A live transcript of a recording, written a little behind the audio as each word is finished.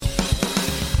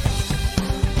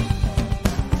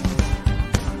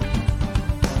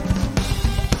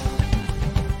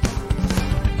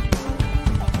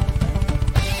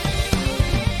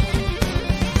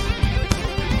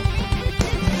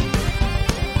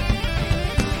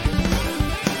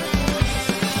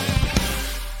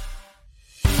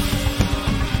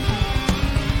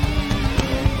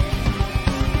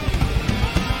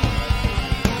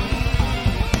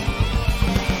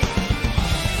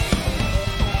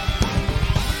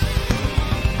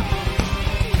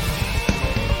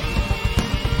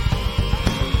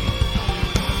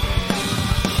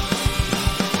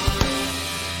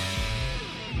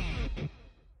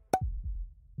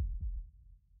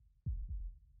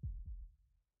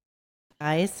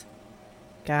Guys.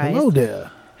 Hello there.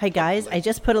 Hey guys, I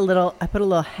just put a little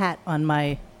hat on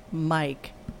my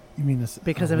mic. You mean this?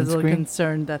 Because I was a little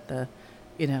concerned that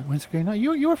windscreen. No,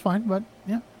 you were fine, but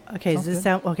yeah. Okay, does this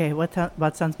sound okay? What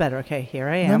sounds better? Okay, here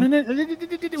I am. No.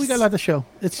 We got a lot to show.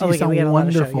 We got a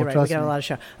wonderful. You're right. We got a lot of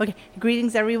show. Okay,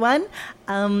 greetings everyone.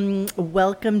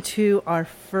 Welcome to our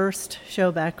first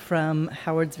show back from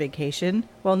Howard's vacation.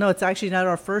 Well, no, it's actually not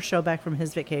our first show back from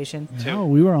his vacation. No,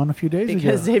 we were on a few days ago.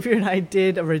 Because Xavier and I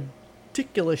did a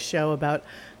ridiculous show about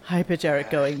High Pitch Eric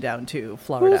going down to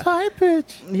Florida. Who's High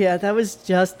Pitch? Yeah, that was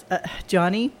just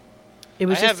Johnny. It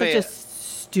was just such a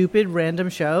stupid random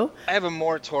show. I have a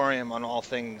moratorium on all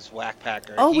things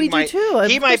Whackpacker. Oh, we do too.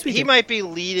 He might be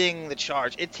leading the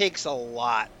charge. It takes a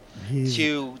lot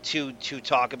to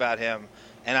talk about him,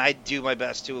 and I do my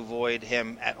best to avoid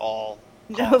him at all.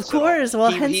 Of course.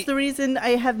 Well, hence the reason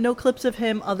I have no clips of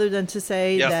him other than to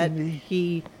say that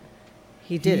he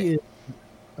did it.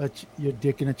 Your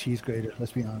dick in a cheese grater.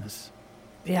 Let's be honest.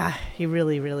 Yeah, he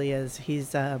really, really is.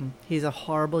 He's a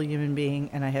horrible human being,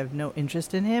 and I have no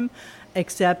interest in him,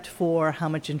 except for how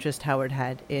much interest Howard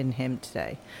had in him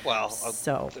today. Well,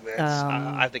 so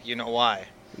I think you know why.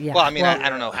 Yeah. Well, I mean, I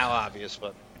don't know how obvious,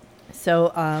 but.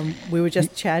 So we were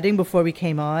just chatting before we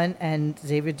came on, and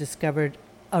Xavier discovered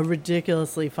a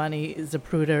ridiculously funny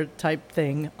Zapruder type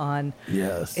thing on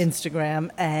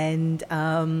Instagram, and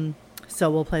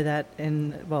so we'll play that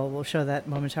we'll show that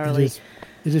momentarily.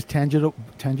 It is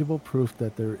tangible proof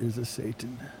that there is a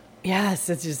Satan. Yes,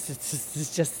 it's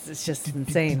just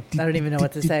insane. I don't even know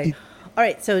what to say. All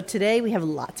right, so today we have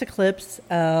lots of clips.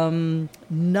 None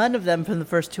of them from the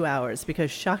first 2 hours, because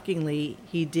shockingly,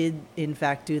 he did in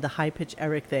fact do the High Pitch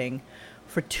Eric thing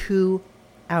for 2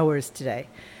 hours today,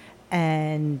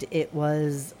 and it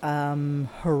was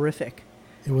horrific.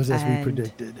 It was as we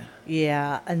predicted.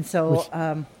 Yeah, and so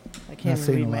I can't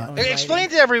even read my own writing. Explain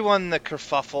to everyone the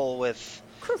kerfuffle with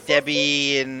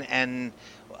Debbie and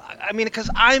I mean, because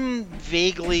I'm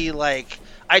vaguely like,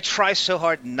 I try so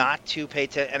hard not to pay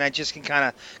attention, and I just can kind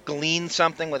of glean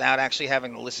something without actually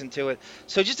having to listen to it.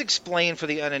 So just explain for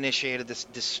the uninitiated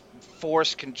this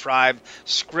forced, contrived,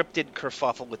 scripted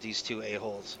kerfuffle with these two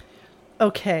a-holes.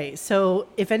 Okay, so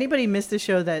if anybody missed the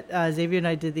show that Xavier and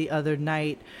I did the other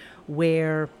night,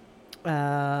 where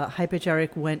High Pitch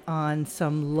Eric went on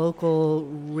some local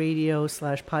radio /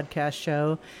 podcast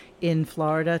show in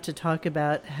Florida to talk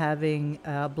about having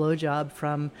a blowjob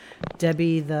from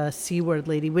Debbie, the C-word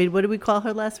lady. Wait, what did we call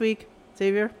her last week,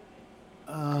 Xavier?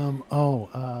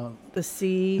 The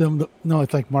C. No,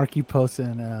 it's like Marky Post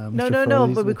and Mr. No,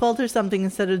 but we called her something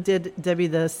instead of Debbie,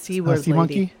 the C-word lady.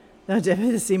 C-monkey? No,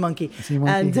 Debbie the Sea Monkey.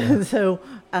 And so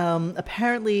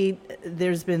apparently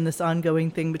there's been this ongoing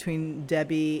thing between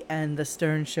Debbie and the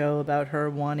Stern Show about her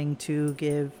wanting to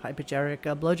give High Pitch Eric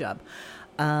a blowjob.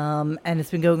 And it's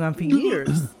been going on for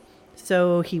years.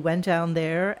 So he went down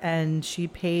there, and she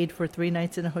paid for 3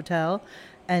 nights in a hotel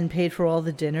and paid for all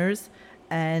the dinners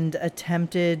and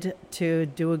attempted to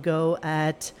do a go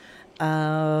at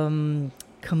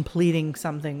completing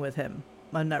something with him.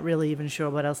 I'm not really even sure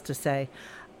what else to say.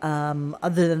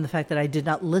 Other than the fact that I did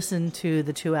not listen to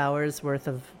the 2 hours worth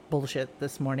of bullshit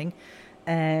this morning.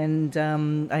 And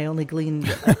I only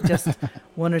gleaned just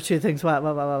one or two things. What?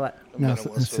 No,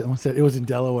 someone said it was in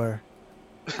Delaware.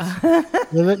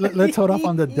 Let's hold off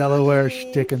on the Delaware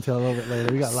shtick until a little bit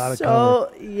later. We got a lot of cover.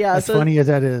 Yeah, as funny as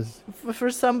that is. For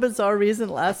some bizarre reason,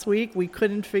 last week we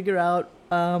couldn't figure out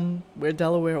where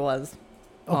Delaware was.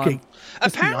 Okay.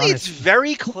 Apparently, it's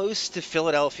very close to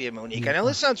Philadelphia, Monique. I know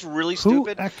this sounds really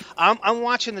stupid. I'm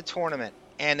watching the tournament,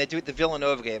 and they do the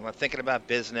Villanova game. I'm thinking about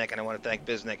Bisnick, and I want to thank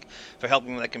Bisnick for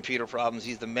helping with the computer problems.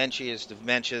 He's the menchiest of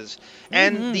menches.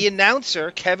 And the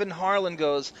announcer, Kevin Harlan,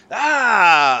 goes,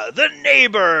 the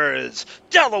neighbors,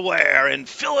 Delaware and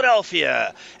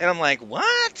Philadelphia. And I'm like,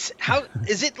 what? How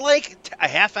is it like a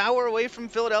half hour away from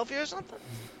Philadelphia or something?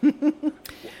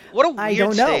 What a weird I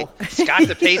don't know. state.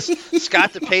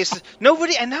 Scott DePace.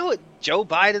 Nobody. I know Joe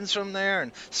Biden's from there,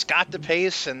 and Scott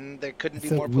DePace, and there couldn't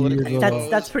be more politically.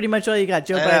 That's pretty much all you got.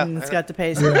 Joe Biden and Scott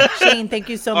DePace. Yeah. Shane, thank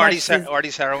you so much.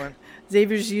 Artie's heroin.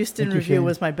 Xavier's Houston review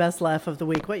was my best laugh of the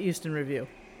week. What Houston review?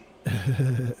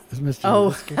 It's Mr.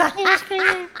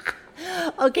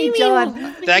 Okay,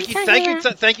 John.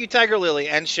 Thank you, Tiger Lily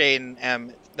and Shane.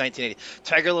 1980.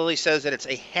 Tiger Lily says that it's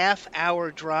a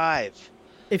half-hour drive.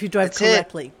 If you drive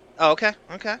correctly. Oh, okay.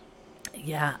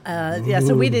 Yeah.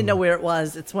 So we didn't know where it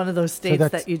was. It's one of those states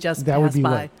that you just pass would be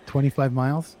by. What, 25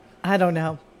 miles? I don't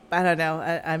know.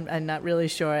 I'm not really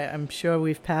sure. I'm sure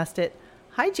we've passed it.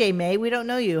 Hi, J. May. We don't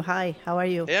know you. Hi. How are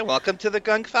you? Yeah, welcome to the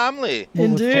Gunk family.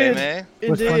 Indeed. J. May.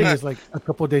 What's funny is like a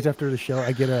couple of days after the show,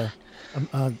 I get a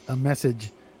a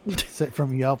message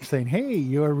from Yelp saying, "Hey,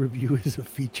 your review is a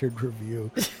featured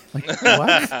review." Like,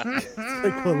 what?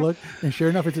 Like, well, look, and sure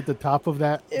enough, it's at the top of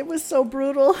that. It was so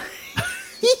brutal.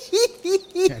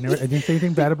 I didn't say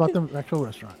anything bad about the actual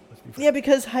restaurant. Yeah,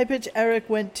 because High Pitch Eric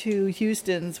went to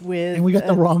Houston's with... And we got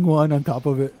the wrong one on top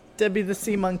of it. Debbie the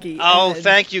Sea Monkey. Oh,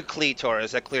 thank you, Clee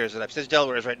Torres. That clears it up. It says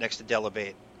Delaware is right next to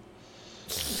Delabate.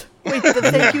 Wait,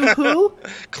 thank you who?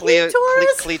 Clee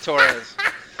Torres.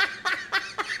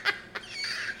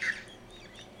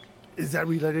 Is that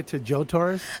related to Joe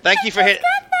Torres? Thank you for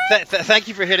thank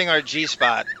you for hitting our G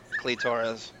spot, Clee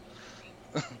Torres.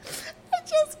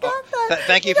 Just got that.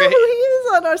 Thank you know for who he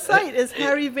is on our site is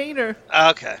Harry Vayner.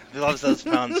 Okay, he loves those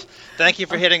puns. Thank you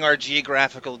for hitting our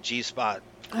geographical G spot,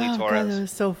 Clee Torres. God, that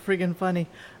was so friggin' funny.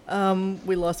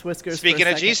 We lost Whiskers. Speaking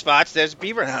of G spots, there's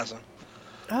Beaverhausen.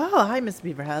 Oh, hi, Miss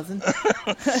Beaverhausen.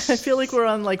 I feel like we're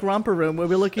on like Romper Room where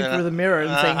we're looking through the mirror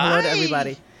and saying hello to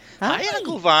everybody. Hi,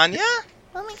 Uncle Vanya.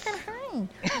 Oh my God, hi.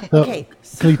 So, Okay.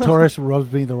 Clee Torres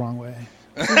rubs me the wrong way.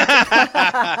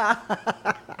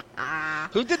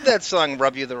 Who did that song,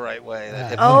 Rub You the Right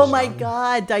Way? Oh my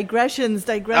God, digressions.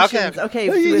 Okay,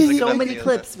 we have so many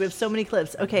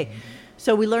clips. Okay,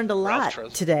 so we learned a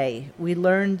lot today. We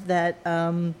learned that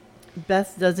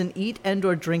Beth doesn't eat and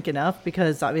or drink enough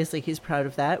because obviously he's proud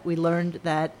of that. We learned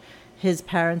that his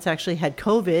parents actually had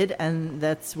COVID and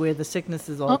that's where the sickness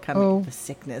is all coming. The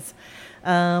sickness.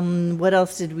 What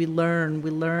else did we learn? We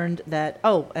learned that,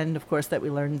 and of course that we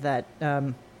learned that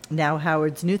now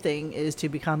Howard's new thing is to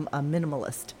become a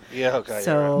minimalist. Yeah, okay.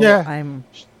 So right.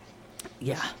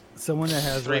 Someone that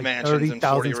has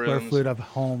 30,000 square foot of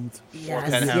homes.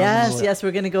 Yes,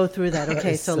 we're going to go through that.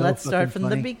 Okay, so let's start from the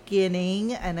funny.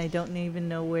 Beginning, and I don't even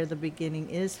know where the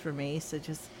beginning is for me, so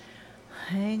just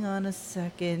hang on a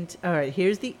second. All right,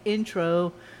 here's the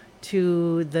intro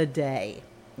to the day.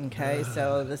 Okay,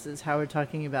 so this is how we're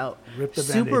talking about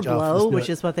Super Blow, which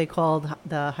is what they called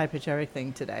the High Pitch Eric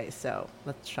thing today. So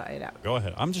let's try it out. Go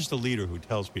ahead. I'm just a leader who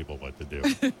tells people what to do.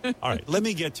 All right, let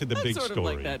me get to the big sort story.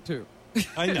 Of like that too.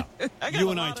 I know. You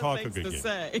and I talk a good game.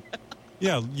 Say.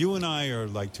 Yeah, you and I are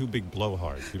like two big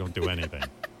blowhards. We don't do anything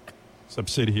except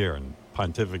sit here and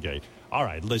pontificate. All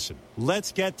right, listen.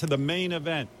 Let's get to the main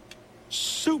event.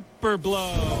 Super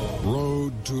Blow.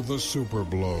 Road to the Super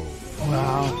Blow.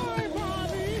 Wow.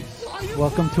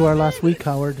 Welcome to our last week,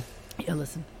 Howard. Yeah,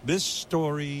 listen. This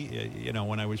story,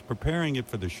 when I was preparing it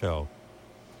for the show,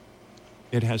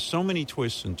 it has so many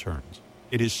twists and turns.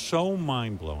 It is so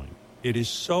mind-blowing. It is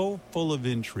so full of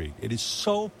intrigue. It is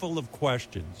so full of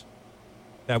questions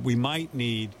that we might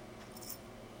need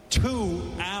 2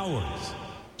 hours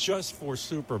just for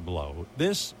Super Blow.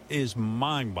 This is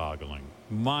mind-boggling.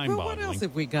 Well, what else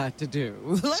have we got to do?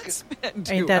 Let's spend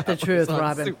 2 Ain't that the hours truth, on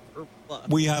Robin? Super Blow.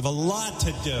 We have a lot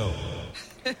to do.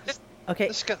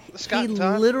 Okay, Scott he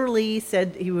literally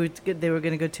said they were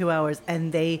going to go 2 hours,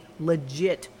 and they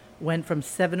legit went from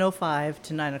 7:05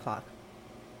 to 9 o'clock.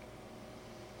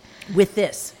 With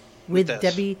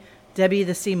Debbie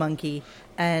the Sea Monkey,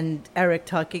 and Eric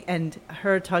talking, and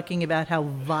her talking about how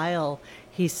vile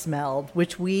he smelled,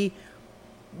 which we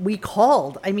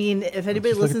called. I mean, if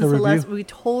anybody listens to the last, we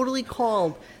totally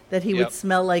called that he would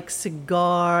smell like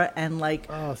cigar and like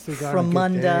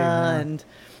Fromunda and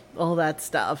all that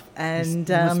stuff. And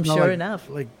sure enough,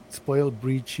 like spoiled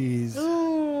brie cheese.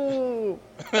 Oh,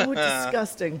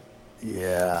 disgusting.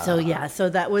 Yeah. So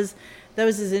that was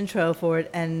his intro for it.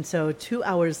 And so 2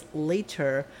 hours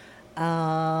later,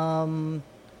 oh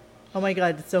my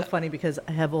God, it's so funny because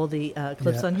I have all the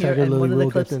clips on here, and one of the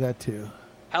clips. Get to that too.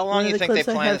 How long do you think they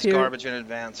plan this garbage in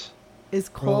advance? Is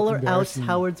Caller Outs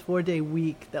Howard's 4-day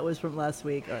week. That was from last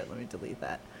week. All right, let me delete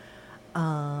that.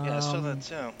 Yeah, I saw that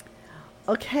too.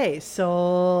 Okay,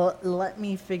 so let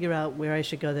me figure out where I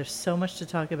should go. There's so much to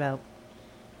talk about.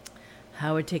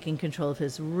 Howard taking control of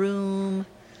his room.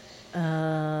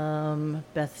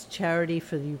 Beth's charity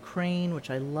for the Ukraine, which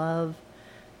I love.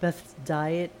 Beth's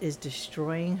diet is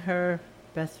destroying her.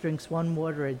 Beth drinks 1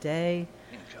 water a day.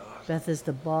 Oh, God. Beth is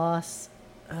the boss.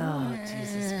 Oh,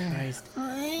 Jesus Christ.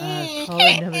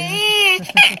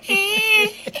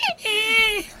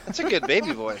 That's a good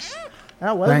baby voice.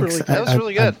 That was really good. That was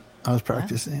really good. I was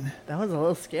practicing. That was a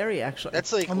little scary, actually.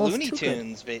 That's like almost Looney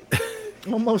Tunes, baby.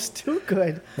 Almost too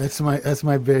good. That's my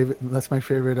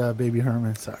favorite Baby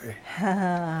Herman. Sorry.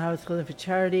 Howard's clothing for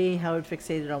charity. Howard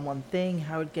fixated on one thing.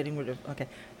 Howard getting rid of. Okay.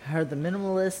 Howard the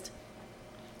minimalist.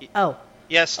 Oh.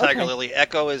 Yes, Tiger Lily.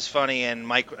 Echo is funny, and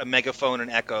Megaphone and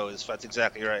Echo is. That's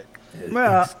exactly right.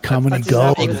 It's comedy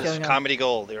gold. It's comedy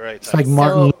gold. You're right. It's like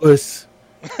Martin Lewis.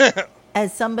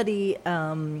 As somebody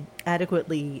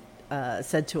adequately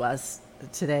said to us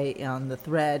today on the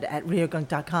thread at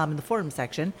RioGunk.com in the forum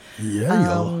section.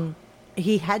 Yeah.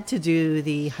 He had to do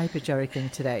the hypergeric thing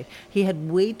today. He had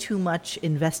way too much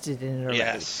invested in it already.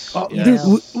 Yes. Oh,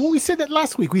 yes. dude, we said that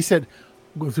last week. We said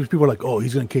people were like, "Oh,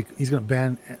 he's going to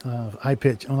ban high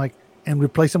pitch." I'm like, and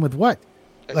replace him with what?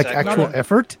 Exactly. Like actual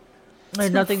effort?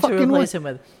 There's nothing to replace him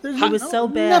with. It was so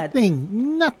bad.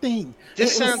 Nothing.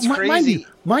 This sounds crazy.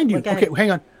 Mind you. Okay. Okay,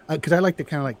 hang on, because I like to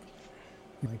kind of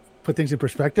like put things in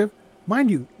perspective.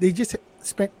 Mind you, they just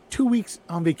spent 2 weeks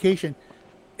on vacation,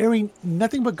 airing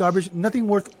nothing but garbage, nothing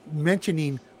worth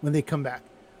mentioning when they come back.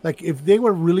 Like if they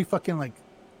were really fucking like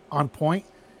on point,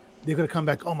 they could have come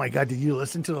back. Oh my god, did you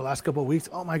listen to the last couple of weeks?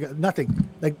 Oh my god, nothing.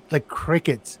 Like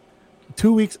crickets.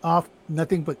 2 weeks off,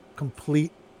 nothing but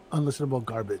complete unlistenable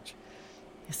garbage.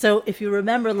 So if you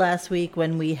remember last week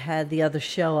when we had the other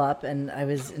show up, and I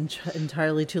was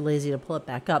entirely too lazy to pull it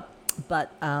back up,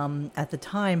 but at the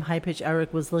time, High Pitch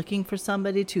Eric was looking for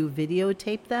somebody to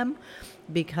videotape them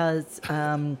because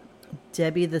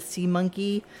Debbie the Sea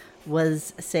Monkey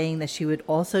was saying that she would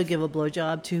also give a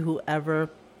blowjob to whoever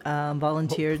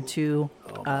volunteered to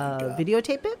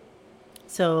videotape it.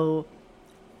 So,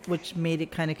 which made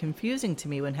it kind of confusing to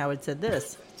me when Howard said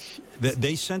this.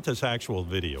 They sent us actual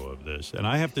video of this, and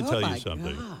I have to tell you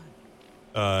something.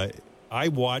 I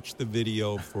watched the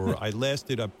video I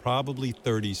lasted up probably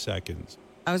 30 seconds.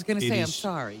 I was going to say, I'm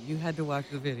sorry. You had to watch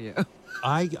the video.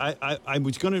 I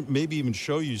was going to maybe even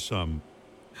show you some,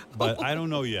 but I don't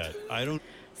know yet. I don't.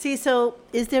 See, so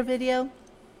is there video?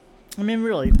 I mean,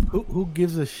 really. Who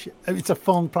gives a shit? I mean, it's a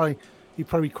phone, probably. He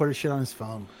probably recorded shit on his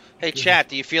phone. Hey, chat,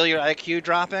 do you feel your IQ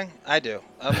dropping? I do.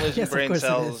 I'm losing Yes, brain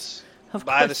cells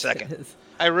by the second.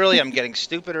 I really am getting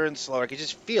stupider and slower. I can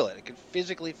just feel it. I can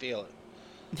physically feel it.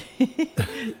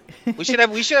 we should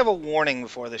have a warning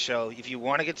before the show. If you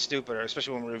want to get stupider,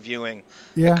 especially when we're reviewing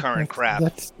the current crap.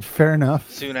 That's fair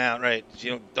enough. Tune out, right?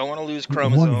 You don't want to lose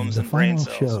chromosomes and brain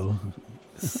cells.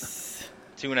 Show.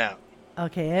 Tune out.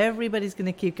 Okay, everybody's going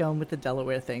to keep going with the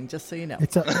Delaware thing, just so you know.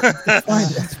 It's fine.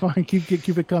 It's fine.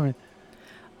 Keep it coming.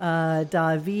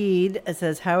 David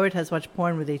says, Howard has watched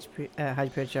porn with High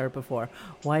Pitch Eric before.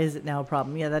 Why is it now a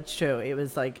problem? Yeah, that's true. It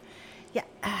was like,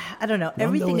 I don't know.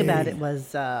 Everything about it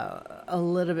was a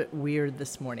little bit weird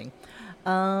this morning.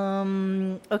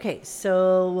 Okay,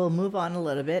 so we'll move on a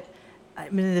little bit. I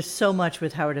mean, there's so much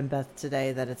with Howard and Beth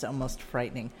today that it's almost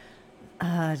frightening.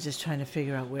 Just trying to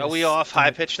figure out where. Are we off high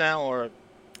pitch now, or?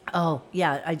 Oh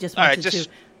yeah, I just wanted to.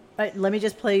 Let me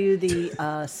just play you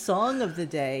the song of the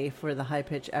day for the High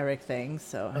Pitch Eric thing.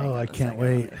 So. I can't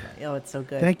wait. Oh, it's so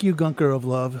good. Thank you, Gunker of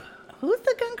Love. Who's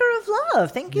the Gunker of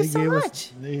Love? Thank you so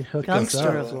much. They hooked us up.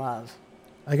 Gunster of Love.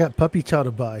 I got puppy chow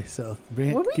to buy, so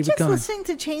were we just listening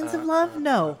to Chains of Love?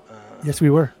 No. Yes,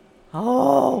 we were.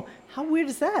 Oh, how weird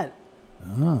is that?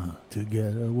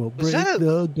 Together we'll break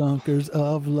the Gunkers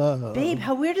of Love. Babe,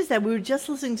 how weird is that? We were just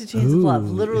listening to Chains of Love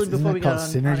literally before we got on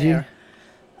Synergy?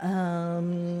 On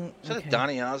air. Is that a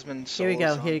Donny Osmond song?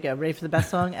 Here you go. Ready for the best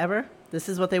song ever? This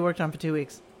is what they worked on for 2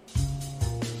 weeks.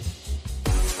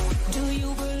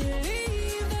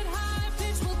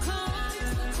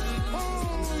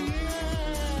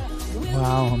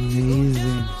 Wow,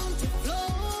 amazing.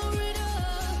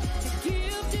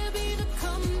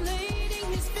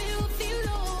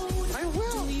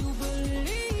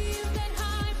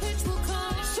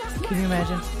 Can you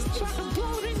imagine?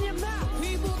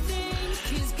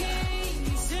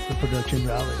 The production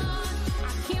value.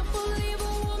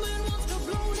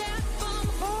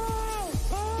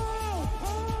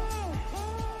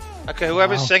 Okay,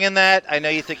 whoever's singing that, I know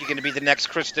you think you're going to be the next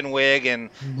Kristen Wiig, and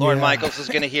Lorne Michaels is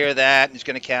going to hear that, and he's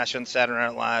going to cash on Saturday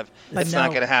Night Live. It's not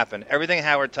going to happen. Everything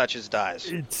Howard touches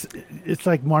dies. It's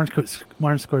like Martin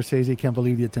Scorsese can't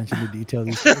believe the attention to detail.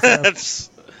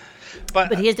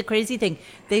 But here's the crazy thing.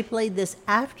 They played this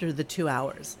after the 2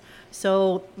 hours.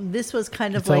 So this was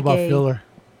kind of like filler.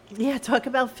 Yeah, talk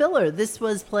about filler. This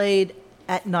was played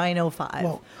at 9:05.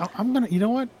 Well, I'm going to, you know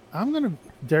what? I'm going to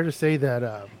dare to say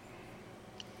that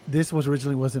this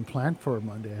originally wasn't planned for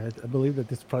Monday. I believe that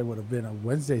this probably would have been a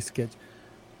Wednesday sketch.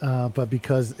 But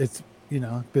because it's,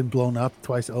 been blown up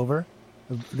twice over,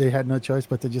 they had no choice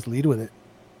but to just lead with it.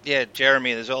 Yeah,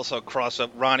 Jeremy, there's also a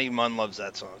cross-up. Ronnie Munn loves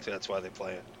that song, too. That's why they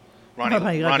play it.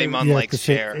 Ronnie Munn likes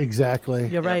Cher. Exactly.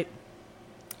 You're right.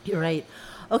 You're right.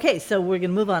 Okay, so we're going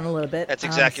to move on a little bit. That's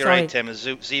exactly right, Tim. A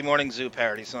Z Morning Zoo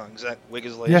parody song. Wig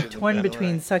is lazy. Torn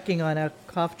between sucking on a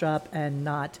cough drop and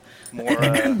not. More,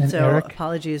 so Eric?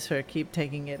 apologies for keep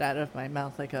taking it out of my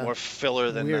mouth like a more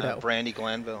filler than weirdo. Brandy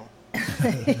Glanville.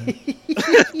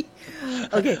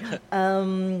 Okay.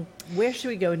 Where should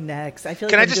we go next? I feel.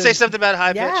 Can like I just say something about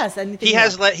High Pitch? Yes. Anything He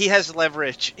else? has he has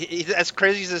leverage. As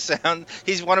crazy as it sounds,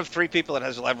 he's one of 3 people that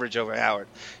has leverage over Howard.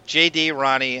 JD,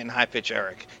 Ronnie, and High Pitch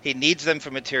Eric. He needs them for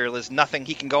material. There's nothing.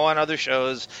 He can go on other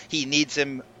shows. He needs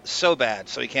him so bad,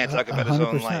 so he can't talk about his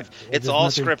own 100%. life. There's It's all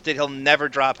nothing- scripted. He'll never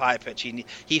drop High Pitch.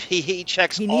 He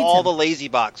checks He needs all him. the lazy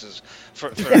boxes.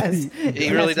 For Yes, he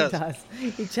really yes, does.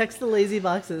 He checks the lazy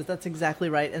boxes. That's exactly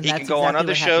right. And He that's can go on exactly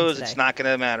other what happened shows. today. It's not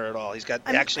going to matter at all. He's got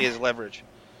actually his leverage.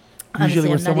 Honestly, Usually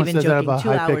when I'm not someone even says that joking. about 2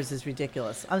 High Pitch, hours is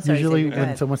ridiculous. I'm sorry. usually Xavier, go when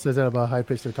ahead. someone says that about High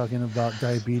Pitch, they're talking about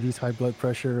diabetes, high blood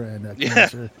pressure, and Yeah.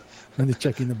 cancer, when they're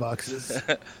checking the boxes.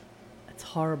 It's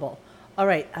horrible. All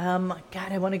right.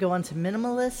 God, I want to go on to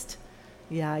minimalist.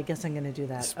 Yeah, I guess I'm going to do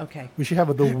that. Okay. We should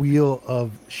have the wheel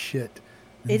of shit.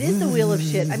 It is the wheel of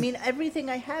shit. I mean, everything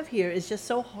I have here is just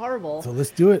so horrible. So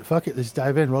let's do it. Fuck it. Let's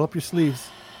dive in. Roll up your sleeves.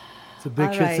 It's a big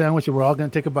All shit right. sandwich, and we're all gonna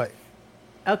take a bite.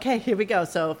 Okay, here we go.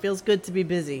 So it feels good to be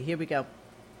busy. Here we go.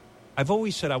 I've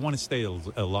always said I want to stay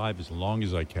alive as long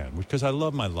as I can because I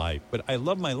love my life. But I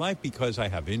love my life because I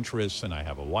have interests and I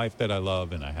have a wife that I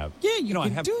love and I have You I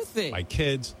can have do things. my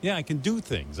kids. Yeah, I can do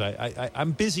things.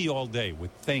 I'm busy all day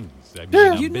with things. I mean,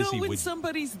 Yeah. I'm You know busy when with.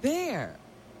 somebody's there,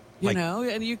 you Like- know,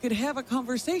 and you could have a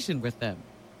conversation with them.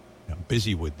 I'm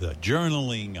busy with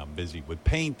journaling. I'm busy with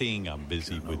painting. I'm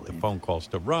busy with the phone calls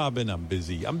to Robin. I'm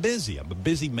busy. I'm a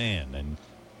busy man,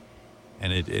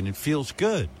 and it feels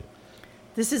good.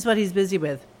 This is what he's busy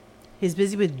with. He's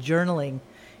busy with journaling.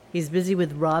 He's busy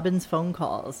with Robin's phone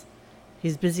calls.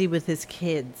 He's busy with his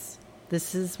kids.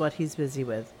 This is what he's busy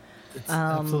with.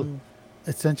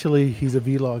 Essentially, he's a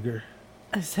vlogger.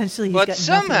 Essentially, he's But got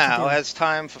nothing to somehow do. has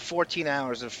time for 14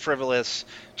 hours of frivolous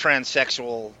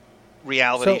transsexual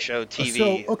reality show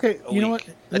TV. So okay, a you know week.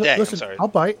 what? A day. Listen, I'm sorry. I'll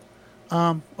bite.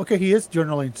 Okay, he is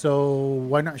journaling, so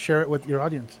why not share it with your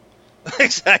audience?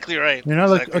 Exactly right. You know,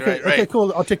 like Exactly okay, right, okay,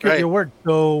 cool. I'll take your, Right. your word.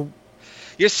 So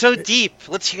You're so deep.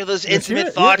 Let's hear those Let's hear intimate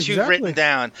it. thoughts Yeah, you've written exactly.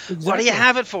 down. What do Exactly. you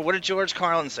have it for? What did George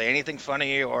Carlin say? Anything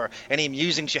funny or any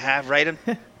musings you have? Write them.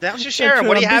 Don't just share them. true,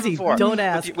 What do you I'm have busy. them for? Don't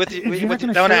ask. With, If you're not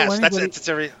gonna don't share it ask. with That's anybody- it. It's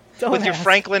a, Don't with your ask.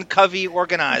 Franklin Covey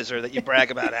organizer that you brag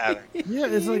about having. yeah,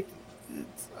 it's like,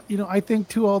 I think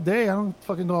too all day. I don't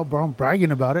fucking go around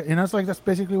bragging about it. It's like that's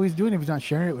basically what he's doing if he's not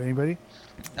sharing it with anybody.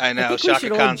 I know. I think we Shaka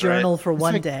should all Khan's right. journal for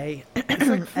one like- day It's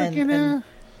like and, freaking. and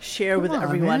share with come on,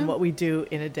 everyone man. what we do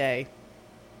in a day.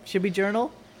 Should we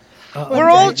journal? We're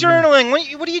all journaling.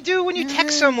 What do you do when you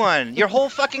text someone? Your whole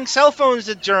fucking cell phone's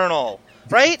a journal,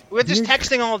 right? We're just Dear-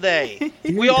 texting all day.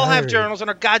 Dear We all have diary. journals on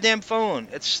our goddamn phone.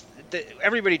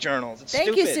 Everybody journals. It's Thank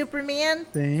stupid. you, Superman.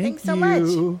 Thank Thanks so much.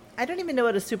 you. I don't even know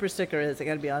what a super sticker is. I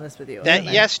got to be honest with you. That,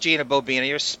 yes, Gina Bobina,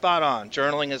 you're spot on.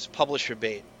 Journaling is publisher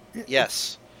bait.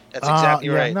 Yes, that's exactly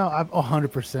yeah, right. No, I'm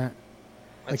 100%.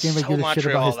 I That's can't even so give a shit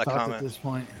Montreal, about his that thoughts comment. at this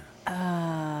point.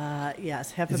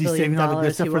 Yes, $500 Is he million. saving all the good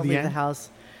He stuff for won't the leave the end? house.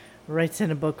 Writes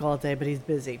in a book all day, but he's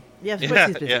busy. Yeah, of course Yeah,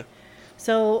 he's busy. yeah.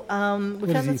 So we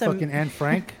What found is he, out fucking Anne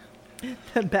Frank?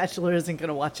 The Bachelor isn't going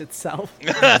to watch itself.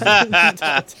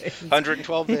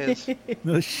 112 days.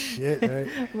 No shit,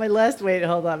 right? My last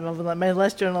My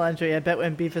last journal entry. I bet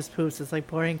when Beefus poops, it's like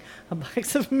pouring a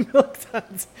box of milk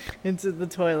duds into the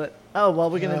toilet. Oh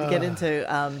well, we're gonna get into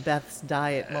Beth's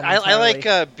diet. I like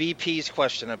BP's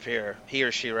question up here. He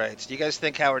or she writes, do you guys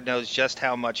think Howard knows just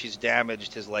how much he's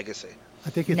damaged his legacy? I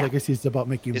think his No. legacy is about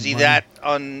making Is he money. that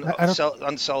I don't-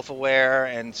 unself-aware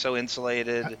and so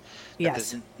insulated? that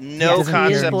Yes. there's no Yes, he is He is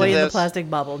concept boy of in the this? plastic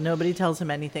bubble. Nobody tells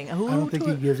him anything. Who I don't think he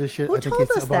told- gives a shit. Who I think told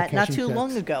it's us about that not cashing too long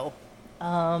checks. ago?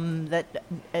 That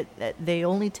they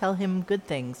only tell him good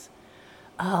things.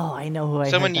 Oh, I know who I.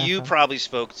 Someone heard that you from. probably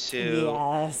spoke to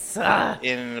Yes.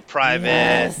 in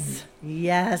private.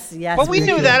 Yes. Well, we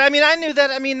knew Ridiculous. that. I mean, I knew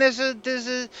that. I mean, there's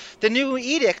the new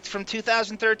edict from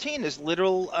 2013. There's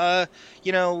literal,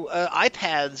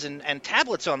 iPads and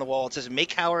tablets on the wall. It says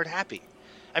 "Make Howard Happy."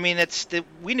 I mean,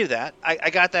 we knew that. I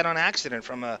got that on accident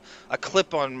from a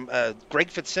clip on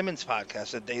Greg Fitzsimmons'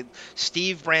 podcast that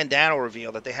Steve Brandano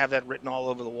revealed that they have that written all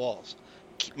over the walls.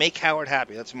 Make Howard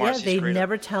Happy. That's Yeah, Marcy's they credo.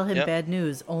 never tell him Yep. bad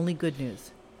news, only good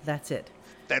news. That's it.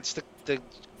 That's the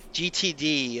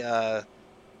GTD.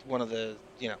 One of the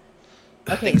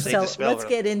Okay, things they so dispel let's over.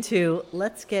 get into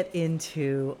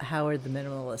Howard the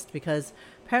Minimalist, because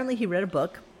apparently he read a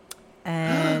book,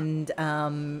 and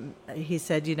he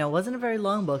said, it wasn't a very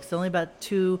long book. It's only about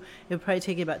it would probably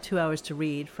take you about 2 hours to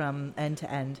read from end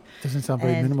to end. Doesn't sound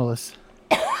very And- minimalist.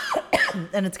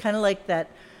 And it's kind of like that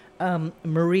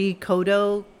Marie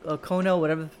Kondo, or Kono,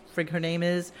 whatever the frig her name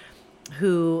is,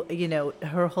 who,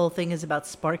 her whole thing is about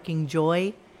sparking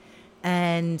joy.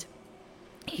 And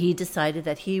he decided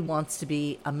that he wants to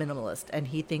be a minimalist, and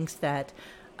he thinks that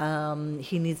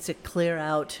he needs to clear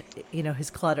out, his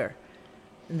clutter.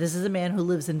 And this is a man who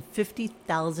lives in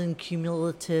 50,000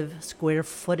 cumulative square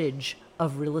footage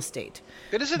of real estate.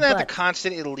 But isn't that the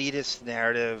constant elitist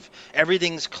narrative?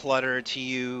 Everything's clutter to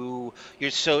you. You're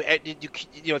so,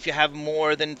 if you have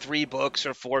more than 3 books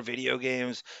or 4 video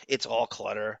games, it's all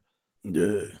clutter.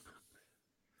 Yeah.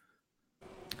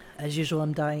 As usual,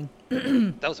 I'm dying.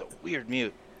 That was a weird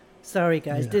mute. Sorry,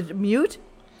 guys. Yeah. Did it mute?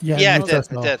 Yeah, it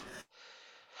did.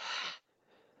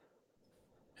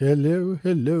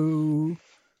 Hello.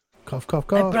 Cough, cough,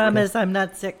 cough. I promise I'm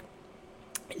not sick.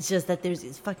 It's just that there's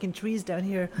these fucking trees down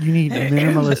here. You need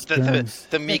minimalist terms.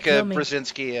 the Mika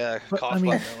Brzezinski cough button.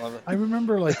 I love it. I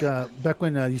remember back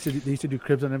when they used to do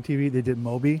Cribs on MTV, they did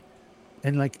Moby,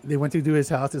 and they went to do his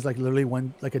house. It's literally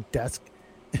one a desk.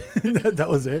 that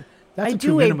was it. That's I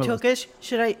do hate Tukish.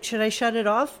 Should I shut it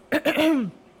off?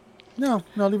 No,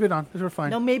 leave it on. We're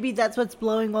fine. No, maybe that's what's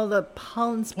blowing all the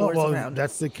pollen spores around.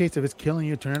 That's the case. If it's killing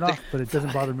you, turn it off. But it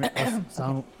doesn't bother me.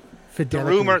 Sound the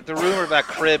rumor about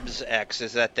Cribs X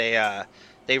is that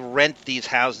they rent these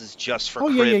houses just for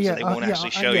Cribs, and they won't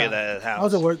actually show you the house. I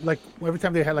was aware, every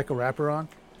time they had a rapper on,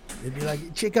 they'd be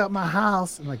like, "Check out my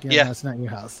house." I'm like, "Yeah, that's not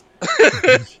your house."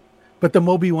 But the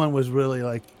Moby one was really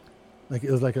it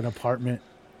was like an apartment.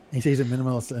 And he says he's a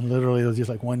minimalist, and literally it was just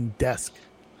one desk.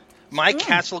 My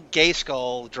Castle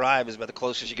Gayskull Drive is about the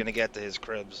closest you're going to get to his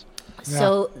cribs.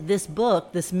 So this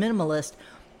book, this minimalist,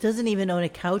 doesn't even own a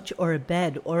couch or a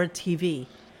bed or a TV.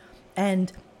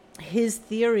 And his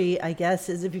theory, I guess,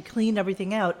 is if you clean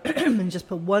everything out and just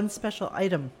put one special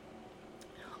item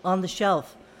on the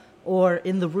shelf or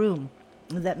in the room,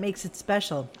 that makes it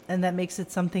special. And that makes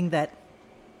it something that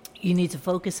you need to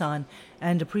focus on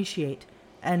and appreciate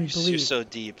and believe. You're so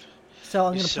deep. So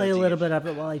I'm going to play a little bit of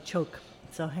it while I choke.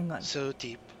 So hang on. So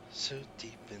deep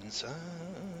inside.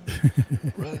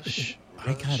 Rush.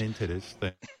 I got into this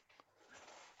thing.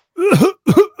 There's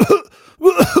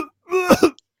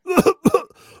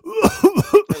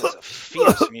a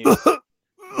fierce mute.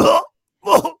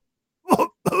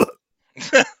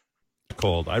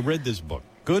 Called. I read this book.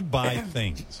 Goodbye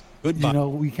Things. Goodbye.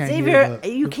 We can't Xavier,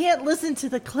 you can't listen to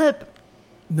the clip.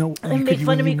 No. And make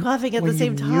fun of me coughing at the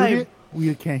same time.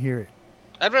 We can't hear it.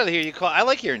 I'd rather hear you cough. I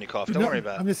like hearing you cough. Don't worry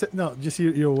about it. Just so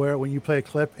you're aware, when you play a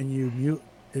clip and you mute,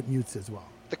 it mutes as well.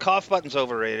 The cough button's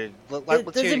overrated. Let's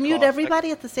does it mute everybody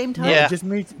at the same time? Yeah. It just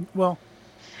mutes. Well,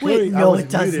 wait, no, it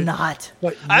does not.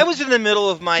 But I was in the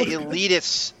middle of my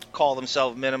elitists call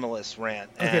themselves minimalists rant.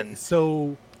 Okay,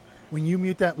 so when you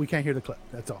mute that, we can't hear the clip.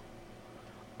 That's all.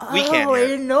 We can't hear I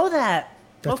didn't know that.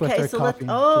 That's okay, so let's.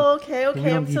 Oh, okay.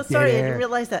 I'm so sorry. I didn't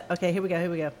realize that. Okay, here we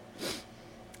go.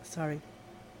 Sorry.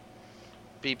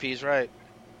 BP's right.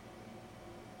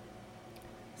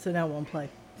 So now it won't play.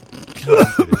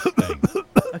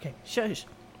 Okay, shush.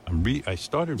 I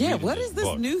started reading what is this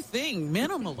book. new thing?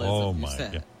 Minimalism, Oh, you my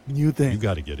said. God. New thing. You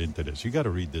got to get into this. You got to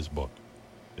read this book.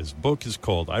 This book is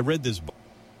called, I read this book.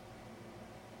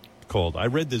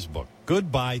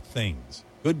 Goodbye Things.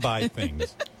 Goodbye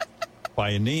Things.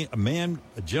 By a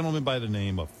gentleman by the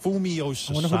name of Fumio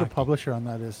Sasaki. I wonder who the publisher on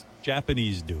that is.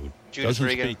 Japanese dude. Judas Doesn't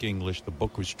Regan. speak English. The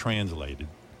book was translated.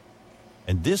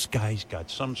 And this guy's got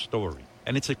some story.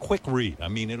 And it's a quick read. I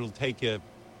mean, it'll take you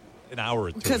an hour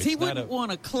or two. Because he It's not wouldn't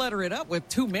want to clutter it up with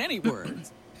too many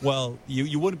words. Well,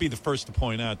 you wouldn't be the first to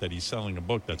point out that he's selling a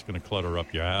book that's going to clutter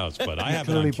up your house. But I have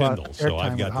it Clearly on bought Kindle, so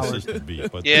I've airtime got with the Howard. system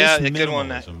beat. But Yeah, this a good one,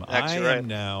 minimalism, I actually, am right.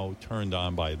 now turned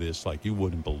on by this like you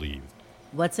wouldn't believe.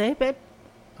 What's it, babe?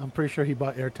 I'm pretty sure he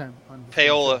bought airtime on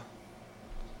Payola.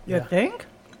 You think?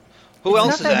 Who It's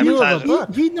else is not that new of a advertising?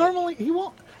 book. He normally he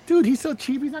won't. Dude, he's so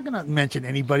cheap. He's not gonna mention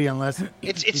anybody unless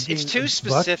It's being too buck.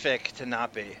 specific to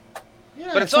not be.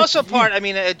 Yeah, But it's like, also part. I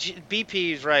mean,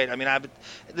 BP is right. I mean,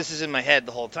 this is in my head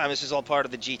the whole time. This is all part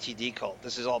of the GTD cult.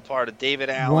 This is all part of David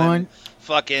Allen,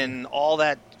 fucking all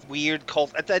that weird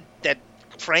cult. That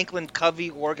Franklin Covey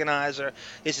organizer.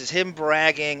 This is him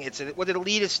bragging. What did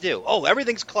elitists do? Oh,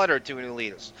 everything's cluttered to an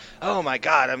elitist. Oh my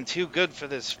God, I'm too good for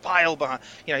this file behind.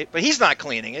 But he's not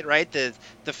cleaning it, right? The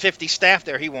 50 staff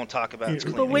there, he won't talk about. It's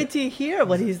But cleaning wait it. till you hear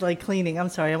what he's cleaning. I'm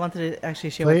sorry, I wanted to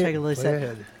actually share what Tiger Lily said.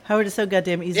 ahead. Howard is so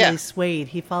goddamn easily Yeah. swayed.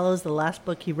 He follows the last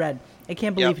book he read. I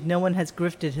can't believe no one has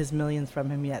grifted his millions from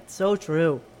him yet. So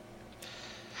true.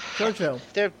 So true.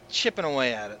 They're chipping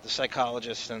away at it, the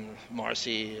psychologist and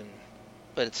Marcy,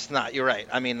 but it's not. You're right.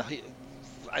 I mean,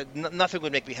 nothing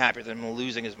would make me happier than him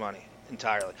losing his money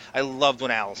entirely. I loved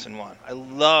when Allison won. I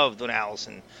loved when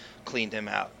Allison cleaned him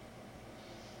out.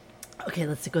 Okay,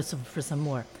 let's go for some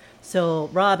more. So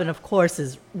Robin, of course,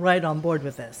 is right on board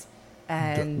with this.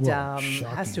 and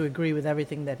has to agree with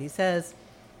everything that he says.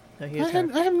 So here's her.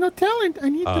 I have no talent. I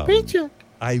need the paycheck.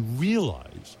 I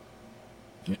realize,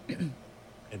 and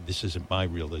this isn't my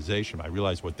realization, I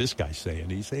realize what this guy's saying.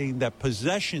 He's saying that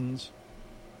possessions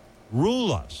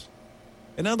rule us.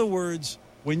 In other words,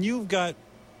 when you've got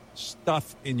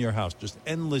stuff in your house, just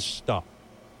endless stuff,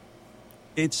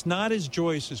 it's not as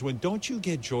joyous as when, don't you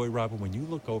get joy, Robin, when you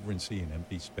look over and see an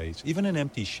empty space, even an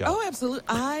empty shelf? Oh, absolutely.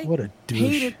 I What a douche.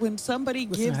 hate it when somebody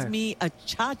Listen to gives her. me a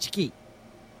tchotchke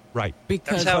Right.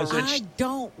 because That's how I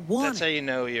don't want That's how it. you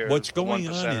know you're What's going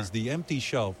on 1%er. is the empty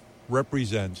shelf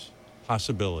represents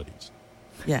possibilities.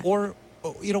 Yeah. Or,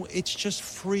 it's just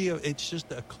free. It's just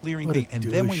a clearing What a thing. And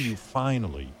then when douche. you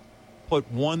finally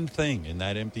put one thing in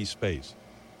that empty space,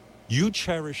 you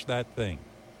cherish that thing.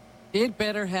 It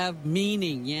better have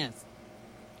meaning, yes.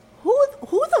 Who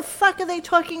the fuck are they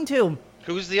talking to?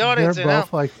 Who's the audience They're now?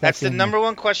 both like That's the fucking- number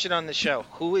one question on the show.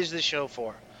 Who is this show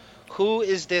for? Who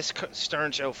is this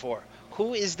Stern show for?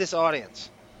 Who is this audience?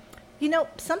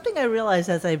 Something I realized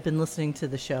as I've been listening to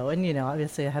the show, and,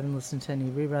 obviously I haven't listened to any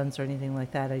reruns or anything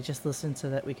like that. I just listened so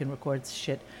that we can record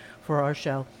shit for our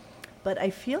show. But I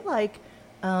feel like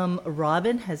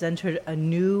Robin has entered a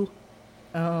new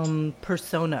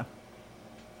persona.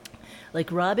 Like,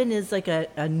 Robin is like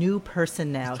a new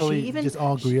person now. Totally just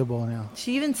all agreeable now.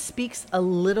 She even speaks a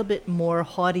little bit more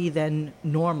haughty than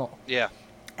normal. Yeah.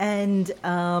 And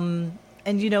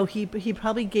he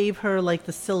probably gave her like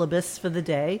the syllabus for the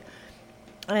day,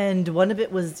 and one of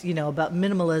it was about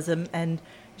minimalism. And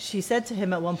she said to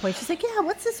him at one point, she's like, "Yeah,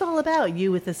 what's this all about?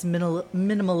 You with this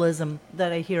minimalism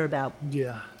that I hear about?"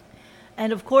 Yeah.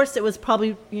 And of course, it was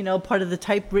probably part of the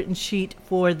typewritten sheet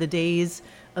for the day's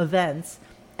events.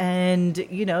 And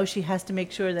she has to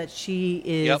make sure that she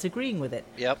is Yep. agreeing with it.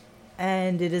 Yep.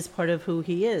 And it is part of who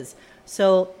he is.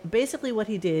 So basically what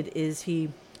he did is he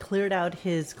cleared out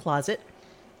his closet.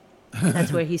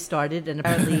 That's where he started. And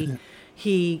apparently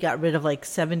he got rid of like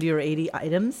 70 or 80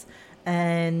 items.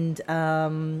 And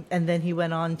then he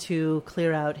went on to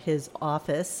clear out his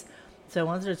office. So I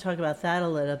wanted to talk about that a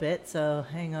little bit. So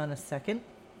hang on a second.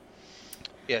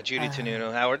 Yeah, Judy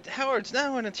Tenuto. Howard's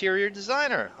now an interior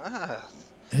designer.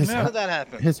 How did that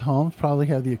happen? His homes probably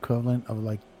have the equivalent of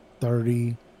like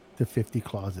 30 to 50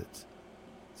 closets.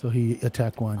 So he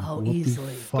attacked one. Oh, Whoop-de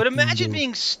easily. But fucking imagine do.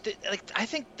 being I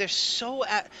think they're so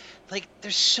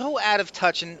out of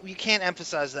touch, and you can't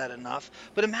emphasize that enough.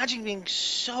 But imagine being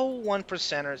so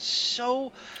 1%er,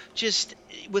 so just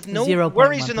with no 0.1%.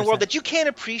 worries in the world that you can't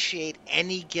appreciate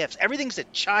any gifts. Everything's a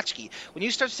tchotchke. When you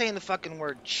start saying the fucking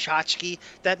word tchotchke,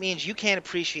 that means you can't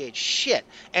appreciate shit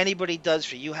anybody does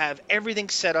for you. You have everything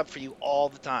set up for you all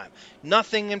the time.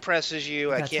 Nothing impresses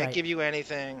you. I That's can't right. give you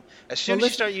anything. As soon as you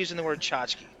start using the word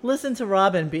tchotchke. Listen to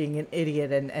Robin being an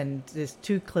idiot, and there's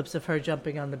 2 clips of her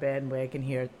jumping on the bandwagon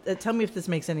here. Tell me if this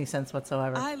makes any sense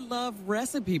whatsoever. I love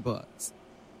recipe books.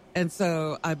 And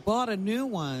so I bought a new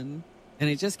one, and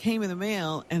it just came in the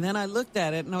mail, and then I looked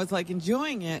at it, and I was like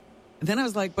enjoying it. And then I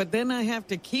was like, but then I have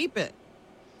to keep it.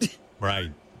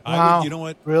 Right. Wow. You know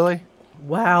what? Really?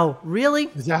 Wow, really?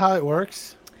 Is that how it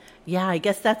works? Yeah, I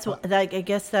guess that's what. I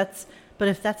guess that's. But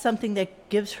if that's something that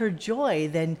gives her joy,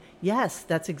 then yes,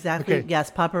 that's exactly. Okay. Yes,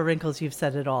 Papa Wrinkles, you've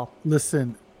said it all.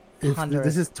 Listen, if Ponderous.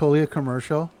 this is totally a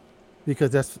commercial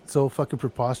because that's so fucking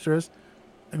preposterous.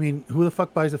 I mean, who the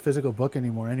fuck buys a physical book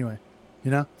anymore anyway?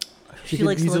 She can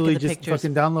likes to look easily at the just pictures.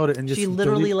 fucking download it and just She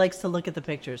literally delete- likes to look at the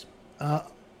pictures. That's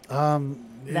how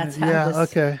yeah, this-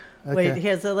 okay. Wait,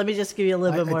 here. So let me just give you a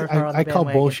little bit more. of her on the I call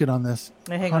bandwagon. bullshit on this.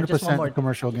 Wait, hang on, just one 100% more.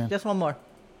 commercial again. Just one more.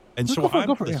 And No, so go for it,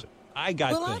 go for it, listen, I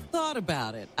got Well, things. I've thought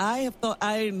about it.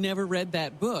 I never read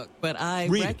that book, but I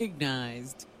Read it.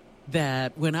 recognized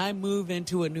that when I move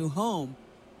into a new home,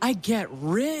 I get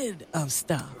rid of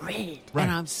stuff. Read. Right.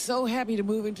 And I'm so happy to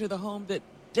move into the home that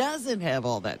doesn't have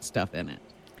all that stuff in it.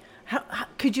 How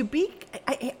could you be?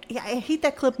 I hate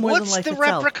that clip more What's than life the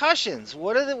itself. repercussions?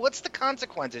 What's the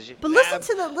consequences? You But have?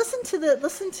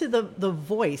 listen to the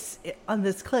voice on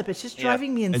this clip. It's just Yeah.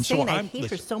 driving me And so insane. I I'm- hate her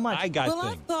listen, so much. I got Well,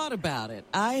 things. I've thought about it.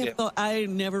 Yeah. I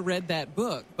never read that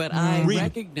book, but I Read it.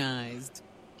 recognized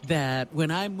that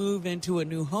when I move into a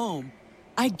new home,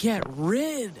 I get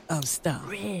rid of stuff.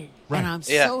 Read. Right. And I'm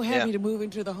Yeah, so happy yeah. to move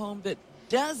into the home that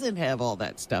doesn't have all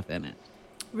that stuff in it.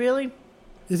 Really?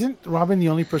 Isn't Robin the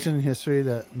only person in history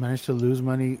that managed to lose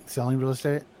money selling real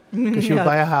estate? Because she would Yeah.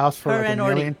 buy a house for Her like $1 and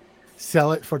Artie. million,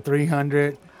 sell it for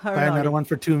 $300, Her buy and another Artie. one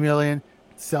for $2 million,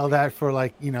 sell that for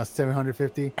like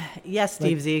 $750. Yes,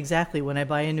 Steve Z. Exactly. When I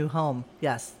buy a new home,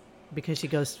 yes, because she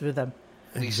goes through them.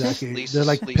 Exactly. Lease- They're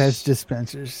like lease- Pez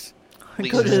dispensers.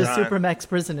 lease Go to the design. Supermax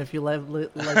prison if you like Do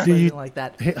you- something like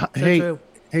that. Hey, So hey, true.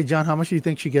 Hey, John, how much do you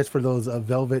think she gets for those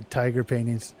velvet tiger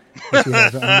paintings that she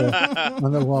has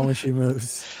on the wall when she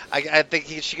moves? I think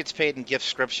she gets paid in gift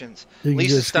descriptions. In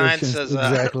Lisa gift Stein descriptions,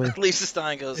 says. exactly. Lisa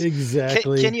Stein goes.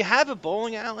 Exactly. Can you have a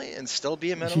bowling alley and still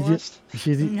be a minimalist?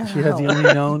 She has the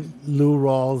only known Lou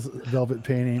Rawls velvet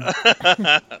painting.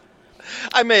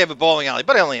 I may have a bowling alley,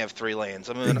 but I only have 3 lanes.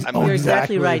 You're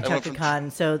exactly right, Chaka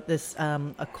Khan. So this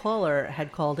a caller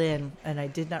had called in, and I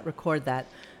did not record that,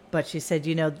 but she said,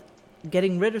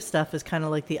 getting rid of stuff is kind of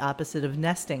like the opposite of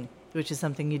nesting, which is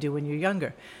something you do when you're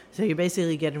younger. So you're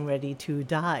basically getting ready to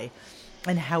die.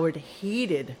 And Howard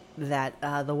hated that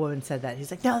the woman said that.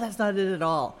 He's like, no, that's not it at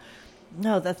all.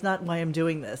 No, that's not why I'm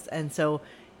doing this. And so,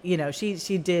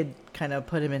 she did kind of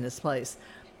put him in his place.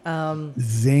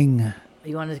 Zing.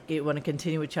 You want to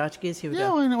continue with tchotchkes? Here we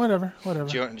go. Yeah, whatever.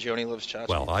 Joni loves tchotchkes.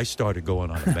 Well, I started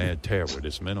going on a mad tear with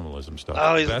this minimalism stuff.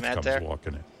 Oh, he's Beth a mad comes tear.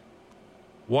 Walking in.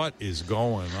 What is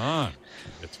going on?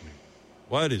 She gets me.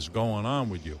 What is going on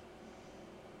with you?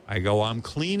 I go, I'm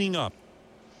cleaning up.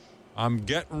 I'm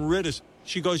getting rid of.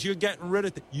 She goes, you're getting rid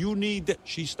of it. You need that.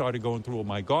 She started going through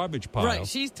my garbage pile. Right.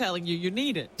 She's telling you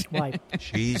need it. Right.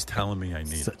 She's telling me I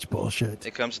need it. Such bullshit.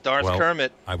 Here comes Darth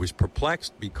Kermit. I was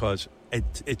perplexed because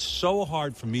it's so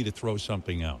hard for me to throw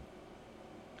something out.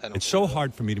 It's so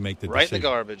hard for me to make the decision. Right in the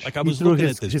garbage. Like I was looking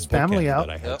at this his bookend family out.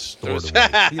 that I had stored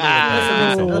away.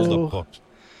 All the books.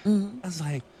 Mm-hmm. I was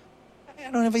like, I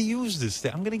don't ever use this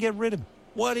thing. I'm going to get rid of it.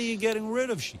 What are you getting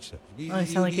rid of? She said. Oh, you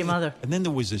sound like your mother. And then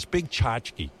there was this big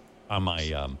tchotchke on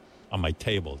my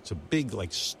table. It's a big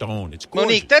like stone. It's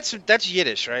gorgeous. Monique, that's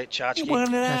Yiddish, right? Tchotchke. You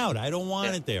want it out. I don't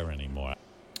want it there anymore.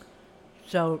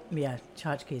 So, yeah,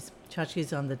 tchotchkes.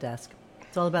 Tchotchkes on the desk.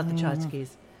 It's all about the tchotchkes.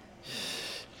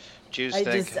 Jews I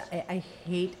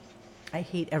think. I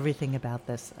hate everything about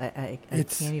this. I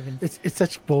can't even. It's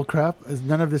such bullcrap.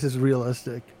 None of this is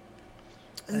realistic.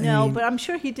 No, but I'm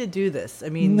sure he did do this. I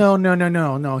mean,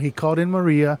 no. He called in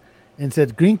Maria and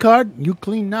said, "Green card, you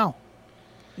clean now."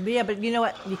 Yeah, but you know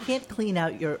what? You can't clean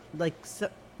out your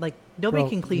nobody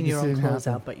can clean your own clothes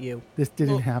out but you. This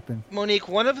didn't happen. Monique,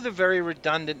 one of the very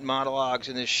redundant monologues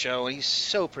in this show, and he's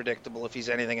so predictable if he's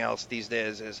anything else these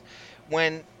days, is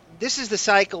when this is the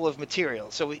cycle of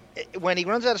material. So when he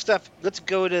runs out of stuff, let's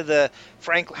go to the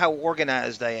how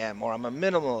organized I am, or I'm a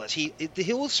minimalist.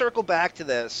 He will circle back to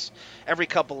this every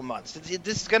couple of months.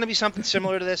 This is going to be something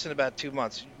similar to this in about 2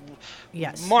 months.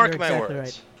 Yes, mark you're my exactly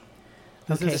words. Right.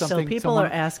 Okay, so people are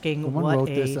asking what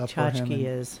a tchotchke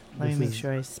is. Let me make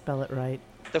sure I spell it right.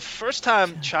 The first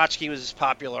time tchotchke was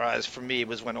popularized for me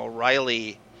was when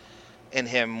O'Reilly and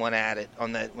him went at it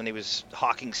when he was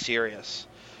hawking Sirius.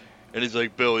 And he's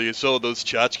like, Bill, you sold those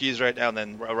tchotchkes right now? And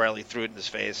then O'Reilly threw it in his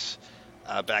face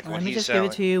back when Let me he's just selling.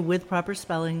 give it to you with proper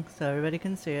spelling so everybody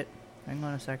can see it. Hang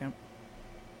on a second.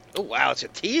 Oh, wow, it's a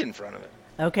T in front of it.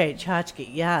 Okay, tchotchke.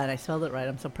 Yeah, and I spelled it right.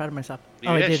 I'm so proud of myself.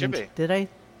 Yeah, I it didn't. should be. Did I?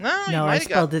 No, I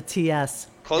spelled it TS.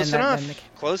 Close enough.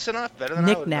 Close enough. Better than I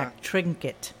would have Knick-knack, done.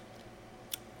 trinket.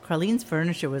 Carlene's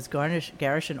furniture was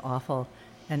garish and awful,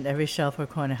 and every shelf or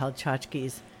corner held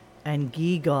tchotchkes and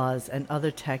gewgaws and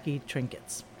other tacky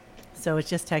trinkets. So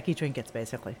it's just tacky trinkets,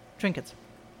 basically. Trinkets.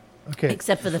 Okay.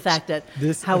 Except for the fact that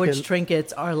Howard's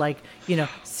trinkets are like,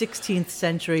 16th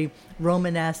century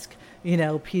Romanesque,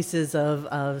 pieces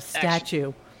of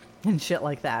statue and shit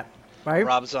like that. Right?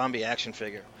 Rob Zombie action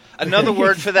figure. Another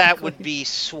word for that would be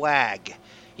swag.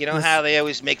 You know how they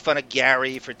always make fun of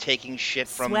Gary for taking shit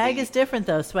from Swag is different,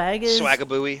 though. Swag is...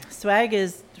 Swagabooey. Swag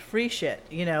is free shit.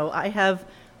 I have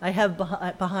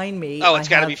behind me... Oh, it's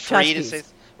got to be free to say...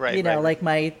 Right, like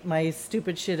my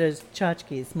stupid shit is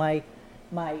tchotchkes. My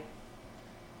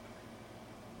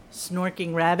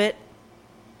snorking rabbit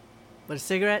with a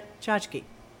cigarette, tchotchke.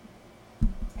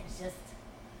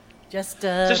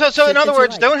 So in other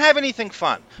words, don't have anything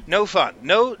fun. No fun.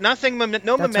 No nothing.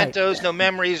 No mementos. Right. No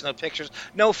memories. No pictures.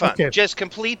 No fun. Okay. Just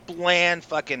complete bland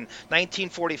fucking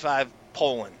 1945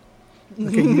 Poland.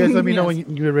 Okay, you guys let me know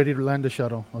when you're ready to land the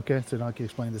shuttle. Okay, so now I can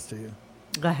explain this to you.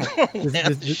 Go ahead.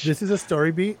 This is a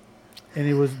story beat, and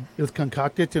it was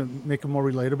concocted to make it more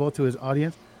relatable to his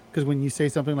audience. Because when you say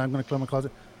something like "I'm going to clean my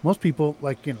closet," most people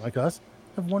like us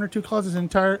have 1 or 2 closets in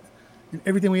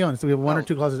everything we own. So we have 1 or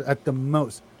 2 closets at the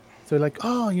most. So like,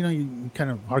 you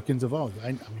kind of harkens of,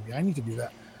 I need to do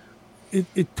that.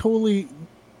 It totally,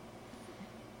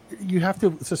 you have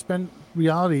to suspend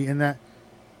reality in that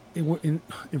in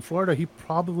Florida, he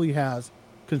probably has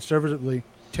conservatively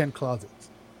 10 closets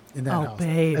in that house. Oh,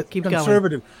 babe, keep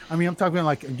conservative. going. I mean, I'm talking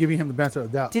like giving him the benefit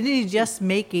of the doubt. Didn't he just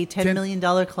make a $10 million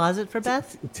closet for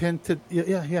Beth? 10 to,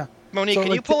 yeah. Monique, So, can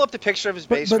like, you pull up the picture of his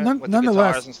basement with the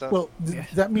guitars and stuff? well,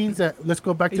 that means that let's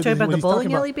go back Are to you talking about what the he's talking bowling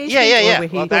about. alley basement? Yeah. Or where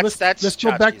he- Well, So let's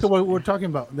go back to Tchotchkes. what we're talking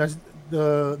about. That's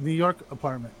the New York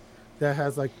apartment that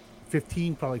has like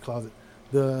 15 probably closet.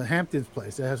 The Hamptons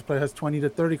place that has 20 to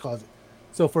 30 closet.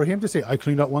 So for him to say I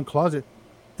cleaned out one closet,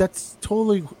 that's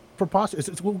totally preposterous.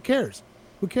 Who cares?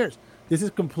 Who cares? This is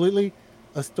completely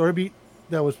a story beat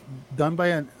that was done by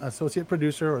an associate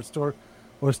producer or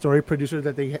a story producer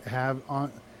that they have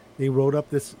on. They wrote up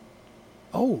this.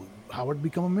 Oh, Howard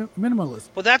become a minimalist.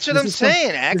 Well, that's what This I'm is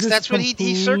saying, X. this is That's what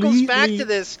he circles back to completely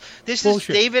this. This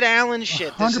bullshit. is David Allen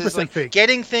shit. This 100% is like fake.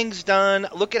 getting things done.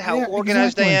 Look at how Yeah,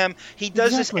 organized I exactly. am. He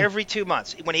does Exactly. this every 2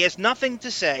 months when he has nothing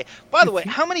to say. By the way,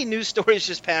 how many news stories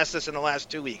just passed us in the last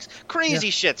 2 weeks? Crazy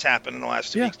shit's happened in the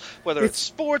last 2 Yeah. weeks, whether it's It's-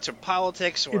 sports or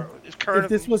politics or if current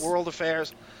this was- world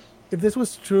affairs. If this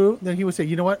was true, then he would say,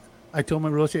 you know what? I told my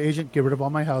real estate agent, get rid of all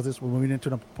my houses. We're moving into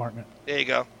an apartment. There you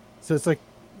go. So it's like,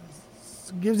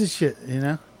 gives a shit, you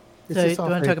know? It's So you just all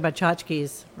want to fake. talk about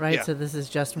tchotchkes, right? Yeah. So this is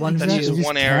just one That's view. just It's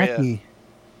one area. tacky.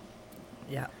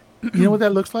 Yeah. You know what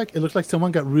that looks like? It looks like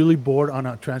someone got really bored on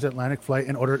a transatlantic flight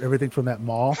and ordered everything from that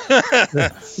mall.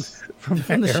 from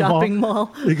From the air shopping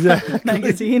mall. Exactly.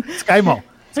 Magazine. Sky Mall.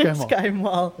 Sky Mall. Sky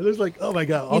Mall. It looks like, oh my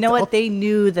God. You know what? They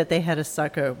knew that they had a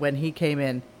sucker when he came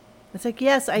in. It's like,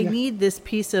 yes, I need this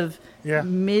piece of Yeah.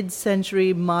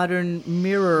 mid-century modern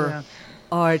mirror Yeah.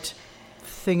 art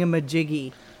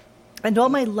thingamajiggy. And all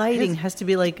my lighting has to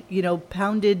be like,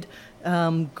 pounded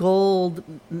gold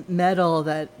metal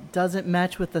that doesn't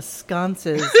match with the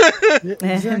sconces, Yeah,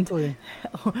 exactly.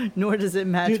 nor does it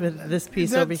match Dude, with this is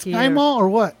piece that over Sky here. Mall or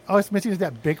what? All it's missing is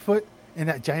that Bigfoot and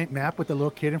that giant map with the little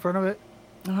kid in front of it.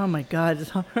 Oh my God!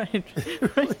 It's all right.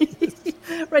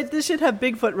 Right, this should have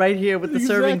Bigfoot right here with the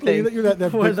serving Exactly. thing. You know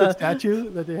that for Bigfoot the- statue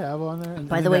that they have on there. And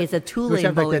By then the way, that- it's a which two-lane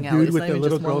have, like, bowling that alley. dude It's with not the even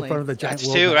little just girl one in front of the lane. giant That's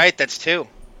wolf. two, right? That's two.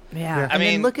 Yeah, I and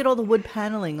mean- then look at all the wood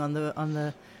paneling on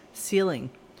the ceiling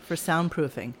for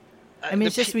soundproofing. I mean,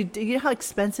 it's just you know how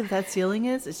expensive that ceiling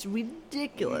is? It's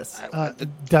ridiculous.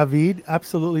 David,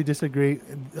 absolutely disagree.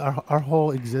 Our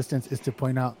whole existence is to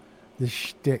point out the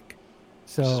shtick.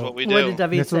 So This is what we What do. did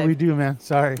David that's say? what we do, man.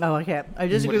 Sorry. Oh, okay. I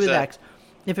disagree What is with that? X.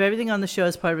 If everything on the show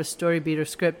is part of a story beat or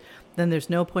script, then there's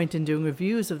no point in doing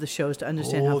reviews of the shows to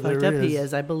understand how Oh, fucked there up he is.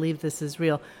 is. I believe this is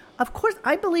real. Of course,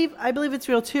 I believe it's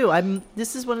real too.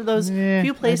 This is one of those Yeah,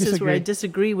 few I places where I disagree.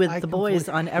 disagree with I the boys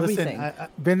completely- on everything. Listen,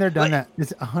 I've been there, done that.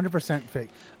 It's 100% fake.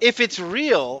 If it's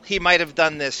real, he might have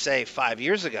done this, say, 5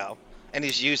 years ago, and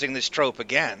he's using this trope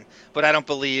again. But I don't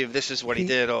believe this is what he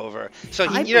did over. So,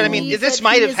 I you know what I mean? believe This that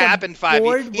might he have is a happened 5 years.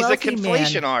 bored, He's a wealthy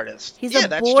conflation man. artist. He's Yeah, a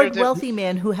that's bored, true, too. wealthy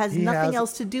man who has He nothing has-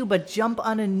 else to do but jump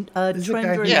on a This is a trend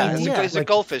guy or who an Yeah, has, idea. he's a Like-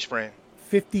 goldfish brain.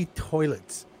 50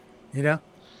 toilets, you know?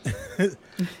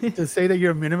 To say that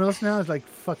you're a minimalist now is like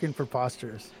fucking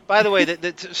preposterous. By the way,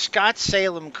 Scott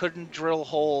Salem couldn't drill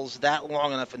holes that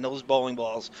long enough in those bowling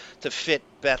balls to fit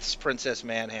Beth's Princess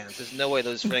Man hands. There's no way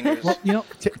those fingers. Well, you know,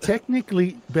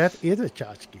 technically, Beth is a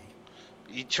tchotchke.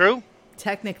 True?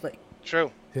 Technically.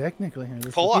 True. Technically.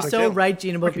 Pull up. You're so too. right,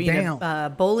 Gina, about Break it being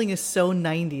down. bowling is so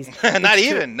 90s. not It's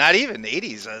true. even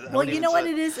 80s. Well, you know what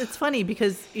it is? It's funny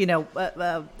because,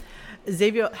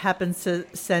 Xavier happens to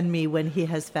send me when he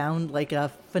has found like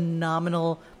a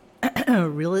phenomenal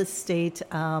real estate,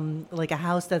 like a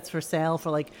house that's for sale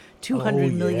for like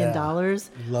 $200 million.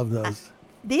 Love those.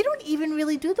 They don't even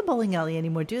really do the bowling alley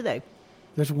anymore, do they?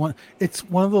 There's one. It's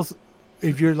one of those.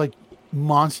 If you're like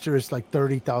monstrous, like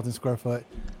 30,000 square foot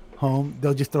home,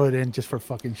 they'll just throw it in just for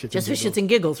fucking shit. Just for shits and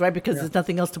giggles, right? Because there's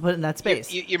nothing else to put in that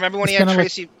space. You remember when It's he had kinda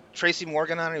like- Tracy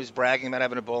Morgan on? He was bragging about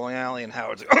having a bowling alley, and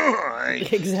Howard's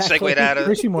like, Exactly. segued out of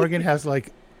Tracy Morgan has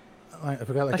like, I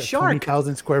forgot, like A a shark.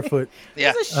 20,000 square foot.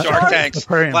 yeah, There's a Shark shark. Tanks,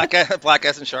 Aquarium. black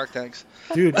ass and Shark Tanks.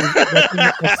 Dude,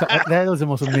 that was the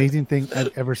most amazing thing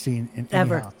I've ever seen in any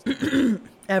Ever. house.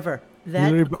 Ever.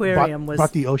 That Literally aquarium was.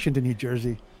 brought the ocean to New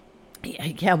Jersey.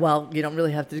 Yeah, well, you don't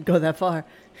really have to go that far.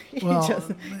 You Well, just-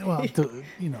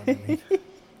 you know what I mean.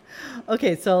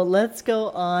 Okay, so let's go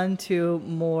on to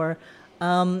more.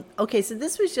 Okay, so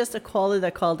this was just a caller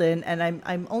that called in, and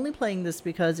I'm only playing this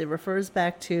because it refers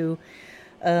back to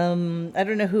I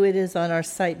don't know who it is on our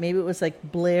site. Maybe it was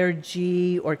like Blair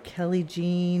G or Kelly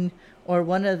Jean or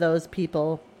one of those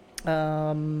people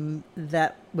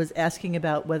that was asking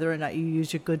about whether or not you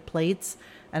use your good plates.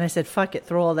 And I said, fuck it,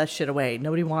 throw all that shit away.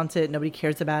 Nobody wants it. Nobody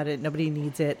cares about it. Nobody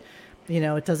needs it.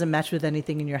 It doesn't match with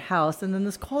anything in your house. And then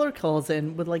this caller calls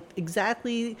in with like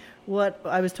exactly what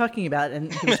I was talking about.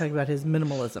 And he was talking about his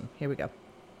minimalism. Here we go.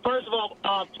 First of all,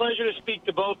 pleasure to speak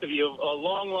to both of you. A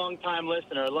long, long time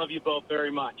listener. I love you both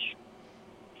very much.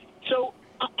 So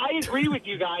I agree with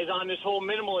you guys on this whole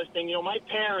minimalist thing. You know, my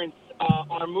parents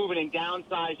are moving and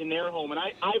downsizing their home, and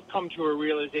I've come to a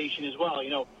realization as well.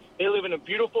 You know, they live in a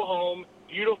beautiful home,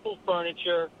 beautiful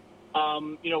furniture.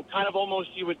 You know, kind of almost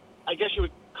I guess you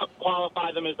would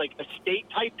qualify them as like estate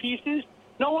type pieces.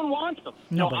 No one wants them.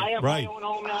 No, I have my own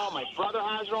home now. My brother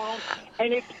has their own home,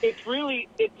 and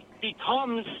it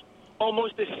becomes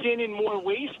almost a sin and more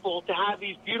wasteful to have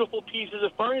these beautiful pieces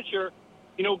of furniture,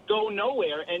 you know, go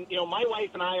nowhere. And, you know, my wife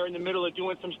and I are in the middle of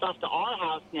doing some stuff to our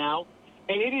house now,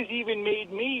 and it has even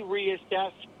made me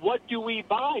reassess what do we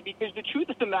buy, because the truth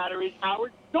of the matter is,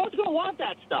 Howard, no one's going to want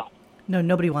that stuff. No,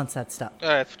 nobody wants that stuff. All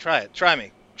right, try it. Try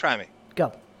me.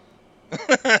 Go.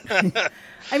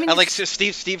 I mean, I like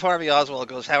Steve Harvey Oswald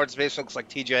goes, Howard's basement looks like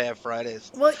TGIF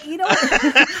Fridays. Well, you know,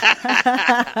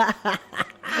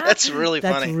 that's really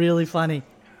funny. That's really funny.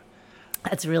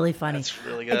 That's really funny. That's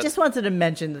really good. I just wanted to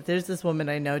mention that there's this woman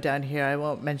I know down here. I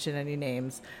won't mention any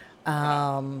names,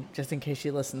 just in case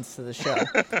she listens to the show.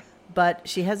 But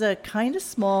she has a kind of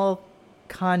small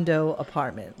condo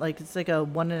apartment. Like, it's like a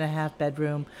 1.5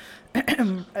 bedroom,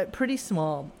 pretty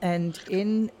small. And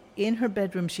in her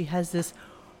bedroom, she has this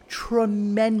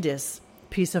tremendous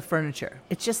piece of furniture.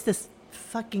 It's just this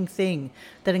fucking thing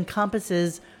that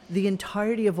encompasses the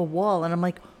entirety of a wall. And I'm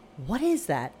like, what is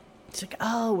that? It's like,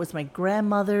 oh, it was my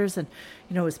grandmother's, and,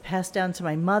 you know, it was passed down to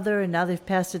my mother, and now they've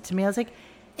passed it to me. I was like,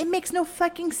 it makes no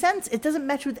fucking sense. It doesn't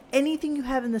match with anything you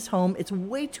have in this home. It's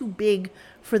way too big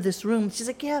for this room. She's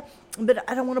like, yeah, but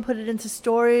I don't want to put it into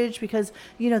storage because,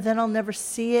 you know, then I'll never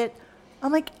see it.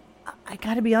 I'm like, I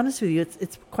got to be honest with you.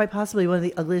 It's quite possibly one of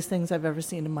the ugliest things I've ever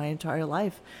seen in my entire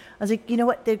life. I was like, you know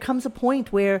what? There comes a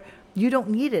point where you don't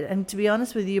need it. And to be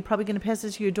honest with you, you're probably going to pass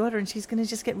it to your daughter, and she's going to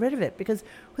just get rid of it because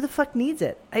who the fuck needs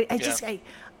it? I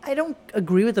don't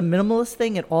agree with the minimalist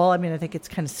thing at all. I mean, I think it's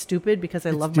kind of stupid because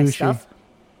I love my stuff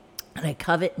and I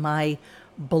covet my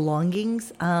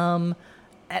belongings. I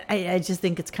just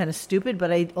think it's kind of stupid,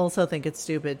 but I also think it's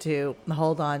stupid to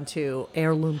hold on to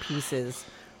heirloom pieces.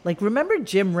 Like, remember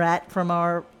Jim Rat from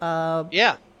our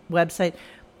website?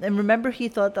 And remember he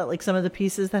thought that, like, some of the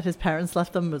pieces that his parents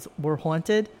left them were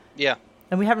haunted? Yeah.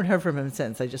 And we haven't heard from him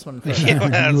since. I just want to throw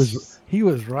that out. He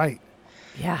was right.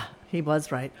 Yeah, he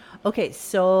was right. Okay,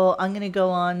 so I'm going to go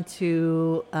on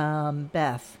to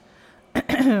Beth.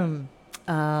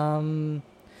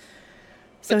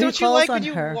 So but don't you like when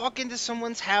you walk into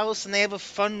someone's house and they have a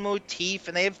fun motif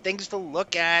and they have things to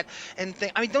look at and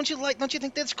I mean, don't you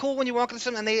think that's cool when you walk into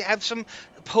someone and they have some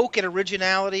poke at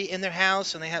originality in their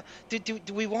house and they have do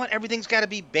we want everything's got to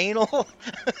be banal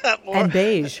and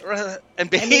beige? And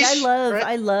beige. I mean,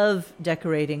 I love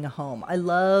decorating a home. I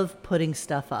love putting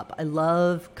stuff up. I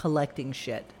love collecting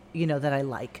shit, you know, that I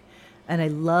like. And I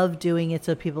love doing it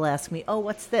so people ask me, oh,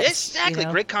 what's this? Exactly. You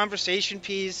know? Great conversation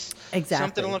piece. Exactly.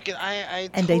 Something to look at.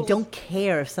 And they don't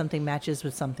care if something matches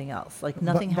with something else. Like,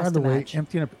 nothing has to match. By the way,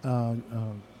 emptying up a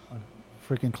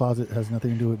freaking closet has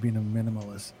nothing to do with being a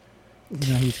minimalist.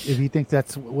 You know, if you think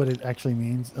that's what it actually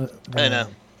means. I know.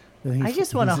 I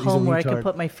just want a home where I can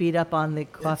put my feet up on the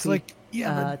coffee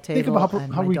table. Think about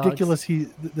how ridiculous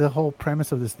the whole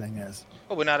premise of this thing is.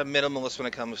 Well, we're not a minimalist when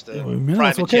it comes to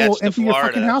private jets to empty Florida. Your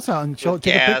fucking house out and take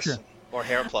a picture. Or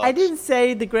hair plugs. I didn't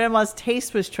say the grandma's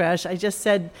taste was trash. I just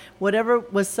said whatever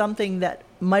was something that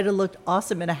might have looked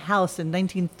awesome in a house in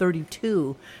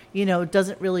 1932, you know,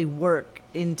 doesn't really work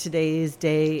in today's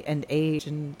day and age,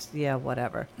 and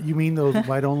whatever. You mean those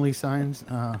white-only signs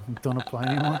don't apply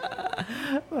anymore?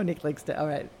 Monique likes to. All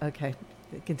right, okay,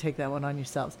 you can take that one on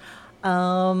yourselves.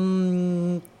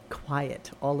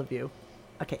 Quiet, all of you.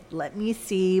 Okay, let me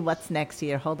see what's next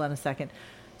here. Hold on a second.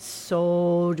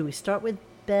 So, do we start with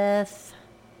Beth?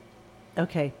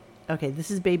 Okay,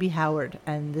 this is baby Howard,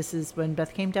 and this is when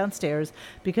Beth came downstairs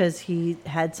because he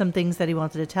had some things that he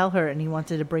wanted to tell her, and he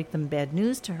wanted to break them bad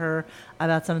news to her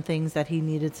about some things that he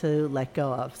needed to let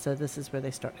go of. So this is where they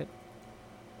started.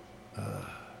 We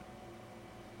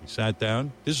sat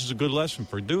down. This is a good lesson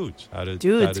for dudes.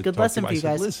 Good lesson for you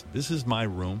guys. Listen, this is my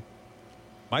room.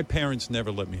 My parents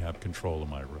never let me have control of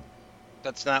my room.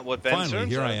 That's not what Ben Finally,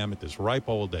 here I am at this ripe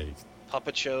old age.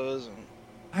 Puppet shows.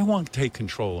 I want to take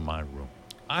control of my room.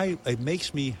 It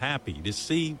makes me happy to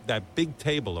see that big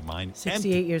table of mine 68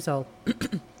 empty. Years old.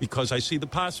 Because I see the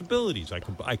possibilities. I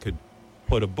could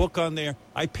put a book on there.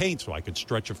 I paint, so I could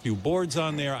stretch a few boards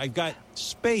on there. I got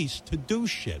space to do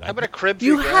shit. How about a crib for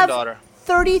your granddaughter?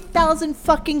 30,000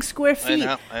 fucking square feet.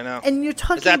 I know. And you're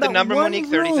talking about Is that the number, one Monique?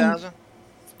 30,000?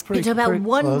 It's about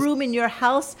one room in your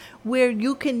house where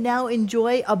you can now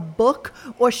enjoy a book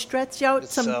or stretch out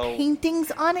some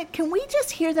paintings on it. Can we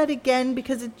just hear that again?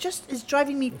 Because it just is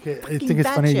driving me I think it's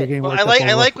funny you're getting well,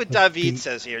 I like what David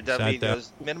says here. David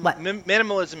goes,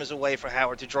 minimalism is a way for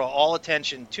Howard to draw all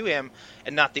attention to him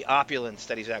and not the opulence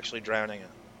that he's actually drowning in.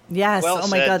 Yes. Well oh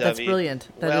my said, God, that's David. brilliant.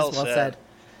 That is well said.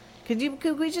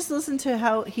 Could we just listen to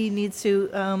how he needs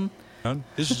to...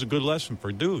 This is a good lesson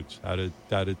for dudes, how to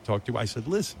talk to you. I said,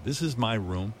 listen, this is my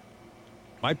room.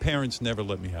 My parents never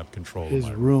let me have control of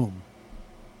my room.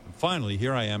 And finally,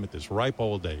 here I am at this ripe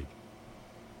old age.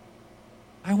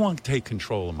 I want to take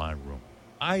control of my room.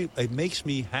 It makes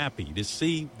me happy to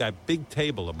see that big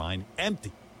table of mine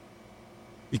empty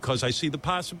because I see the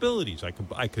possibilities.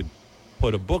 I could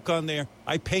put a book on there.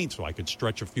 I paint, so I could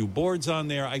stretch a few boards on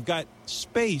there. I've got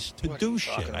space to do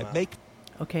shit.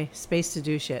 Okay, space to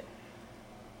do shit.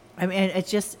 I mean,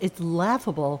 it's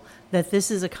laughable that this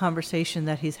is a conversation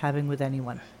that he's having with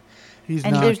anyone.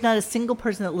 There's not a single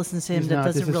person that listens to him that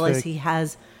doesn't realize he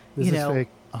has, This is fake.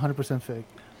 100% fake.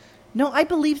 No, I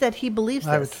believe that he believes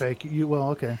this. It's fake.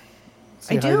 Okay.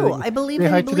 I do. I believe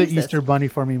that he believes this. Say hi to the Easter Bunny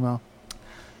for me, Mo.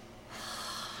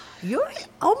 You're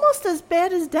almost as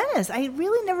bad as Dennis. I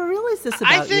really never realized this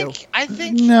about you. I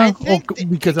think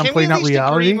because I'm playing out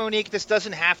reality. Agree, Monique, this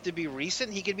doesn't have to be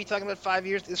recent. He could be talking about 5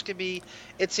 years. This could be.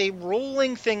 It's a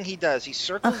rolling thing he does. He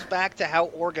circles back to how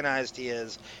organized he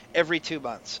is every 2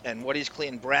 months and what he's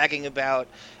clean, bragging about.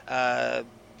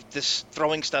 This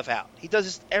throwing stuff out. He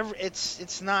does this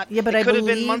it's not. Yeah, but I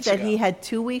believe that he had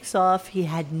 2 weeks off. He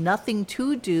had nothing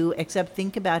to do except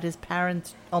think about his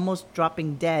parents almost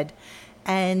dropping dead.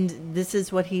 And this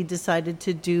is what he decided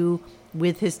to do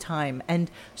with his time. And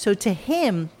so to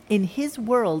him, in his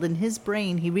world, in his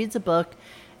brain, he reads a book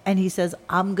and he says,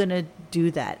 I'm going to do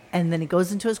that. And then he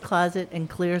goes into his closet and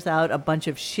clears out a bunch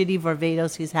of shitty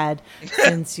Varvatos he's had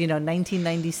since,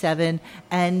 1997.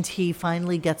 And he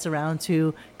finally gets around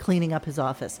to cleaning up his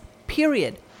office.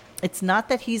 Period. It's not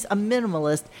that he's a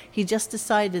minimalist. He just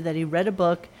decided that he read a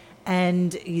book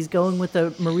and he's going with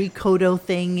the Marie Kondo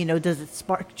thing, does it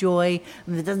spark joy?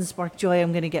 And if it doesn't spark joy,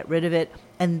 I'm going to get rid of it.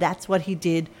 And that's what he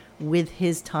did with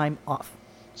his time off.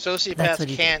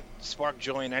 Sociopaths can't spark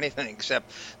joy in anything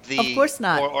except the... Of course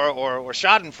not. Or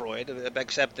Schadenfreude,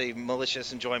 except the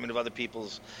malicious enjoyment of other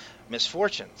people's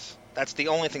misfortunes. That's the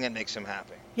only thing that makes him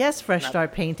happy. Yes, Fresh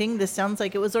Start Painting. This sounds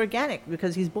like it was organic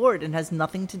because he's bored and has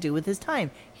nothing to do with his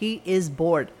time. He is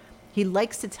bored. He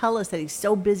likes to tell us that he's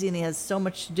so busy and he has so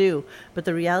much to do. But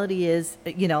the reality is,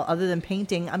 other than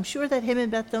painting, I'm sure that him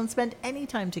and Beth don't spend any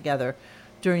time together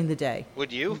during the day.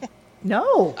 Would you?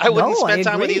 No. I wouldn't spend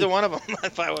time with either one of them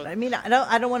if I was. I mean,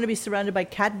 I don't want to be surrounded by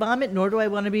cat vomit, nor do I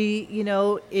want to be,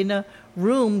 in a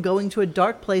room going to a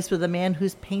dark place with a man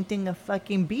who's painting a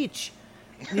fucking beach.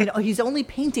 He's only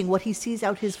painting what he sees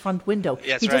out his front window.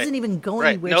 Yes, he doesn't even go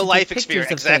anywhere. No to life take experience.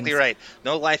 pictures of Exactly things. right.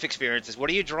 No life experiences. What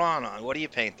are you drawing on? What are you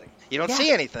painting? You don't see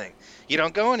anything. You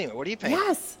don't go anywhere. What are you painting?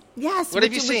 Yes. What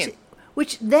have you seen?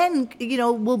 Which then,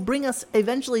 will bring us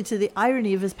eventually to the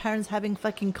irony of his parents having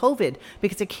fucking COVID,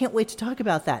 because I can't wait to talk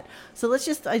about that. So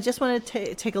I just want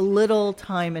to take a little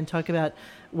time and talk about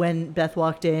when Beth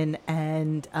walked in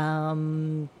and,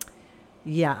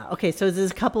 okay, so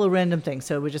there's a couple of random things,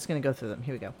 so we're just going to go through them.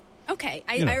 Here we go. Okay,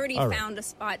 I already found a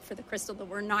spot for the crystal that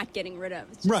we're not getting rid of.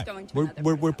 It's just going to another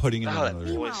room. We're putting it in another room.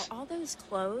 Meanwhile, all those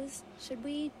clothes, should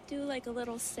we do like a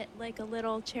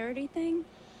little charity thing?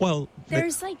 Well,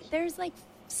 there's like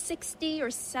 60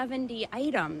 or 70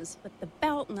 items with the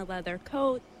belt and the leather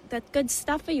coat. That good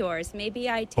stuff of yours. Maybe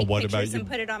I take pictures and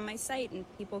put it on my site and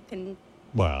people can.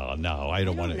 Well, no, I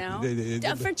don't want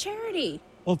to. For charity.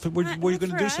 Well, what are you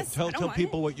going to do? Tell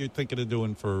people what you're thinking of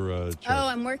doing for charity. Oh,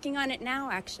 I'm working on it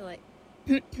now, actually.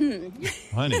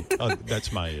 Honey,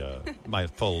 that's my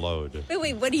full load.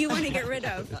 Wait, what do you want to get rid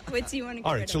of? What do you want to get rid of?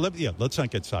 All right, so let's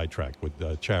not get sidetracked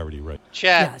with charity, right?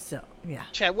 Chad.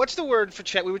 Chad, what's the word for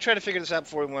Chad? We were trying to figure this out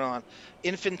before we went on.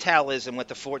 Infantilism with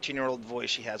the 14-year-old voice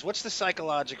she has. What's the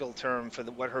psychological term for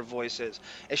what her voice is?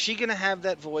 Is she going to have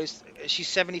that voice? She's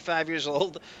 75 years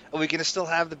old. Are we going to still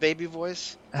have the baby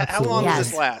voice? How long does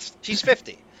this last? She's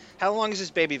 50. How long does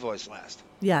this baby voice last?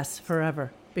 Yes,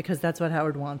 forever, because that's what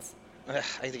Howard wants. I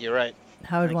think you're right.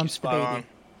 Howard wants the baby. On.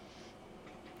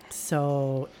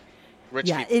 So,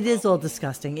 it is all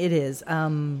disgusting. It is.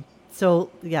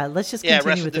 Let's just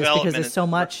continue with this because there's so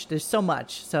much. There's so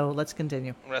much. So let's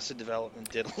continue. Arrested Development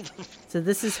diddled. So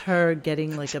this is her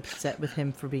getting upset with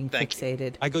him for being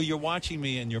fixated. I go, you're watching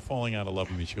me and you're falling out of love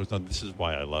with me. She goes, no, this is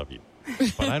why I love you.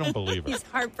 But I don't believe her. He's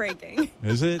heartbreaking.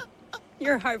 Is it?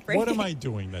 You're heartbreaking. What am I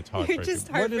doing that's heartbreaking? You're just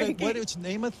heartbreaking.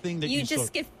 Name a thing that you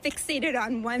just get fixated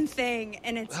on one thing,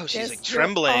 and it's she's just like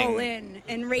trembling. all in.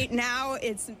 And right now,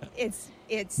 it's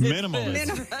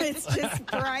minimalist. It's just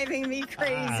driving me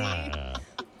crazy.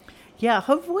 Yeah,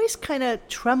 her voice kind of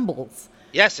trembles.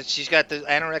 Yes, she's got the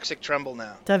anorexic tremble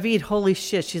now. David, holy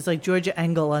shit, she's like Georgia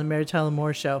Engel on Mary Tyler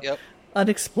Moore Show. Yep.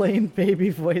 Unexplained baby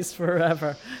voice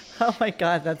forever. Oh my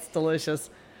God, that's delicious.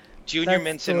 Junior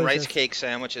mince and rice cake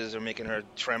sandwiches are making her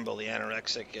tremble, the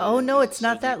anorexic. Oh, no, it's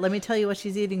not that. Let me tell you what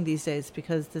she's eating these days,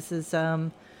 because this is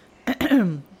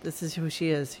this is who she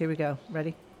is. Here we go.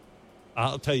 Ready?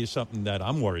 I'll tell you something that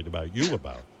I'm worried about you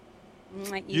about.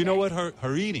 You know what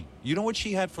her eating? You know what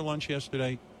she had for lunch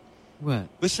yesterday? What?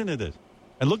 Listen to this.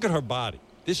 And look at her body.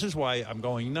 This is why I'm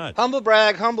going nuts. Humble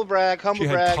brag. She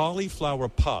had cauliflower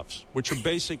puffs, which are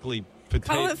basically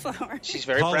potato. Cauliflower. She's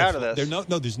very proud of this.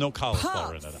 There's no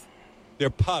cauliflower in it. They're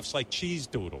puffs, like cheese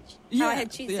doodles. Yeah, I had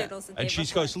cheese doodles. The day and she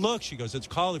before. goes, it's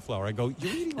cauliflower. I go,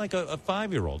 you're eating like a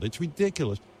 5-year-old. It's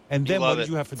ridiculous. And then what did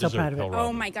you have for dessert?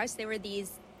 Oh my gosh, they were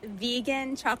these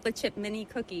vegan chocolate chip mini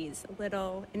cookies, a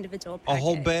little individual packet. A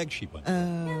whole bag she went.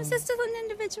 Yeah, it was just an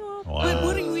individual. Wow. But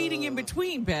what are you eating in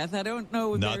between, Beth? I don't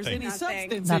know if there's any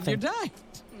substance in your diet.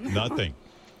 Nothing.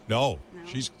 No.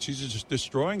 She's just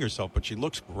destroying herself, but she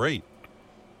looks great.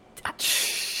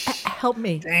 Help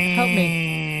me. Help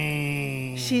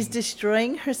me. She's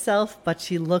destroying herself, but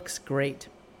she looks great.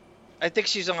 I think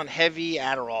she's on heavy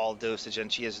Adderall dosage,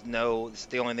 and she has it's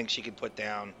the only thing she can put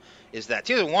down is that.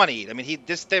 She doesn't want to eat. I mean,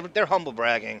 they're humble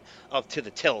bragging up to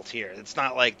the tilt here. It's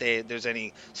not like there's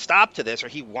any stop to this, or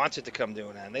he wants it to come to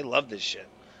an end. They love this shit.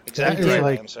 Exactly right,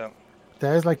 like, Liam, so.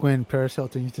 That is like when Paris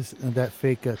Hilton used to, that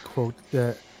fake quote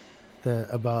that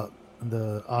about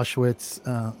the Auschwitz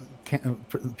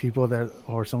people that,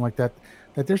 or something like that,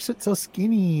 that they're so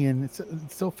skinny and it's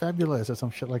so fabulous or some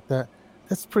shit like that.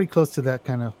 That's pretty close to that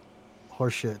kind of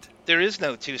horseshit. There is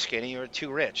no too skinny or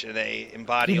too rich, and they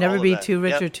embody. You never all be of that. too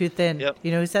rich or too thin. Yep.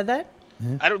 You know who said that?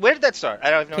 Yeah. Where did that start? I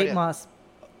have no idea. Kate Moss.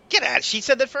 Get at it. She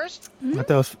said that first? I thought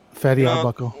it was Fatty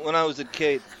Arbuckle. When I was at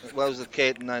Kate in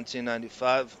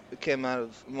 1995, we came out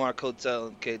of Mark Hotel,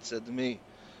 and Kate said to me,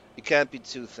 "You can't be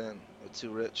too thin or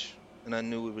too rich," and I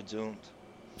knew we were doomed.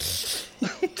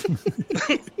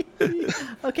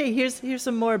 Okay, here's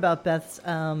some more about Beth's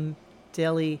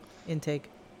daily intake.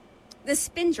 The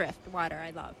Spindrift water, I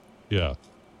love. Yeah.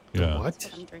 What? That's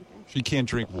what I'm drinking. She can't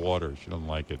drink water. She doesn't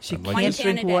like it. She I'm like, can't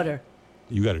drink water.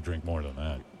 You got to drink more than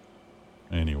that.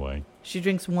 Anyway. She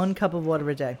drinks 1 cup of water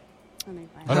a day. Oh my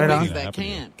I How don't big think is that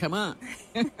can? Come on.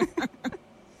 Let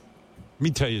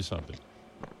me tell you something.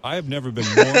 I have never been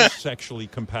more sexually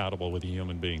compatible with a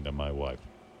human being than my wife.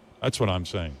 That's what I'm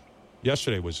saying.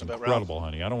 Yesterday was incredible,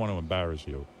 honey. I don't want to embarrass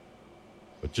you.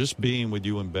 But just being with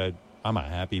you in bed, I'm a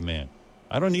happy man.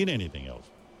 I don't need anything else.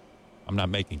 I'm not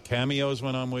making cameos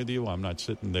when I'm with you. I'm not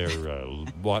sitting there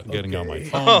getting on my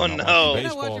phone. Oh, no. I'm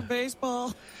not watching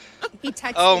baseball. He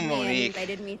texted me and Monique.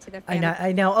 invited me to the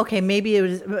I know. Okay, maybe it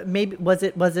was. Maybe was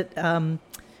it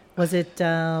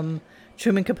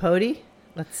Truman Capote?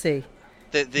 Let's see.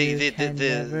 The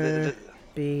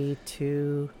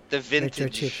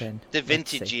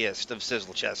vintagiest of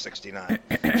Sizzle Chest 69.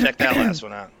 Check that last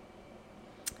one out.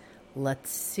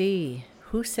 Let's see.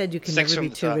 Who said you can 6 never be from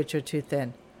the too top. rich or too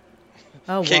thin?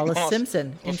 Oh, Kate Wallace Moss.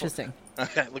 Simpson. Interesting.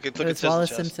 Okay, look at It's Sizzle Wallace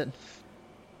Chest. Simpson.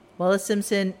 Wallace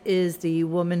Simpson is the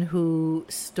woman who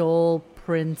stole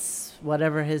Prince,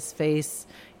 whatever his face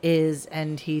is,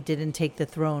 and he didn't take the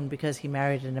throne because he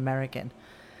married an American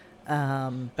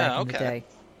back in the day.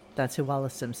 That's who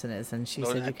Wallace Simpson is, and she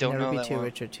said you can never be too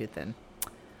rich or too thin.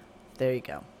 There you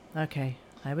go. Okay,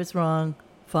 I was wrong.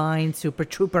 Fine, Super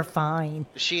Trooper, fine.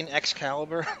 Is she an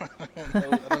Excalibur? I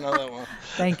don't know that one.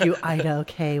 Thank you, Ida.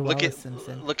 Okay, Wallace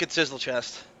Simpson. Look at Sizzle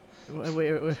Chest.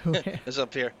 Where? It's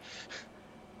up here.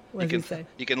 What did he say?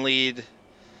 You can lead.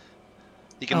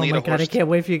 You can Oh lead my a God, horse. I can't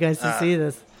wait for you guys to see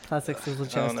this. Classic Sizzle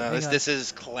Chest. Oh no, this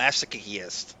is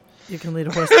classicest. You can lead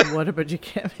a horse to water, but you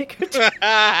can't make her drink.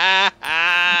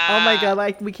 Oh my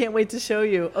God, we can't wait to show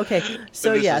you. Okay,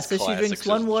 so This yeah, is so she drinks classic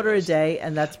 1 Sizzle water a Chest. day,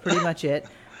 and that's pretty much it.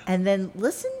 And then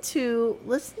listen to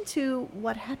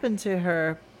what happened to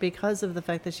her because of the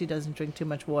fact that she doesn't drink too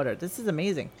much water. This is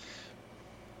amazing.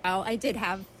 Well, I did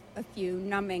have a few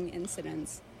numbing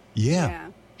incidents. Yeah.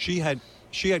 She had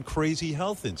crazy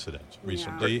health incidents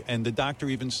recently, and the doctor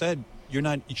even said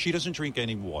she doesn't drink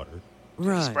any water.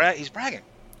 Right. He's bragging.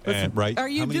 And, right. Are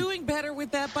you doing better with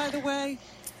that, by the way?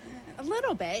 A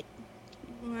little bit.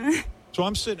 So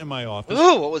I'm sitting in my office.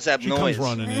 Ooh, what was that she noise? Comes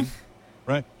running in,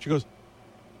 right? She goes,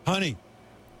 "Honey,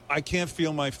 I can't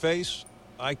feel my face.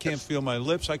 I can't feel my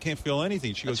lips. I can't feel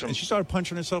anything. She goes, and she started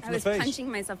punching herself in the face. I was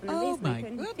punching myself in the face and I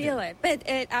couldn't feel it. But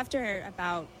after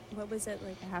about, what was it,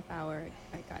 like a half hour,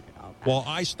 I got it all back. Well,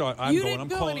 you didn't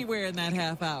go anywhere in that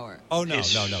half hour. Oh, no.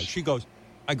 She goes,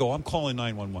 I'm calling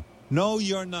 911. No,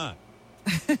 you're not.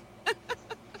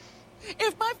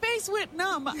 If my face went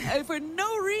numb for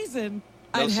no reason,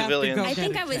 No I'd civilians. have to go I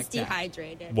think I was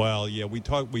dehydrated. Well, yeah,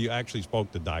 we actually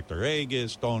spoke to Dr.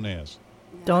 Agus. Don't ask.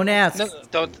 Don't ask.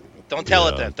 No, don't tell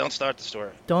it then. Don't start the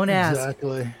story. Don't ask.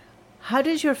 Exactly. How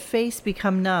does your face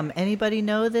become numb? Anybody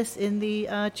know this in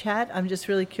the chat? I'm just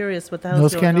really curious what the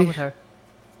hell's going on with her.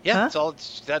 Yeah,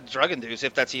 it's that drug induced,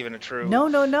 if that's even a true.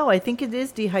 No. I think it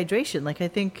is dehydration. Like I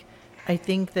think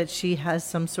that she has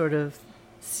some sort of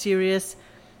serious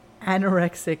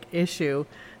anorexic issue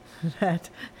that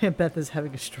Beth is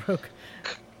having a stroke.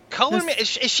 Color me. Is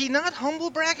she not humble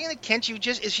bragging it? Can't you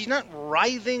just? Is she not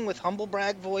writhing with humble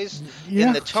brag voice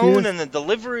in the tone and the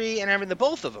delivery and everything? The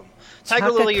both of them.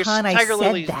 Tiger Lily,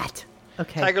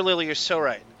 you're so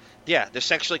right. Yeah, they're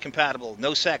sexually compatible.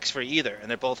 No sex for either, and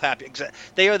they're both happy.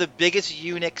 They are the biggest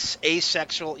eunuchs,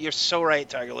 asexual. You're so right,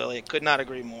 Tiger Lily. I could not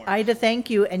agree more. Ida, thank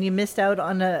you. And you missed out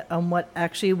on what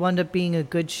actually wound up being a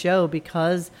good show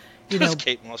because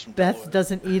Beth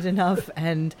doesn't eat enough,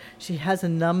 and she has a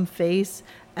numb face.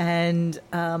 And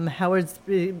Howard's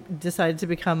decided to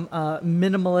become a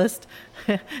minimalist.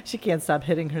 She can't stop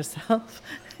hitting herself.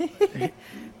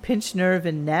 Pinched nerve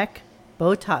in neck.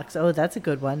 Botox. Oh, that's a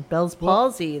good one. Bell's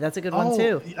palsy. That's a good one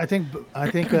too. I think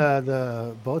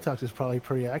the Botox is probably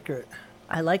pretty accurate.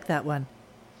 I like that one.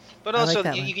 But also,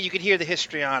 you could hear the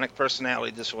histrionic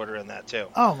personality disorder in that too.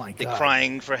 Oh my God! The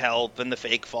crying for help and the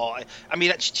fake fall. I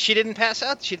mean, she didn't pass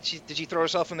out. Did she throw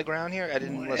herself on the ground here? I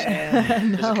didn't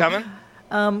listen. No. Is it coming?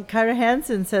 Kyra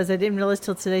Hansen says, I didn't realize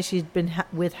till today she'd been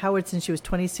with Howard since she was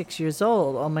 26 years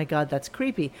old. Oh my God, that's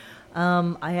creepy.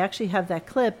 I actually have that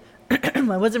clip.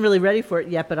 I wasn't really ready for it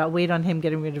yet, but I'll wait on him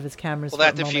getting rid of his cameras. Well,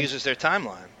 that diffuses their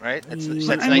timeline, right? Since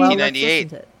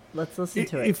 1998. Let's listen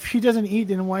to it. If she doesn't eat,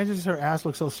 then why does her ass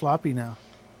look so sloppy now?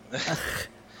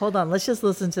 Hold on. Let's just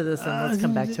listen to this and let's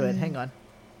come back to it. Hang on.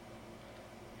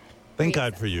 Thank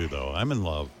God for you, though. I'm in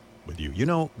love with you. You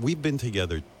know, we've been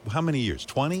together how many years?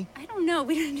 20? I don't know.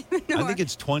 We don't even know. I think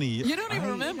it's 20 years. You don't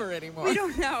even remember anymore. We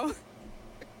don't know.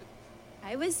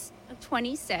 I was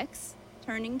 26,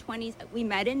 turning 20. We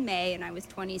met in May, and I was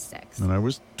 26. And I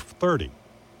was 30.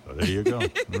 So there you go.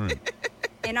 All right.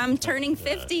 And I'm turning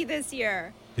 50 this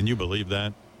year. Can you believe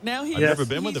that? Now I've never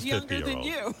been with a 50-year-old. Than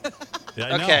you.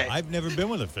 Yeah, I know. I've never been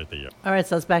with a 50-year-old. All right,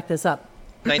 so let's back this up.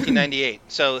 1998.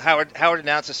 So Howard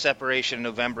announced a separation in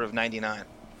November of 99.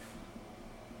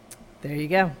 There you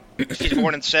go. She's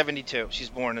born in 72. She's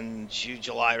born in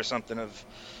July or something of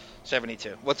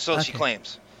 72. She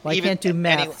claims. Well, I can't do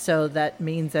math, so that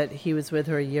means that he was with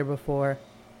her a year before.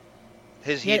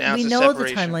 We know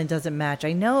the timeline doesn't match.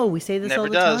 I know. We say this all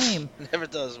the time. Never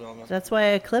does, Wilma. That's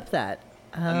why I clipped that.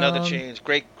 Another change.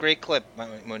 Great clip,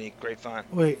 Monique. Great find.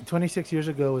 Wait, 26 years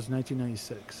ago was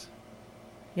 1996.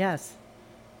 Yes.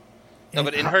 No,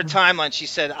 but in her timeline, she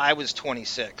said I was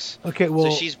 26. Okay,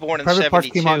 well, so she's born in Private 72. Parts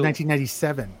came out in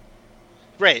 1997.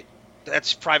 Right.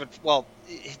 That's private. Well,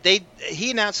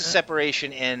 he announced a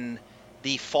separation in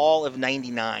the fall of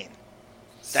 99.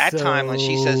 That timeline,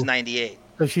 she says 98.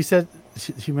 So she said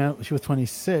she was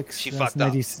 26. She fucked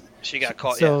up. She got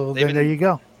caught. So then there you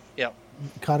go. Yep.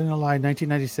 Caught in a lie,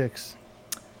 1996.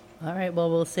 All right. Well,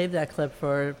 we'll save that clip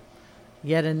for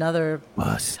yet another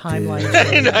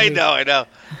timeline. I know.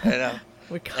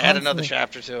 Add another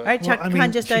chapter to it. All right, Chuck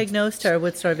Khan just diagnosed her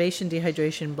with starvation,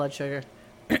 dehydration, blood sugar.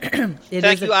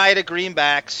 Thank you, Ida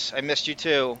Greenbacks. I missed you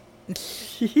too. And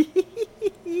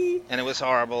it was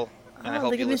horrible. And I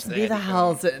hope you listen to Be the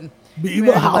Halsen. Be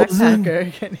the Halsen.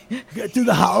 Get to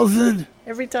the Halsen.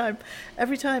 Every time.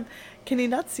 Can you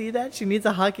not see that? She needs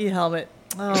a hockey helmet.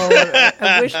 Oh,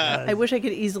 I wish I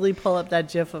could easily pull up that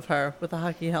GIF of her with a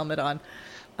hockey helmet on.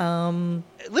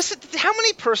 Listen, how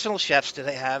many personal chefs do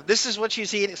they have? This is what she's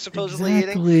supposedly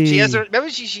eating. She has remember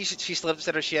she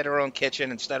said she had her own kitchen,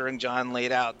 and Stuttering John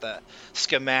laid out the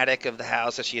schematic of the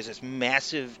house that she has this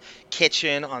massive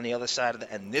kitchen on the other side of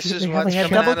the. And this is what's coming out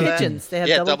of that. They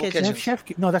have double kitchens. They have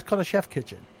no, that's called a chef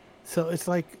kitchen. So it's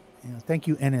like, thank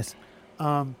you, Ennis.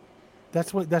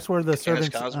 That's where the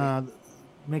servants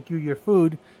make you your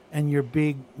food, and your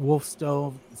big wolf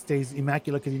stove stays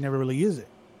immaculate because you never really use it.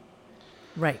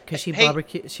 Right, because she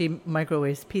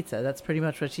microwaves pizza. That's pretty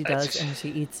much what she does, and she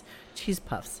eats cheese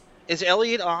puffs. Is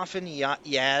Elliot often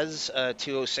Yaz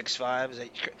 2065?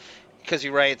 Because he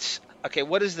writes, okay,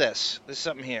 what is this? There's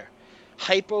something here.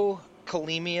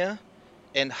 Hypokalemia,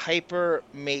 and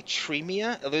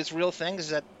hypermetremia. Are those real things? Is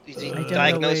that is he I don't know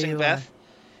diagnosing where you Beth?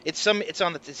 It's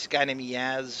on this guy named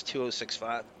Yaz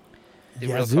 2065. The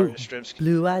real Yazoo. Carter Yastrzemski.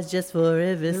 Blue eyes just for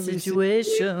every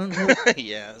situation.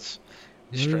 Yes.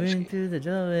 Moving Yastrzemski. through the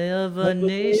doorway of a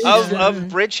nation. Of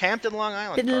Bridgehampton, Long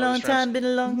Island. Been a Carter long time, Yastrzemski. been a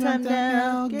long time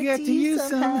now. Get to you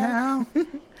somehow.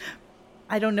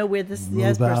 I don't know where this Move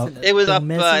Yaz person out. is. It was Don't up.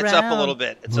 mess It's up a around. little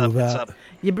bit. It's Move up. It's out. up.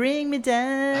 You bring me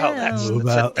down. Oh, Move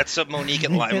out. that's Monique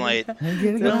and Limelight.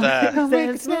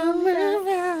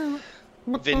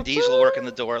 With Vin Diesel working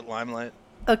the door at Limelight.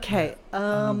 Okay.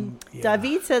 yeah.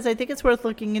 David says, I think it's worth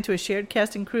looking into a shared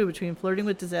cast and crew between Flirting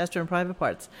with Disaster and Private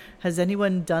Parts. Has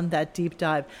anyone done that deep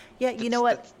dive? Yeah, you know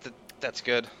what? That's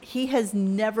good. He has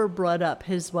never brought up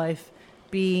his wife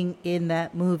being in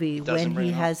that movie doesn't when bring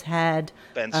he it up. has had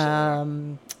Ben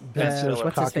Stiller. Ben Stiller's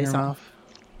what's his cocking face her on? off.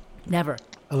 Never. Right?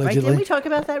 Allegedly. Didn't we talk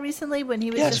about that recently when he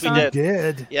was Yes, just we on? did.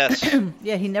 Did. Yes.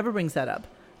 Yeah, he never brings that up.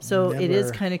 So it is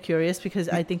Never. kind of curious because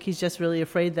I think he's just really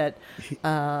afraid that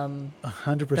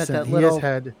 100%. that He little has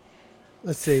had,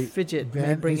 let's say, fidget may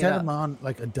Ben, bring he's it had up. him on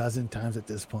like a dozen times at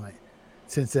this point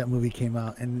since that movie came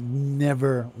out, and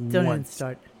never Don't even once.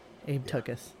 start. Abe took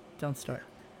us. Don't start.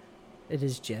 It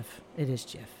is Jiff. It is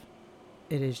Jiff.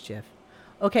 It is Jiff.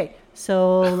 Okay,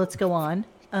 so let's go on.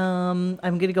 I'm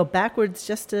going to go backwards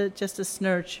just a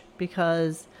snurch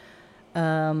because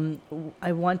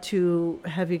I want to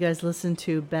have you guys listen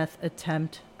to Beth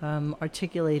attempt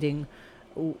articulating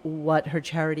what her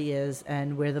charity is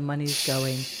and where the money's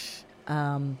going.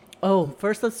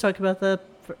 First let's talk about God,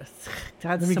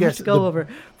 so much to go over.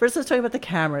 First, let's talk about the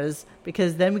cameras,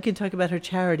 because then we can talk about her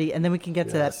charity, and then we can get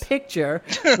to that picture,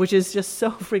 which is just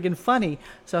so freaking funny.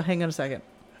 So hang on a second.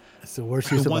 It's the worst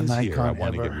The use of a ones here I Nikon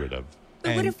want to ever. get rid of. But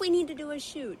what And if we need to do a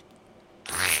shoot?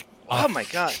 Oh my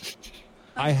God.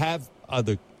 I have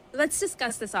other... Let's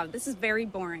discuss this off. This is very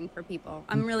boring for people.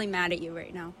 I'm really mad at you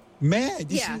right now.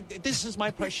 Mad? Yeah. This is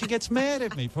my part. She gets mad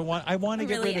at me for one. I want to I'm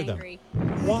get really rid of angry.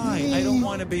 them. Why? I don't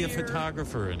want to be a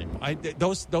photographer anymore.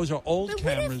 Those are old But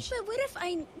cameras. what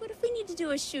if we need to do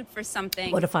a shoot for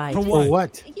something? What if I? For For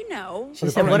what? You know, She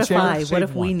What said, if "What I if I? save What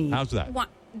if we one? need?" How's that?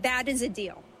 that is a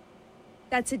deal.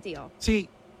 That's a deal. See,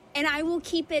 And I will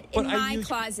keep it in But I my use-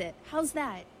 closet. How's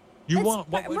that? you That's-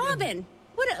 want... Robin,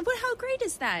 what? How great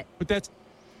is that? But that's...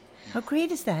 How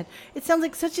great is that? It sounds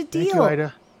like such a deal. Thank you,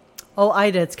 Ida. Oh,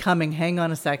 Ida, it's coming. Hang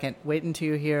on a second. Wait until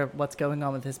you hear what's going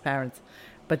on with his parents.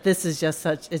 But this is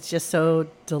it's just so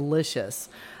delicious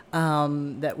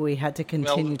that we had to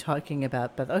continue talking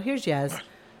about. But here's Yaz.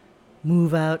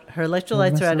 Move out. Her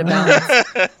electrolytes are out of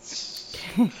balance.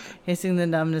 Hissing the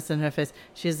numbness in her face.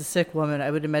 She is a sick woman.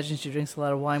 I would imagine she drinks a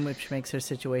lot of wine, which makes her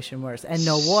situation worse. And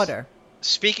no water.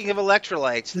 Speaking of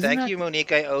electrolytes, Isn't thank that- you,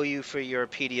 Monique. I owe you for your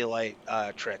Pedialyte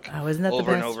trick. Oh, isn't that the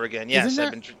over and best? over again? Yes, Isn't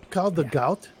I've that been. called the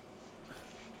gout?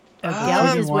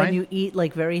 Gout is when wine? you eat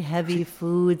like very heavy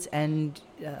foods, and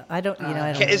I don't.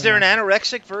 I don't. Is really there an know.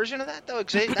 anorexic version of that though?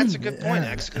 That's a good point.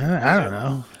 Actually, I don't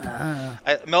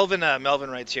know. Melvin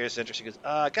writes here. It's interesting. He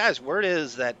goes, guys, word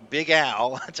is that Big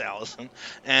Al, that's Allison,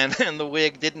 and the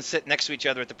wig didn't sit next to each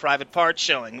other at the private part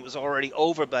showing. It was already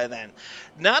over by then.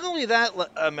 Not only that,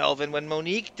 Melvin, when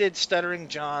Monique did Stuttering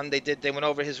John, they went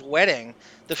over his wedding.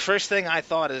 The first thing I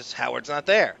thought is Howard's not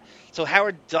there. So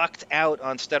Howard ducked out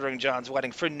on Stuttering John's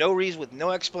wedding for no reason, with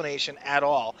no explanation at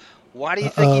all. Why do you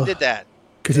think he did that?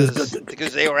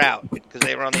 Because they were out. Because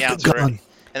they were on the outs already.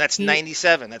 And that's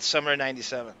 97. That's summer of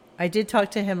 97. I did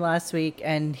talk to him last week,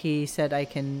 and he said I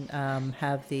can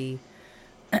have the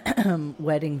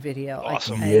wedding video.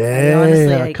 Awesome.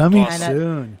 I coming cannot-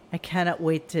 soon. I cannot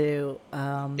wait to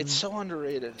It's so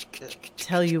underrated.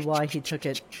 tell you why he took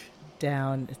it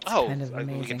down. It's kind of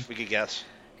amazing. We could guess.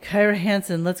 Kyra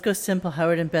Hansen, let's go simple.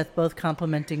 Howard and Beth both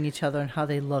complimenting each other on how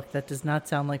they look. That does not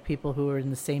sound like people who were in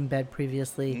the same bed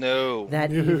previously. No.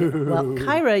 Well,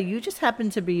 Kyra, you just happen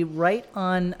to be right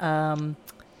on,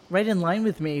 right in line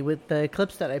with me with the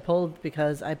clips that I pulled,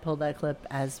 because I pulled that clip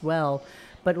as well.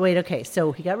 But wait, okay,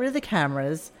 so he got rid of the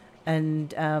cameras,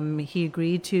 and he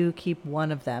agreed to keep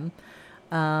one of them.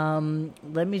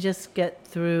 Let me just get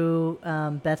through.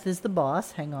 Beth is the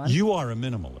boss. Hang on. You are a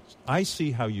minimalist. I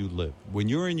see how you live. When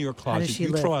you're in your closet,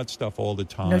 you throw out stuff all the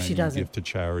time. No, she doesn't. You give to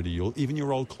charity. Even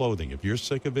your old clothing. If you're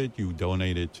sick of it, you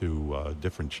donate it to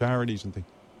different charities and things.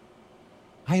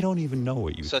 I don't even know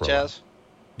what you Such throw as? out.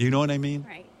 You know what I mean?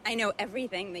 Right. I know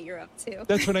everything that you're up to.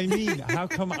 That's what I mean. How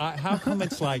come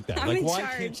it's like that? I'm like, in why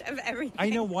charge of everything. I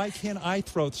know. Why can't I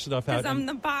throw stuff out? Because I'm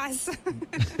the boss. I'm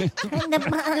the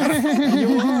boss.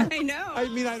 You are. I know. I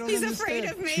mean, I don't He's understand.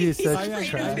 afraid of me. She's He's such afraid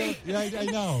trash. of me. I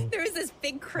know. There was this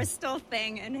big crystal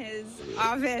thing in his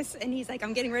office, and he's like,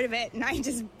 I'm getting rid of it. And I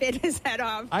just bit his head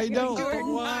off. I know. Like, But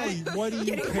why? What do you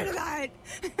getting rid care? of that.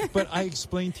 But I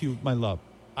explained to you, my love.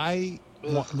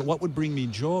 What would bring me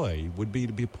joy would be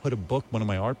to put one of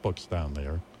my art books down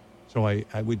there. So I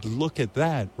would look at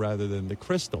that rather than the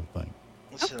crystal thing.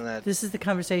 Listen to that This is the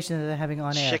conversation that they're having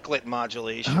on air. chiclet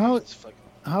modulation. How- It's fucking-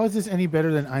 How is this any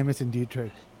better than Imus and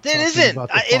Dietrich? It talking isn't. about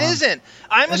the It farm? isn't.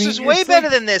 Imus is way better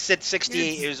than this at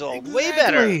 68 years old. Way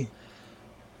better. Exactly.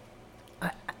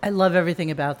 I love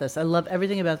everything about this. I love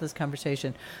everything about this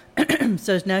conversation.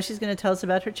 So now she's going to tell us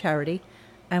about her charity,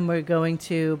 and we're going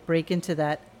to break into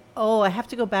that. Oh, I have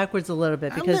to go backwards a little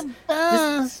bit because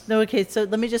okay. So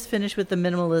let me just finish with the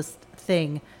minimalist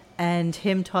thing and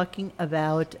him talking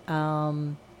about,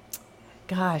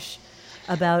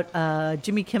 about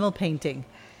Jimmy Kimmel painting,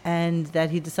 and that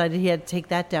he decided he had to take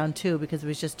that down too because it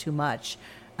was just too much.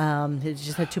 He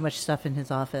just had too much stuff in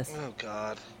his office. Oh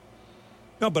God.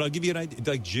 No, but I'll give you an idea.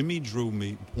 Like Jimmy drew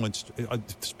me once.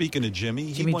 Speaking of Jimmy,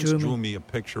 he once drew me a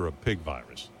picture of pig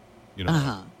virus. You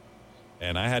know,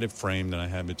 and I had it framed and I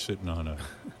have it sitting on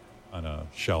a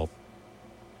shelf.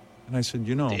 And I said,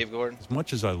 Dave Gordon? as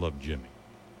much as I love Jimmy,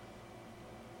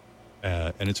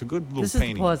 and it's a good little This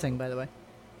painting. is pausing, by the way.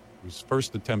 It was his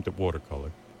first attempt at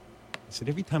watercolor. I said,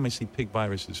 every time I see pig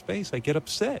virus's face, I get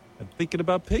upset. I'm thinking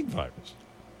about pig virus.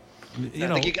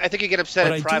 I think you get upset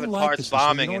at private parts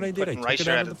bombing and putting I took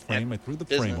it out of the at frame. I threw the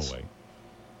business. frame away,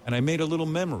 and I made a little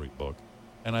memory book,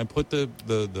 and I put the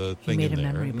thing made in a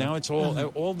there. memory And now book. it's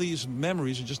all these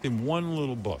memories are just in one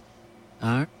little book.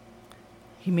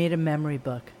 He made a memory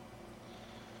book.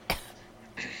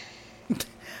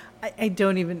 I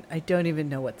don't even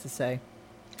know what to say.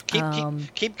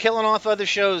 Keep killing off other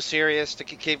shows, Sirius. To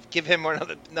give him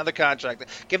another contract.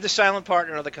 Give the silent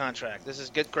partner another contract. This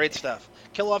is great stuff.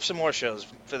 Kill off some more shows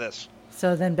for this.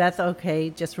 So then Beth,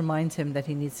 just reminds him that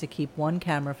he needs to keep one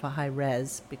camera for high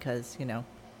res because,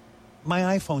 My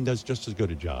iPhone does just as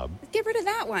good a job. Get rid of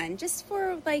that one, just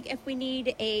for if we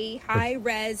need a high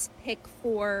res pic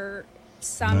for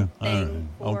something.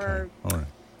 Okay. All right.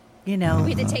 We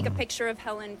had to take a picture of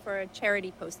Helen for a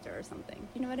charity poster or something.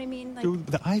 You know what I mean? Dude,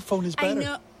 the iPhone is better. I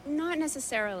know, not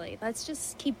necessarily. Let's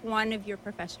just keep one of your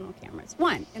professional cameras.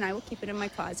 One, and I will keep it in my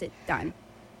closet. Done.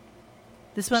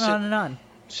 This went on and on.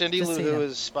 Cindy Just Lou so you know.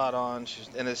 is spot on,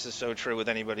 and this is so true with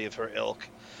anybody of her ilk.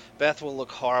 Beth will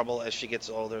look horrible as she gets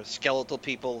older. Skeletal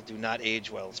people do not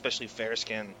age well, especially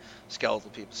fair-skinned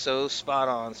skeletal people. So spot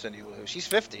on, Cindy Lou. She's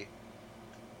 50.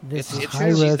 This It's high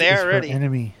res she's there is her already.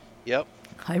 enemy. Yep.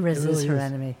 High res It really is her is.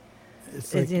 enemy.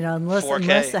 It's It's, like, unless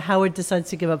 4K. Howard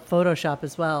decides to give up Photoshop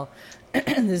as well,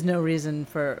 there's no reason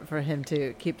for him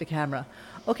to keep the camera.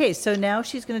 Okay, so now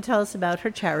she's going to tell us about her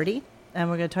charity, and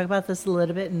we're going to talk about this a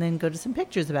little bit and then go to some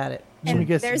pictures about it. I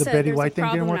guess the Betty White thing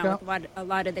didn't work out? With a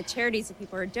lot of the charities that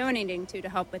people are donating to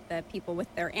help with the people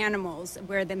with their animals,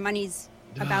 where the money's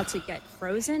about to get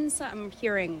frozen. So I'm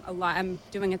hearing a lot. I'm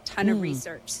doing a ton of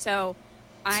research. So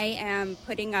I am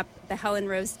putting up the Helen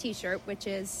Rose T-shirt, which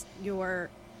is your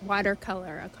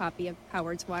watercolor, a copy of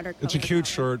Howard's watercolor. It's a cute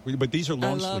shirt, but these are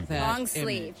long love sleeve. that. Long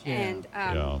sleeve, image,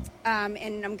 and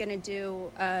I'm going to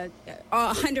do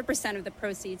 100% of the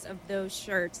proceeds of those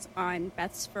shirts on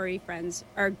Beth's Furry Friends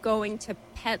are going to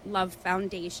Pet Love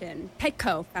Foundation,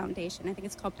 Petco Foundation. I think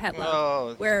it's called Pet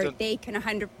Love, where they can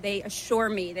they assure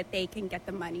me that they can get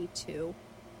the money to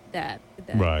the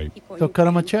Right. people. So in cut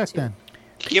him a need check to. then.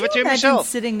 Give it to him Imagine yourself.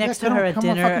 sitting next Yeah, to her come at on,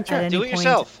 dinner fucking at check. any Do it point.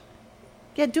 yourself.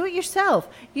 Yeah, do it yourself.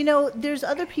 There's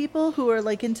other people who are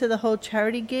into the whole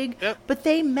charity gig, but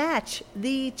they match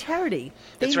the charity.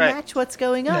 They That's right. match what's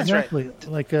going on. That's right. Exactly.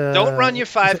 Like Don't run your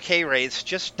 5K race.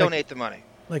 Just donate the money.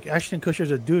 Like Ashton Kutcher's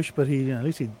a douche, but he at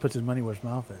least he puts his money where his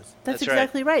mouth is. That's That's right.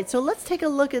 exactly right. So let's take a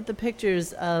look at the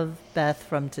pictures of Beth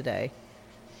from today.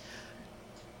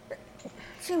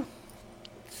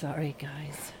 Sorry,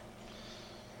 guys.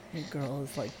 Your girl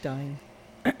is dying.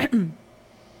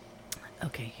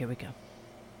 Okay, here we go.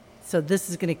 So this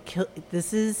is gonna kill.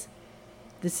 This is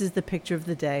the picture of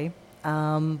the day.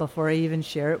 Before I even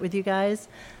share it with you guys,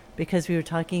 because we were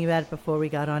talking about it before we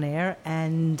got on air,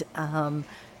 and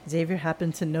Xavier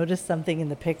happened to notice something in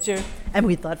the picture, and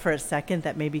we thought for a second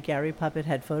that maybe Gary Puppet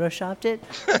had photoshopped it,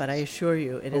 but I assure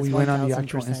you, it is We went on the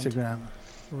actual 1000% Instagram.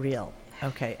 real.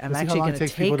 Okay, I'm Let's see how actually long going it to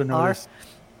takes people take to our. notice.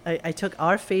 I took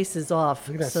our faces off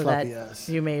Look at that so sloppy that ass.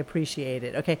 you may appreciate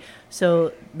it. Okay,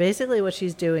 so basically what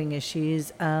she's doing is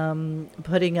she's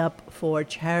putting up for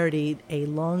charity a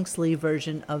long sleeve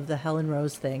version of the Helen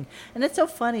Rose thing. And it's so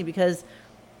funny because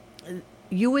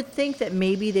you would think that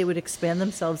maybe they would expand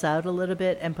themselves out a little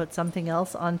bit and put something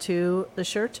else onto the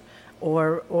shirt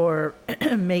or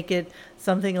make it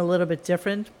something a little bit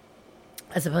different,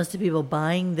 as opposed to people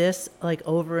buying this like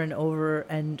over and over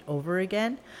and over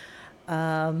again.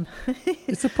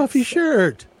 It's a puffy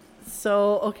shirt.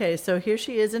 So, okay, so here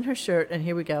she is in her shirt, and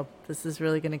here we go. This is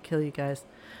really going to kill you guys.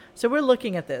 So we're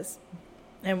looking at this,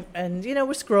 and you know,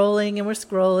 we're scrolling, and we're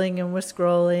scrolling, and we're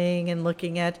scrolling, and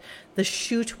looking at the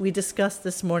shoot we discussed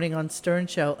this morning on Stern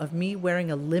Show of me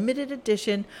wearing a limited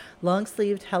edition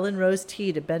long-sleeved Helen Rose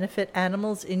tee to benefit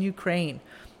animals in Ukraine.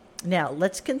 Now,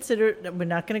 let's consider, we're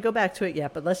not going to go back to it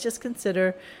yet, but let's just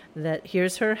consider that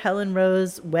here's her Helen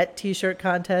Rose wet T-shirt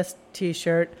contest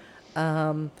T-shirt.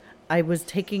 I was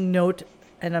taking note,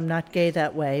 and I'm not gay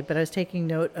that way, but I was taking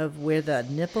note of where the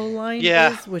nipple line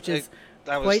is, which is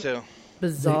quite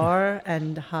bizarre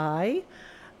and high.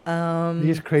 They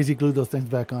just crazy glued those things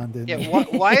back on, didn't they? Yeah,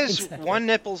 why is one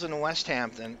nipple's in West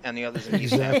Hampton and the other's in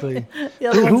East Hampton? Exactly. The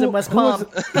other one's in West Palm.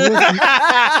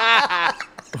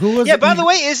 By the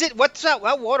way, is it what's that?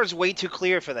 That water's way too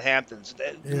clear for the Hamptons.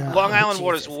 Long Island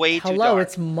water's way too dark. Hello,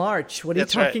 it's March. What are you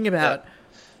talking about?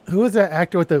 Who was that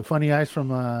actor with the funny eyes from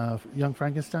Young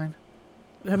Frankenstein?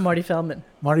 Marty Feldman.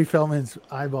 Marty Feldman's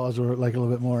eyeballs were like a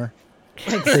little bit more.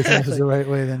 Exactly. The right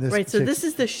way than this. Right. So this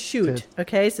is the shoot.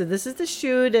 Okay. So this is the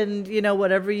shoot, and you know,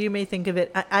 whatever you may think of it,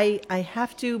 I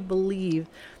have to believe.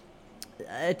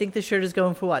 I think the shirt is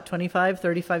going for what,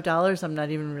 $25-$35? I'm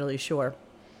not even really sure.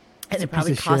 And it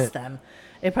probably costs them.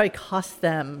 It probably costs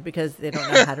them because they don't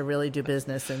know how to really do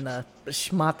business in the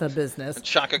schmata business.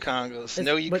 Chaka Congos.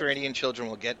 No Ukrainian children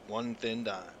will get one thin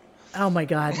dime. Oh my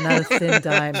God, not a thin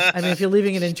dime. I mean, if you're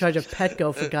leaving it in charge of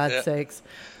Petco, for God's sakes.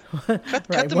 Cut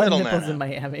the one middle nipple's man in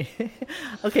Miami.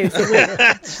 Okay,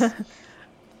 so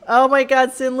oh my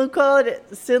God, Sinlu caught it.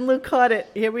 Sinlu caught it.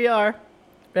 Here we are.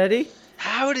 Ready?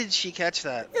 How did she catch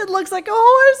that? It looks like a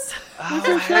horse.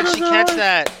 Oh, how did she catch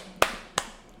that?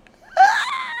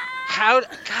 How?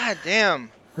 God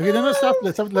damn. Okay,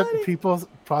 let's let people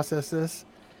process this.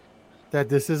 That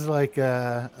this is like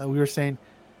we were saying,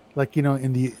 like, you know,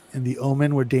 in the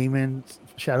Omen where Damon's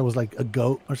shadow was like a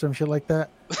goat or some shit like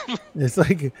that. It's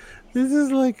like this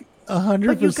is like 100%.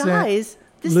 But you guys,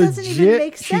 this doesn't even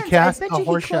make sense. She cast I bet a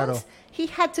horse shadow. He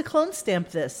had to clone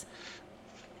stamp this.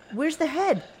 Where's the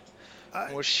head?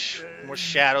 More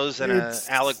shadows than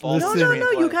Alec Baldwin.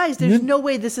 No, you guys. There's no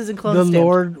way this isn't clone The stamped.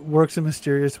 Lord works in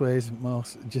mysterious ways.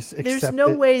 Most just accept There's no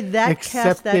way that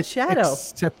cast that shadow.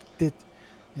 Accept it.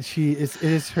 And it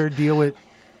is her deal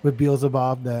with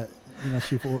Beelzebub that, you know,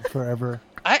 she will forever.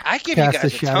 I give you guys a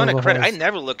ton of credit. I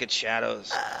never look at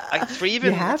shadows.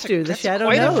 You have to. The shadow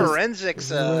quite knows. A forensics.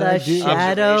 The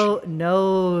shadow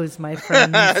knows, my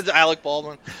friend. Alec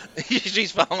Baldwin.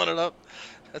 She's following it up.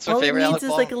 That's my favorite. All it needs is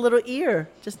like a little ear.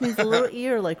 Just needs a little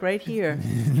ear, like right here,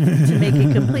 to make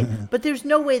it complete. But there's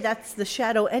no way that's the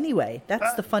shadow anyway.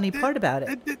 That's the funny part about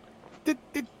it.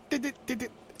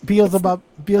 Beelzebub.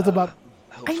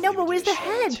 I know, but where's the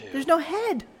head? Too. There's no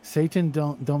head. Satan,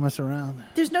 don't mess around.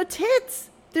 There's no tits.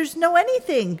 There's no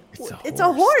anything. It's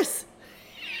a horse.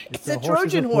 It's a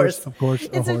Trojan horse. Of course.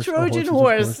 It's a Trojan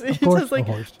horse. Of course, a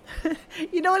horse.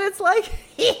 You know what it's like?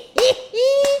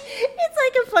 It's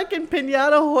like a fucking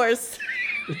pinata horse.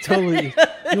 Totally.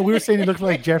 You know, we were saying it looked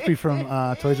like Jeffrey from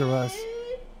Toys R Us.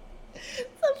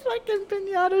 It's a fucking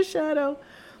pinata shadow.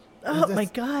 Oh my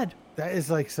God. That is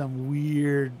like some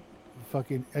weird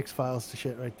fucking X-Files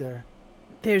shit right there.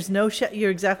 There's no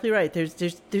you're exactly right. There's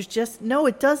just no.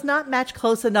 It does not match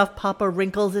close enough, Papa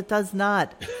Wrinkles. It does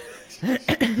not.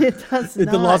 It does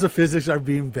not. The laws of physics are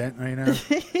being bent right now.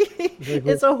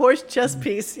 It's a horse chess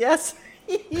piece. Yes.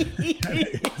 It's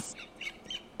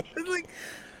like,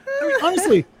 I mean,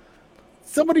 honestly,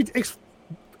 somebody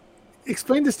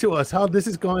explain this to us. How this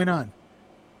is going on?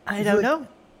 I don't know.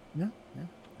 Yeah.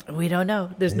 We don't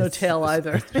know. There's no tail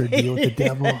either. It's your deal with the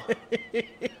devil.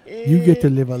 You get to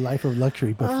live a life of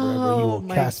luxury, but forever you will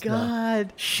cast the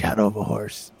shadow of a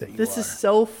horse that you This are. is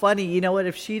so funny. You know what?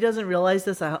 If she doesn't realize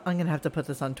this, I'm going to have to put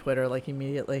this on Twitter like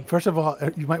immediately. First of all,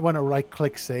 you might want to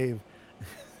right-click save. It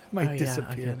might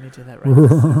disappear. Okay, let me do that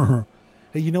right.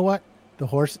 Hey, you know what? The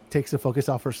horse takes the focus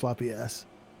off her sloppy ass.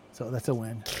 So that's a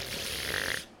win.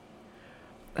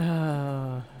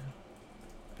 Beth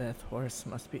Horse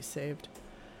must be saved.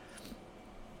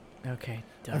 Okay,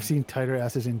 done. I've seen tighter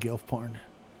asses in gilf porn.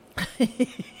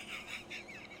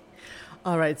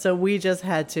 All right, so we just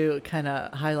had to kind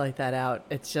of highlight that out.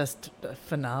 It's just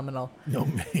phenomenal. No,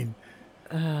 man.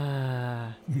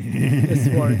 This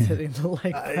warrants hitting the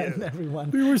like button, everyone.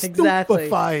 We were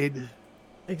stupefied.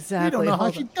 Exactly. We don't know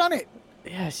how she done it.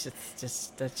 Yeah,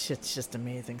 that shit's just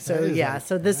amazing. So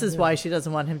so this is why she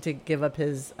doesn't want him to give up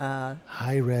his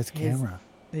high-res camera.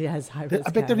 Yeah, his high-res I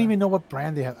bet they don't even know what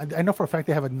brand they have. I know for a fact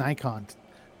they have a Nikon.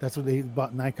 That's what they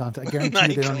bought, Nikon. I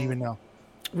guarantee you they don't even know.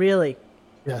 Really?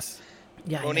 Yes.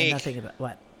 Yeah, Monique, I know nothing about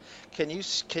what. Can you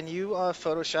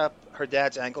Photoshop her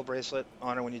dad's ankle bracelet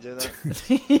on her when you do that?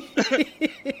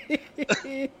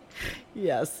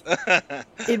 Yes.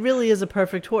 It really is a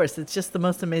perfect horse. It's just the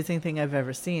most amazing thing I've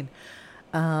ever seen.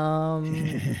 Even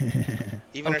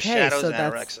her shadow's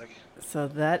anorexic. So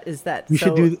that is that. We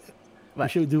should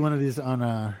do one of these on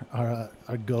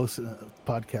our ghost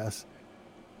podcast.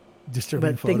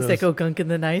 Disturbing photos. Things that go gunk in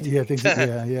the night. Yeah,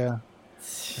 yeah.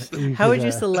 Howard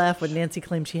used to laugh when Nancy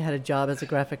claimed she had a job as a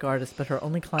graphic artist, but her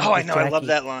only client was I know. Jackie. I love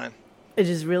that line. It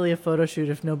is really a photo shoot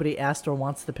if nobody asked or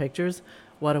wants the pictures.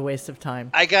 What a waste of time.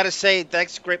 I got to say,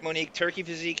 thanks, great Monique, Turkey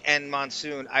Physique, and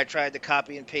Monsoon. I tried to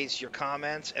copy and paste your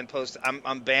comments and post.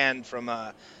 I'm banned from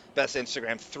Beth's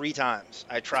Instagram 3 times.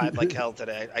 I tried like hell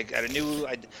today. I got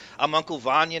I'm Uncle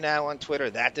Vanya now on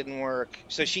Twitter. That didn't work.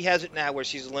 So she has it now where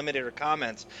she's limited her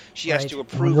comments. She has to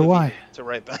approve of you to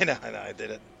write. I know, I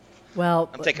did it. Well,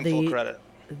 I'm taking full credit.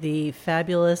 The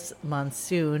fabulous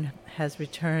Monsoon has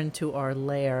returned to our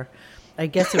lair. I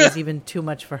guess it was even too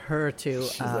much for her to.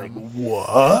 She's like,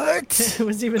 what? It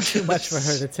was even too much for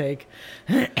her to take.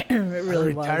 It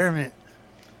really was. Retirement.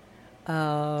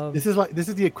 This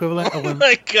is the equivalent of when. Oh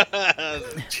my God!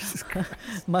 Jesus Christ.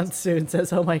 Monsoon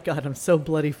says, "Oh my God, I'm so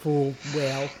bloody fool,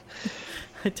 whale.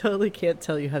 I totally can't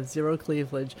tell you have zero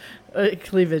cleavage,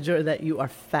 or that you are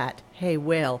fat. Hey,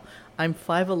 whale, I'm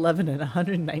 5'11" and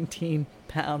 119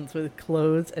 pounds with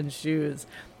clothes and shoes.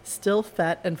 Still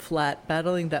fat and flat,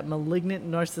 battling that malignant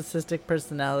narcissistic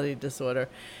personality disorder.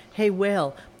 Hey,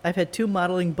 whale, I've had 2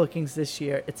 modeling bookings this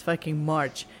year. It's fucking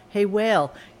March. Hey,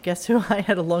 whale, guess who I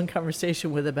had a long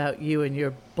conversation with about you and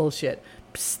your bullshit?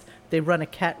 Psst, they run a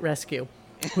cat rescue.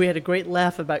 We had a great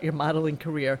laugh about your modeling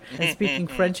career and speaking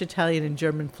French, Italian, and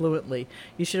German fluently.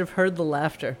 You should have heard the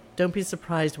laughter. Don't be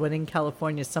surprised when in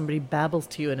California somebody babbles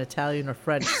to you in Italian or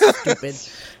French, stupid.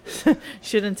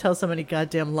 Shouldn't tell so many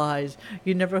goddamn lies.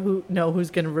 You never know who's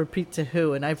going to repeat to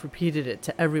who, and I've repeated it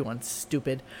to everyone,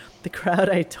 stupid. The crowd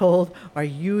I told are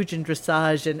huge in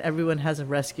dressage, and everyone has a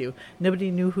rescue. Nobody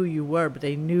knew who you were, but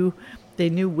they knew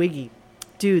Wiggy.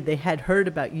 Dude, they had heard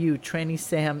about you, Tranny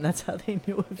Sam. That's how they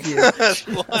knew of you.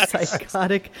 A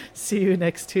psychotic see you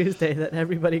next Tuesday that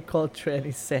everybody called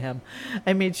Tranny Sam.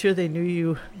 I made sure they knew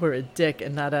you were a dick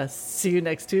and not a see you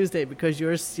next Tuesday because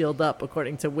you're sealed up,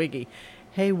 according to Wiggy.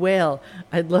 Hey, whale,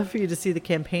 I'd love for you to see the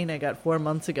campaign I got 4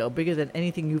 months ago, bigger than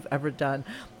anything you've ever done.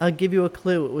 I'll give you a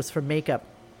clue. It was for makeup.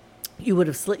 You would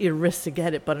have slit your wrists to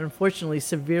get it, but unfortunately,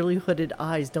 severely hooded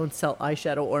eyes don't sell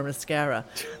eyeshadow or mascara.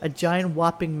 A giant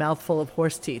whopping mouthful of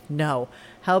horse teeth. No.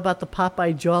 How about the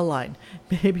Popeye jawline?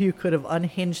 Maybe you could have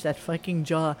unhinged that fucking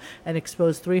jaw and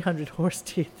exposed 300 horse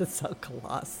teeth to sell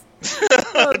Colossus.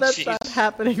 Oh, that's not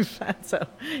happening, Fatso.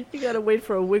 You gotta wait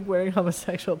for a wig-wearing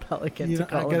homosexual pelican to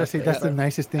call I gotta say, that's the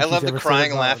nicest thing. I love the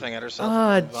crying and laughing at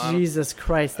herself. Oh, Jesus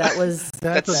Christ. That was...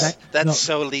 That's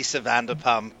so Lisa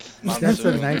Vanderpump.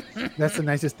 That's the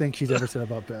nicest thing she's ever said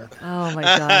about Beth. Oh, my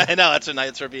God. I know,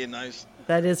 it's her being nice.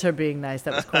 That is her being nice.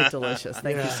 That was quite delicious.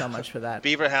 Thank you so much for that.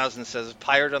 Beaverhausen says,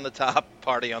 pirate on the top,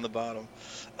 party on the bottom.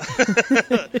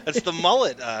 That's the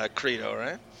mullet credo,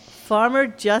 right? Farmer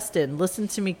Justin, listen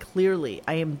to me clearly.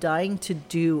 I am dying to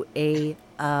do a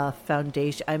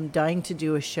foundation. I'm dying to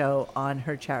do a show on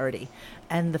her charity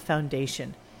and the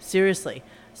foundation. Seriously.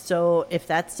 So if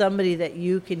that's somebody that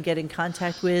you can get in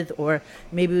contact with, or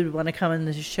maybe would want to come on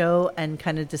the show and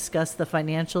kind of discuss the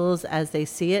financials as they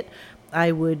see it,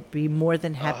 I would be more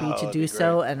than happy to do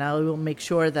so. And I will make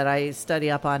sure that I study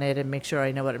up on it and make sure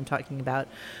I know what I'm talking about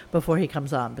before he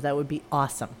comes on. But that would be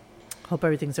awesome. Hope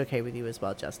everything's okay with you as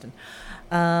well, Justin.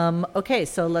 Okay,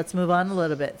 so let's move on a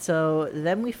little bit. So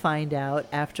then we find out,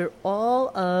 after all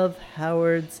of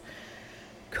Howard's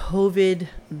COVID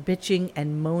bitching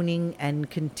and moaning and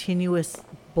continuous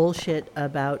bullshit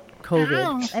about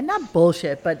COVID, and not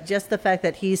bullshit, but just the fact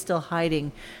that he's still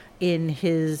hiding in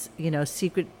his,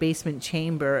 secret basement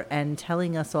chamber and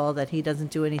telling us all that he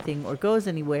doesn't do anything or goes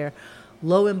anywhere,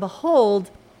 lo and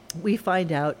behold, we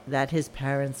find out that his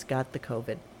parents got the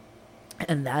COVID.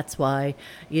 And that's why,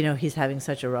 he's having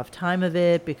such a rough time of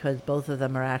it, because both of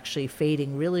them are actually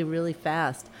fading really, really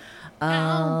fast.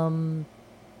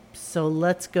 So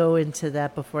let's go into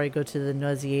that before I go to the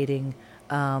nauseating,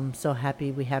 so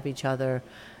happy we have each other,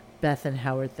 Beth and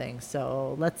Howard thing.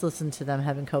 So let's listen to them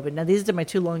having COVID. Now, these are my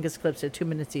 2 longest clips. They're 2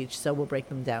 minutes each, so we'll break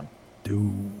them down. Do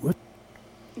what?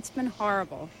 It's been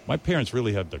horrible. My parents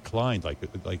really have declined.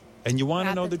 And you want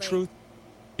to know the Rapidly. truth?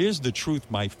 Here's the truth,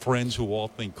 my friends who all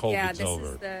think COVID's Yeah, this over.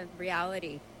 is the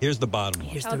reality. Here's the bottom line.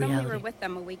 Here's Tell the them we reality. were with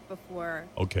them a week before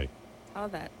Okay. all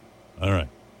that. All right.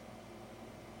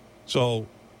 So,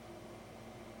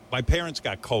 my parents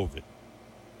got COVID.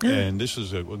 And this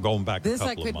is going back a This couple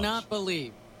I of could months. not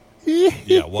believe.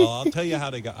 Yeah, well, I'll tell you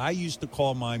how they got. I used to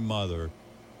call my mother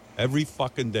every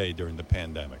fucking day during the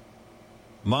pandemic.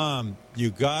 Mom,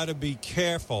 you got to be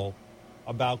careful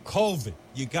about COVID.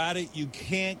 You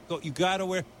can't go, you got to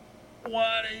wear.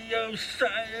 What are you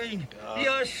saying?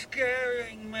 You're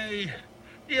scaring me.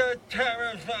 You're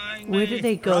terrifying me. Where do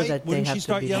they go that they Wouldn't have she to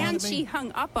start be? yelling And at me? she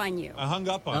hung up on you. I hung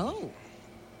up on her.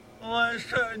 Oh.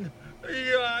 Listen,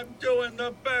 I'm doing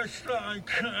the best I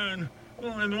can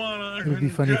with what I It would be can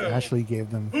funny if do. Ashley gave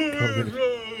them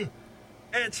COVID.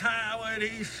 It's Howard,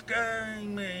 he's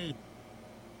scaring me.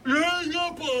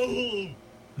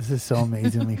 This is so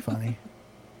amazingly funny.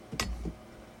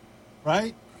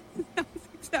 Right?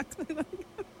 Exactly like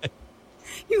them.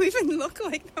 You even look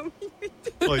like them.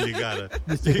 Well, you gotta,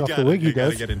 Just take off the wig, he you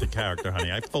gotta does. get into character,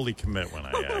 honey. I fully commit when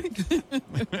I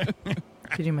act.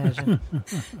 Could you imagine?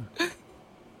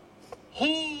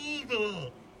 Hold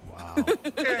on. Wow.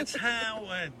 It's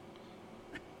Howard.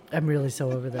 I'm really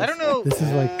so over this. I don't know This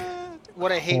is like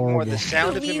what I hate more: the horrible.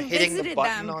 sound of We him hitting the visited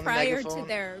button them on the prior megaphone. to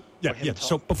their. Yeah, Or him yeah. talk.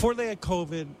 So before they had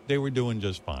COVID, they were doing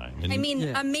just fine. And I mean,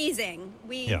 Yeah. amazing.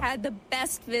 We Yeah. had the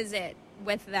best visit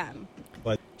with them.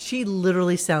 She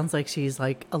literally sounds like she's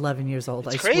like 11 years old.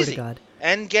 It's I swear crazy. to God.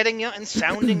 And getting young and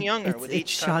sounding younger It's, with it's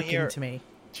each time I hear shocking it. to me.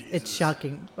 It's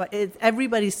shocking.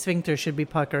 Everybody's sphincter should be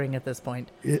puckering at this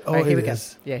point. Oh, All right, here we it go.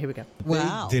 is. Yeah, here we go.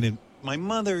 Wow. They didn't. My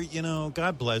mother,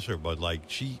 God bless her, but like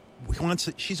she's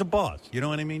a boss. You know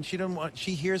what I mean?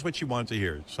 She hears what she wants to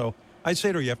hear. So I say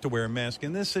to her, you have to wear a mask.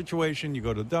 In this situation, you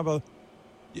go to double.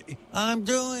 I'm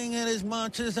doing it as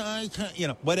much as I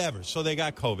can. Whatever. So they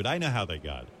got COVID. I know how they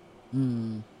got it.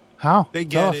 How? They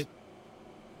Tell get us. it.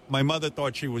 My mother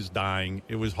thought she was dying.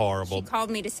 It was horrible. She called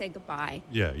me to say goodbye.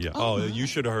 Yeah. Oh, Oh, you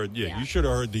should have heard. Yeah, Yeah. you should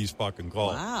have heard these fucking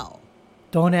calls. Wow.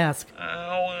 Don't ask.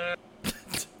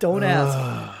 Don't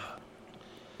ask.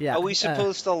 Yeah. Are we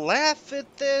supposed to laugh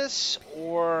at this,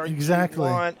 or Exactly. do you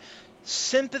want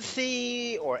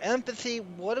sympathy or empathy?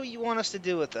 What do you want us to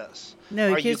do with this?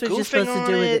 No, Are here's you what you're goofing supposed to on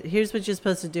do with it? it. Here's what you're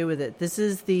supposed to do with it. This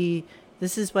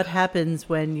is what happens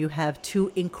when you have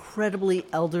 2 incredibly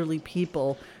elderly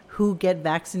people who get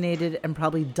vaccinated and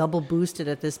probably double boosted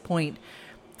at this point.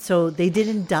 So they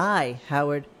didn't die,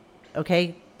 Howard.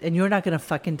 Okay? And you're not going to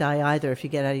fucking die either if you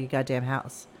get out of your goddamn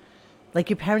house. Like,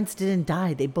 your parents didn't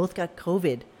die. They both got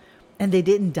COVID. And they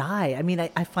didn't die. I mean,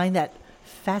 I find that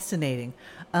fascinating.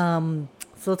 So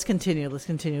let's continue. Let's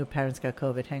continue. Parents got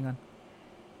COVID. Hang on.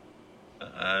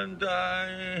 And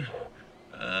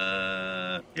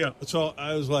so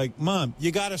I was like, Mom,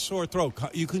 you got a sore throat.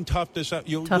 You can tough this out.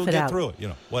 You'll Tough it get out. through it.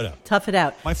 Whatever. Tough it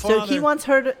out. My So he father- wants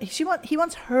her to. He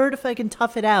wants her to fucking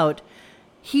tough it out.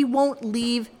 He won't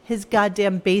leave his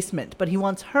goddamn basement, but he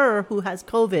wants her, who has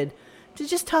COVID, to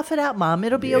just tough it out, Mom.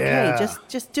 It'll be okay. Yeah.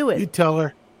 Just do You it, tell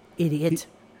her. idiot.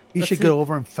 You should go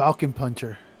over and Falcon punch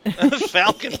her.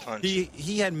 Falcon punch.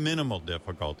 He had minimal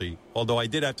difficulty, although I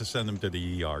did have to send him to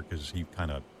the ER because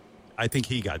I think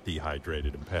he got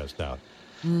dehydrated and passed out.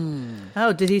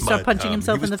 Oh, did he start But, punching he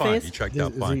himself was in the fine. face? He checked Is,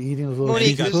 out is fine. he eating those little Monique,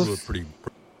 He got this- through it pretty.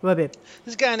 What, babe?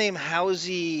 This guy named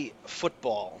Housey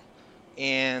Football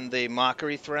and the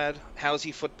mockery thread,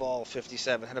 Housey Football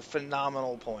 57, had a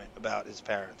phenomenal point about his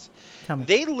parents. Tell me.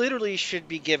 They literally should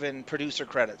be given producer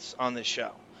credits on this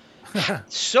show.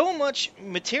 So much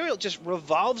material just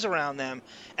revolves around them,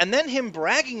 and then him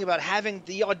bragging about having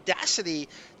the audacity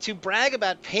to brag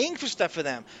about paying for stuff for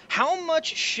them. How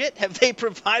much shit have they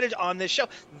provided on this show?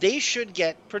 They should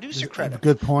get producer credit.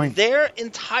 Good point. Their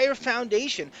entire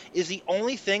foundation is the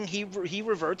only thing he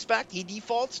reverts back, he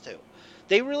defaults to.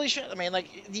 They really should. I mean,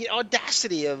 like, the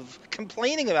audacity of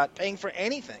complaining about paying for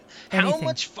anything. How Anything.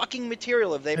 much fucking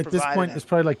material have they At this provided point, him? it's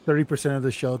probably like 30% of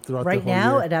the show throughout Right the whole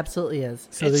now, year. it absolutely is.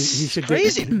 So It's he should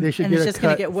crazy. Get, they should And get it's a just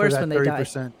gonna cut get worse for that when they die.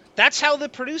 30%. That's how the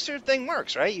producer thing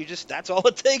works, right? That's all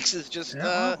it takes is just,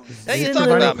 Yeah. hey, you It's talk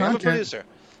providing about me, I'm a content. producer.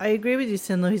 I agree with you,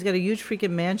 Sinlo. He's got a huge freaking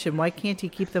mansion. Why can't he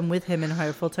keep them with him and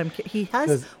hire full-time? He has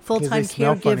 'Cause full-time they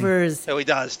smell funny. caregivers. No, he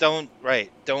does. Don't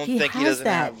think he has doesn't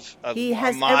that. have a He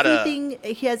has armada. everything.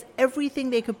 He has everything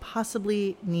they could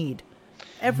possibly need.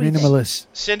 Everything. Minimalist.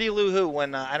 Cindy Lou Who,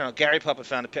 when I don't know, Gary Puppet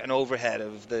found an overhead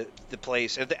of the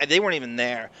place, and they weren't even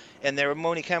there. And there were,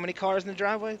 Monique, how many cars in the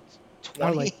driveway?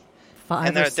 20. like 5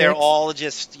 and or they're 6. all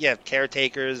just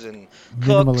caretakers and cooks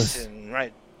Minimalist. and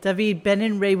right. David, Ben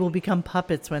and Ray will become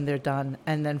puppets when they're done,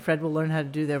 and then Fred will learn how to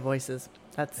do their voices.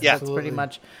 That's pretty Absolutely.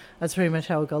 much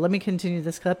how it'll go. Let me continue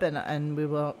this clip, and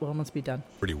we'll almost be done.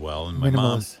 Pretty well. And my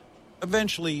mom, Minimalist.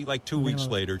 eventually, like 2 weeks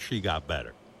later, she got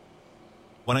better.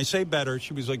 When I say better,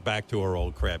 she was like back to her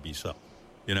old crabby self,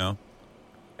 you know?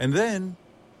 And then,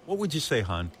 what would you say,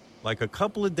 hon? Like a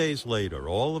couple of days later,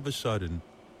 all of a sudden,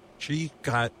 she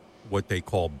got what they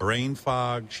call brain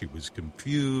fog. She was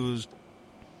confused.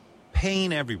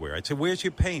 Pain everywhere. I'd say, where's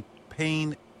your pain?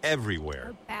 Pain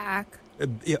everywhere. Back.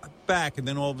 Back, and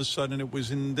then all of a sudden it was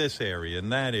in this area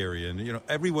and that area, and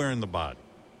everywhere in the body.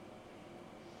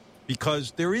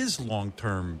 Because there is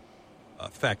long-term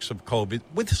effects of COVID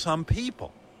with some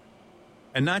people,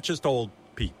 and not just old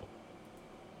people.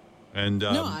 And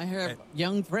no, I have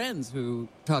young friends who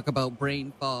talk about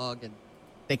brain fog and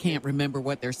they can't remember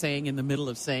what they're saying in the middle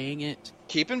of saying it.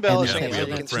 Keep embellishing. And We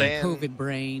yeah, can stay in. COVID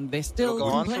brain. They still It'll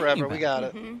go on complaining forever. about We got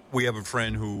it. Mm-hmm. we have a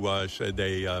friend who said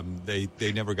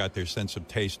they never got their sense of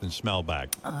taste and smell back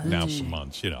now for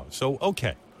months. So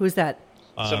okay. Who's that?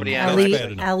 Somebody that's Ali-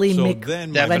 bad enough. Ali So Mc- then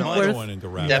my Definitely. mother went into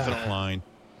rapid Definitely. decline.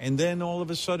 And then all of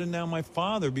a sudden now my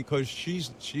father, because she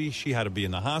had to be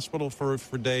in the hospital for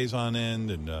days on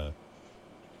end, and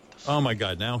oh my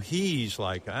God, now he's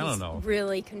like, I don't know.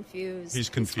 Really confused. He's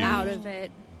confused. Out of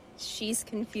it. She's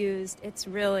confused. It's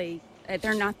really,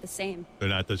 they're not the same. They're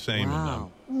not the same.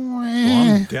 Wow. So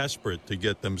I'm desperate to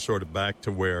get them sort of back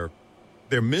to where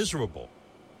they're miserable.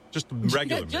 Just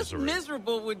regular Just misery.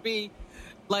 miserable would be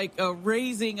like a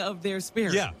raising of their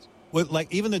spirits. Yeah. Well,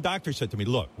 like even the doctor said to me,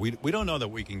 look, we don't know that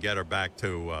we can get her back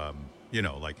to,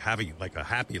 like having like a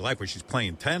happy life where she's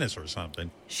playing tennis or something.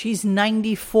 She's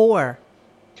 94.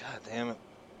 God damn it.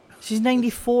 She's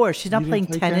 94. She's not You playing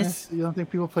didn't play tennis. You don't think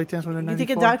people play tennis when they're You 94?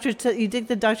 think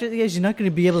the doctor is you're not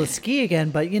going to be able to ski again,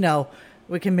 but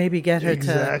we can maybe get her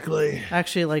Exactly. to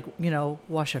actually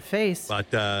wash her face.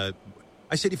 But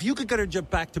I said, if you could get her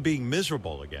back to being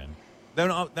miserable again,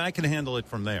 then I can handle it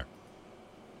from there.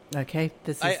 Okay,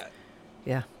 this is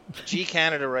yeah. G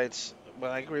Canada writes,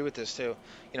 well, I agree with this too.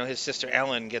 His sister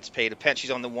Ellen gets paid a pension.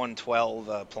 She's on the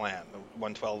 112 plan, the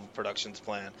 112 Productions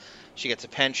plan. She gets a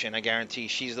pension. I guarantee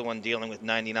she's the one dealing with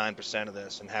 99% of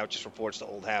this, and Howard just reports to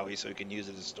old Howie so he can use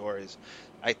it as stories.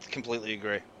 I completely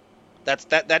agree.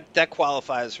 That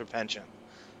qualifies for pension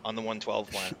on the 112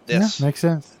 plan. This, Yeah, makes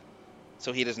sense.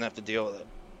 so he doesn't have to deal with it.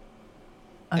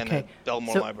 Okay, And the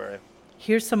Belmore so Library.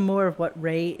 here's some more of what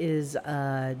Ray is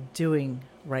doing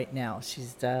right now.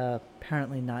 She's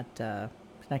apparently not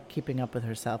keeping up with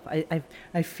herself.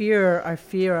 I fear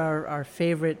our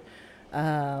favorite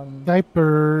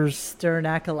Diapers. Stern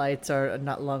acolytes are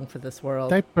not long for this world.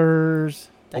 Diapers.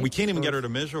 Well, we can't even get her to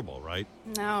miserable, right?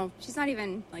 No, she's not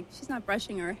even, she's not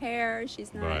brushing her hair.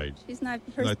 She's not, Right. she's not,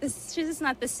 she's just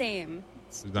not the same.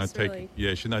 It's She's not just taking.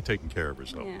 Yeah, she's not taking care of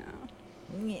herself.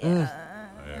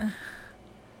 Yeah.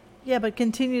 Yeah, but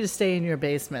continue to stay in your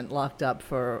basement, locked up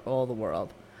for all the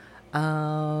world.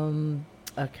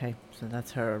 Okay, so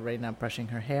that's her right now brushing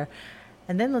her hair,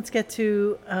 and then let's get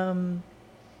to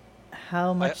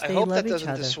how much I they hope love that each doesn't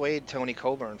other. dissuade Tony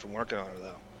Coburn from working on her,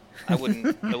 though. I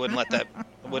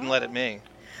wouldn't let it me.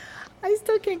 I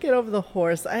still can't get over the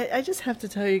horse. I just have to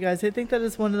tell you guys, I think that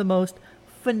is one of the most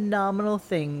phenomenal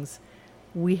things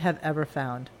we have ever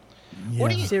found.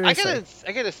 What do you? Seriously.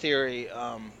 I got a theory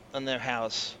on their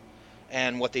house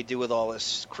and what they do with all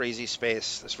this crazy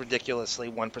space, this ridiculously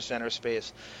 1%er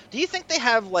space. Do you think they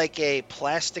have like a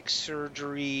plastic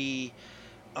surgery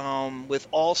with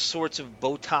all sorts of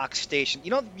Botox stations?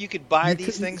 You could buy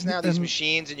these things now, these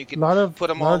machines, and you could put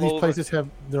them a lot all of these over. places have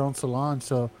their own salon,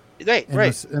 so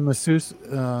Right. and masseuse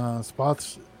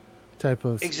spots type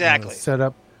of Exactly.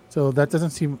 setup. So that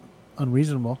doesn't seem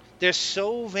unreasonable. They're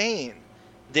so vain.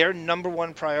 Their number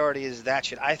one priority is that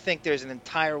shit. I think there's an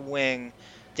entire wing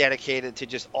dedicated to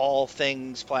just all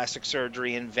things plastic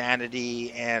surgery and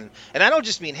vanity, and I don't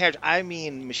just mean hair. I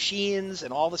mean machines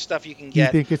and all the stuff you can Do you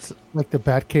get. think it's like the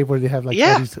Batcave where they have like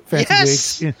Yeah. all these fancy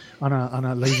Yes. wigs on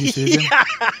a lazy Susan?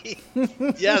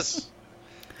 Yeah.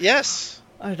 Yes.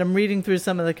 All right, I'm reading through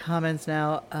some of the comments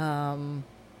now.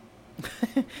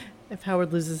 If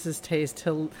Howard loses his taste,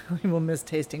 he will miss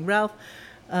tasting. Ralph,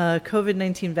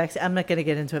 COVID-19 vaccine. I'm not going to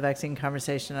get into a vaccine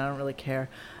conversation. I don't really care.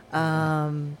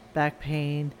 Back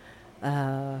pain.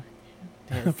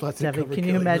 Plastic Debbie, cover can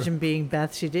you killing her. imagine being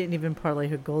Beth? She didn't even parlay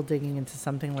her gold digging into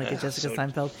something like a Jessica so-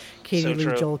 Seinfeld, Katie so Lee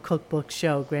true. Joel cookbook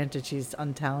show. Granted, she's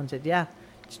untalented. Yeah,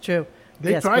 It's true.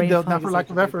 They tried, though, not for lack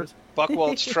of effort.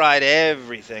 Buchwald's tried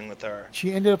everything with her.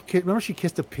 She ended up... Remember she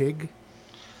kissed a pig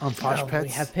on Posh Pets?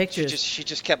 We have pictures. She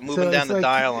just kept moving down the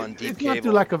dial on deep cable. It's not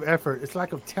through lack of effort. It's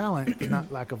lack of talent,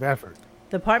 not lack of effort.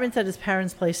 The apartments at his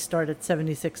parents' place start at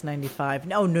 $76.95.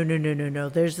 No.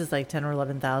 There's just like 10 or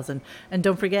 11,000. And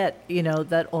don't forget,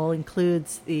 that all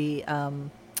includes the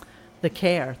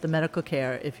care, the medical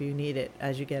care, if you need it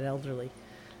as you get elderly.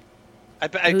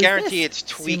 I guarantee it's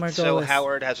tweaked so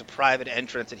Howard has a private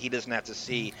entrance and he doesn't have to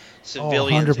see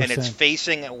civilians, and it's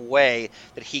facing a way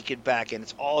that he could back in.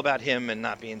 It's all about him and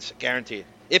not being guaranteed.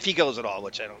 If he goes at all,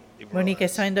 which I don't even Monique, I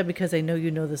signed up because I know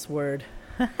you know this word.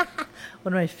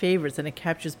 One of my favorites, and it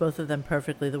captures both of them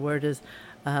perfectly. The word is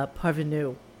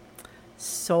parvenu.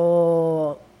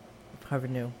 So,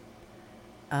 parvenu.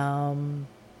 I'm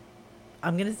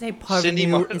going to say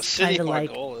parvenu is kind of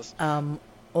like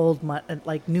old money,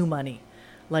 like new money.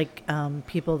 Like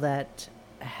people that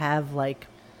have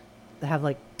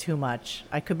too much.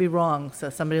 I could be wrong, so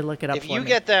somebody look it up for me. If you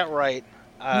get that right.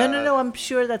 No, I'm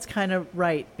sure that's kind of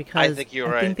right, because I think you're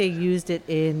right. I think they used it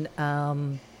in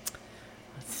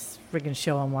this friggin'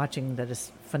 show I'm watching that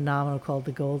is phenomenal called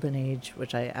The Golden Age,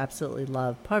 which I absolutely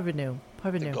love. Parvenu.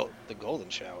 The Golden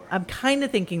Shower. I'm kind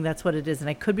of thinking that's what it is, and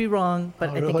I could be wrong,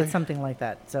 but I think it's something like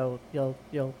that. So you'll.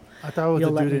 I thought it was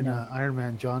the dude in Iron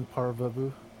Man, John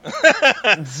Parvabu.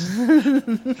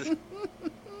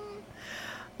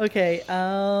 Okay.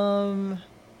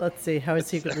 Let's see. Howard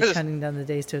secretly counting down the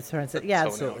days to its turn. Yeah,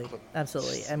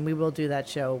 absolutely. And we will do that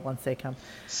show once they come.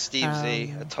 Steve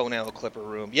Z, a toenail clipper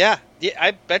room. Yeah,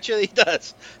 I bet you he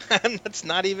does. That's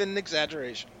not even an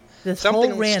exaggeration. This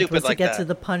whole rant was to get to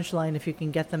the punchline if you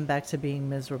can get them back to being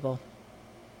miserable.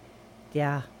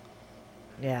 Yeah.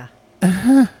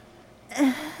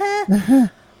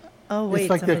 Oh,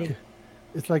 wait,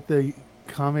 it's like the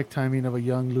comic timing of a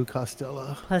young Lou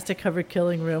Costello. Plastic-covered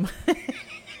killing room.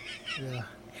 Yeah.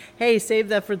 Hey, save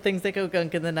that for Things That Go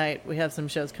Gunk in the Night. We have some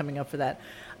shows coming up for that.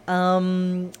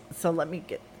 So let me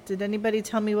get... Did anybody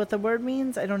tell me what the word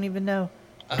means? I don't even know.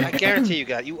 I guarantee you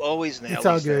got. You always nail It's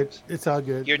all good. Things. It's all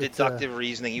good. Your deductive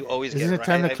reasoning, you always get it right. Isn't it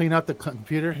time to clean out the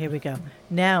computer? Here we go.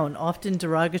 Noun, often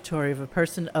derogatory of a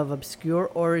person of obscure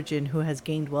origin who has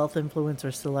gained wealth, influence,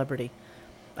 or celebrity.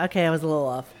 Okay, I was a little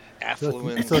off.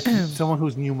 Affluent. So someone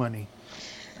who's new money.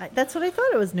 That's what I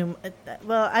thought it was new.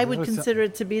 Well, I would consider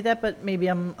it to be that, but maybe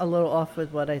I'm a little off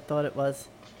with what I thought it was.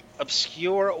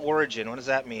 Obscure origin. What does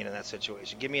that mean in that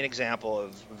situation? Give me an example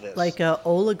of this. Like a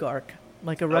oligarch.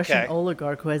 Like a Russian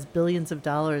oligarch who has billions of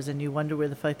dollars, and you wonder where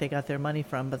the fuck they got their money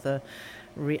from. But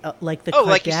like the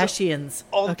Kardashians,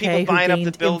 all the people buying up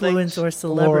the buildings, influence or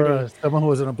celebrity, or someone who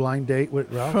was on a blind date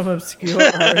with Ralph from obscure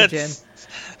origin,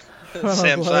 from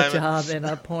a blowjob in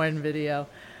a porn video.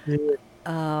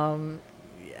 Yeah.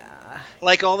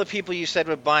 Like all the people you said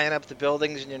were buying up the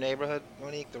buildings in your neighborhood,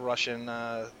 Monique, the Russian.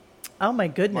 Oh my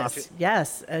goodness! Mafia.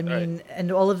 Yes, I mean,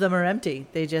 and all of them are empty.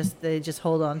 They just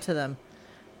hold on to them.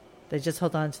 I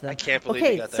can't believe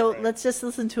you got that right. Let's just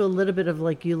listen to a little bit of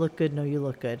like "You Look Good, No, You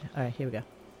Look Good." All right, here we go.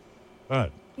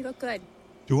 Good. You look good.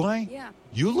 Do I? Yeah.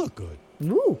 You look good.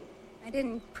 Woo. I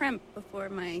didn't primp before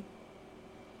my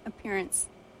appearance.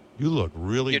 You look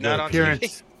really You're good. Not on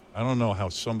TV. I don't know how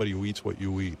somebody who eats what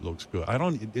you eat looks good. I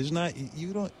don't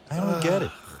get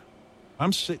it.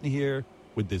 I'm sitting here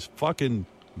with this fucking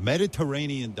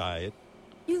Mediterranean diet.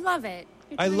 You love it.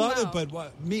 I love it,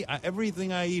 but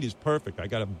everything I eat is perfect. I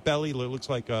got a belly that looks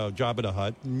like Jabba the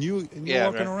Hutt, and you're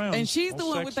walking around. And she's the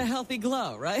one sexy. with the healthy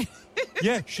glow, right?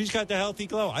 Yeah, she's got the healthy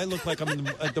glow. I look like I'm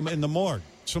in the morgue.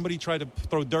 Somebody tried to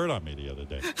throw dirt on me the other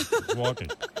day. Walking.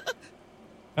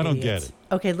 I don't get it.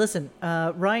 Okay, listen.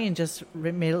 Ryan just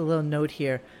made a little note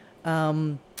here.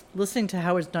 Listening to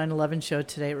Howard's 9/11 show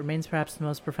today, it remains perhaps the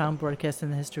most profound broadcast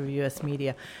in the history of U.S.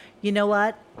 media. You know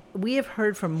what? We have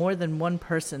heard from more than one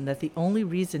person that the only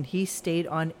reason he stayed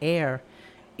on air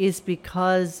is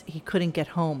because he couldn't get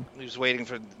home. He was waiting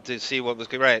to see what was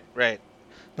good. Right.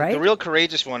 The real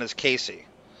courageous one is Casey.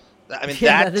 I mean,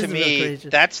 that to me,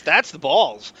 that's the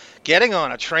balls. Getting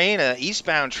on a train, an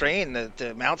eastbound train,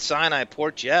 the Mount Sinai,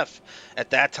 Port Jeff,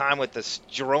 at that time with this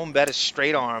Jerome Bettis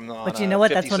straight arm on But you know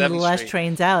what? That's one of the last Street.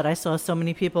 trains out. I saw so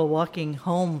many people walking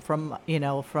home from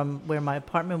where my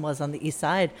apartment was on the east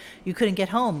side. You couldn't get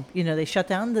home. They shut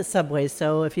down the subways.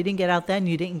 So if you didn't get out then,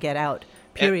 you didn't get out.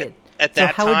 Period. At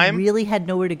that Howard time, really had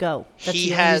nowhere to go. That's he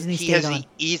has the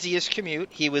easiest commute.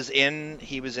 He was in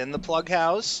the Plug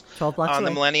House 12 blocks on away.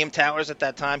 the Millennium Towers at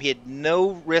that time. He had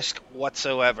no risk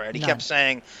whatsoever, and he kept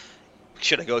saying,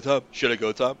 "Should I go top? Should I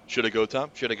go top? Should I go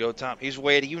top? Should I go top?" He's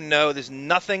waiting. There's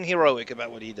nothing heroic about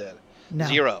what he did. No.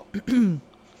 Zero.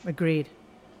 Agreed.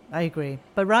 I agree.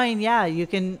 But Ryan, yeah, you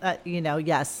can,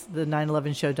 yes, the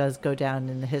 9/11 show does go down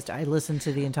in the history. I listened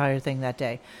to the entire thing that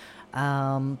day.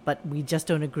 But we just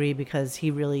don't agree because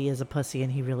he really is a pussy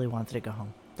and he really wanted to go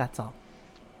home. That's all.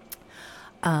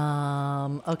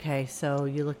 Okay, so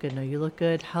you look good. No, you look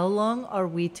good. How long are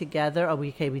we together?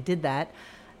 Okay, we did that.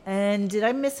 And did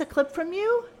I miss a clip from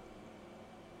you?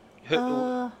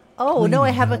 No,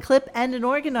 I have a clip and an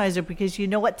organizer because you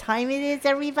know what time it is,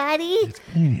 everybody? It's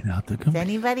cleaning out the computer. Does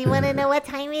anybody want to know what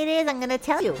time it is? I'm going to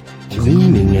tell you.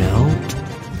 Cleaning out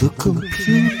the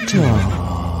computer.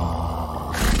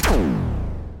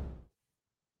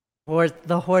 Or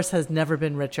the horse has never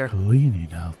been richer. Cleaning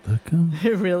out the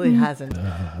computer. It really hasn't.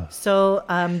 So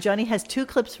Johnny has 2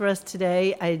 clips for us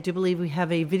today. I do believe we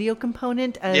have a video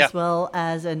component as well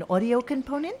as an audio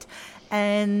component.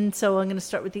 And so I'm going to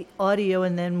start with the audio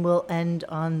and then we'll end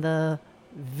on the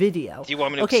video. Do you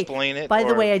want me to explain it? By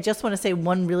the way, I just want to say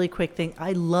one really quick thing.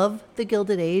 I love The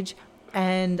Gilded Age.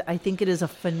 And I think it is a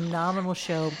phenomenal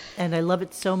show. And I love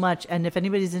it so much. And if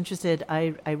anybody's interested,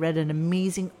 I read an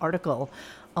amazing article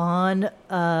on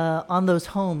those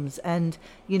homes and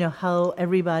how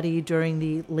everybody during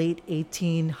the late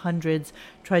 1800s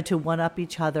tried to one up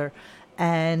each other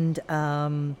and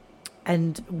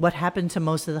what happened to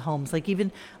most of the homes, like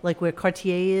even like where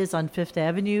Cartier is on Fifth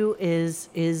Avenue is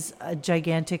a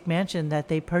gigantic mansion that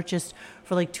they purchased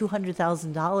for like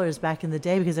 $200,000 back in the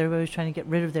day because everybody was trying to get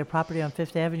rid of their property on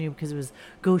Fifth Avenue because it was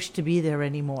gauche to be there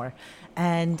anymore.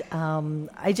 And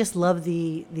I just love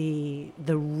the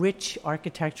rich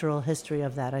architectural history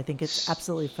of that. I think it's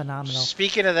absolutely phenomenal.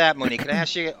 Speaking of that, Monique, can I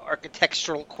ask you an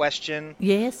architectural question?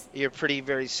 Yes. You're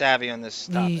very savvy on this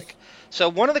topic. So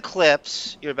one of the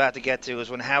clips you're about to get to is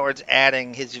when Howard's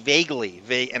adding his vaguely,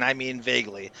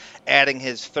 adding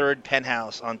his third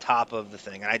penthouse on top of the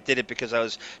thing. And I did it because I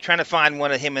was trying to find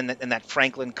one of him in that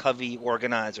Franklin Covey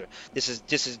organizer.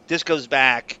 This goes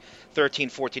back 13,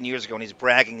 14 years ago, and he's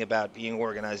bragging about being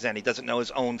organized then. He doesn't know his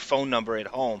own phone number at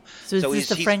home. So is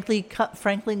this the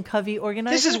Franklin Covey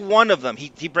organizer? This is one of them.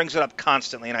 He brings it up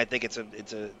constantly, and I think it's a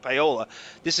payola.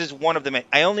 This is one of them.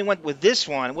 I only went with this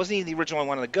one. It wasn't even the original I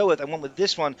wanted to go with. I went with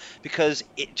this one because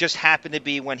it just happened to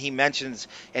be when he mentions,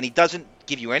 and he doesn't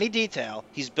give you any detail,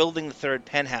 he's building the third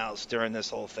penthouse during this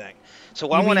whole thing. So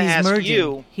what I want to ask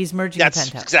you... He's merging the penthouse.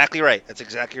 That's exactly right. That's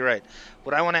exactly right.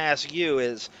 What I want to ask you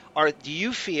is, do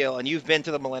you feel, and you've been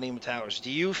to the Millennium Towers,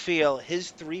 do you feel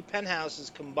his 3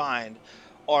 penthouses combined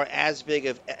are as big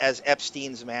as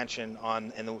Epstein's mansion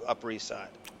in the Upper East Side?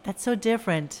 That's so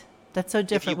different. Wait, 2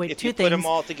 things. If you put them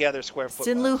all together, square foot.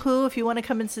 Sinlu Hu, if you want to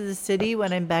come into the city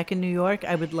when I'm back in New York,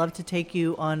 I would love to take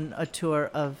you on a tour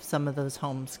of some of those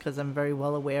homes because I'm very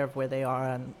well aware of where they are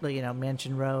on,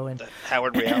 Mansion Row and the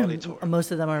Howard Reality Tour.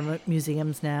 Most of them are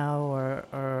museums now or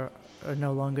are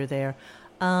no longer there.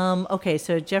 Okay,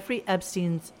 so Jeffrey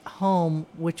Epstein's home,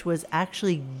 which was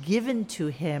actually given to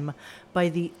him by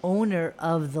the owner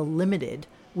of the Limited,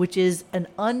 which is an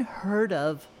unheard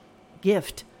of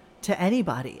gift to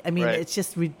anybody. I mean, It's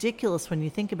just ridiculous when you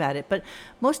think about it. But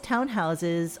most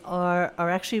townhouses are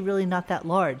actually really not that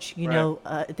large.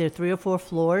 They're 3 or 4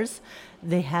 floors.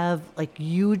 They have like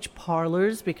huge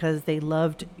parlors because they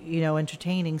loved,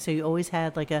 entertaining. So you always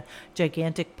had like a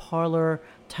gigantic parlor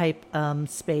type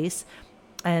space.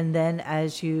 And then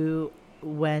as you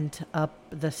went up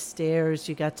the stairs,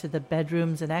 you got to the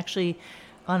bedrooms, and actually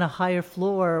on a higher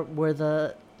floor were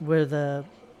the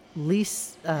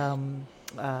least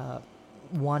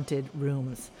wanted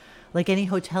rooms. Like any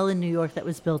hotel in New York that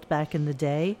was built back in the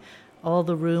day, all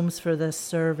the rooms for the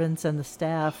servants and the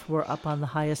staff were up on the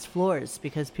highest floors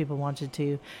because people wanted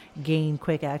to gain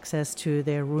quick access to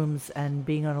their rooms, and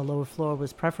being on a lower floor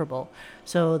was preferable.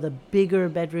 So the bigger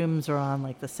bedrooms are on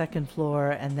like the 2nd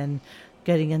floor, and then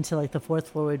getting into like the 4th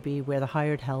floor would be where the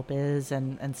hired help is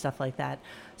and stuff like that.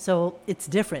 So it's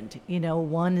different.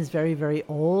 One is very, very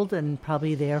old and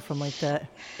probably there from like the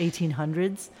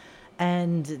 1800s,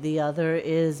 and the other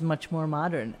is much more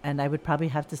modern. And I would probably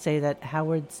have to say that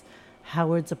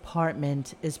Howard's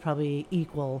apartment is probably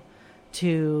equal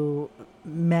to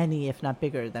many, if not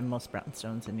bigger, than most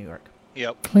brownstones in New York.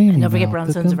 Yep. And don't forget,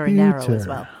 brownstones are very narrow as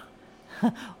well.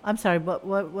 I'm sorry, but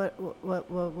what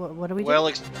are we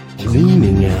doing?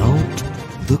 Cleaning out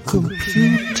the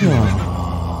computer.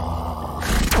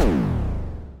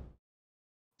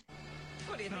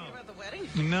 What do you think about the wedding?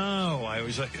 No, I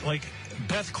was like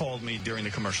Beth called me during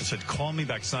the commercial, said, call me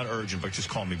back. It's not urgent, but just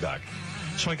call me back.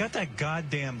 So I got that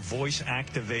goddamn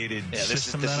voice-activated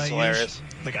system that I use.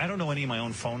 Like, I don't know any of my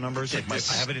own phone numbers. Like, I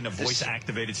have it in a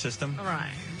voice-activated system.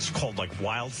 Right. It's called, like,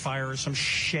 Wildfire or some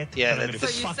shit. Yeah, that I'm going to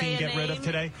fucking get rid of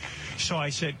today. So I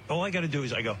said, all I got to do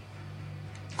is I go,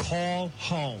 call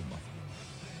home.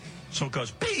 So it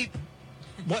goes beep.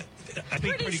 What? I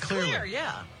think pretty clearly. Clear,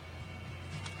 yeah.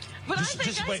 But I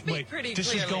think I speak pretty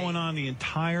This clearly. is going on the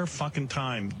entire fucking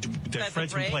time that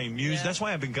Fred's been playing music. Yeah. That's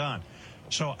why I've been gone.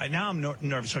 So now I'm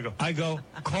nervous. So I go,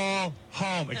 call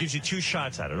home. It gives you 2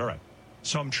 shots at it. All right.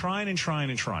 So I'm trying and trying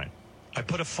and trying. I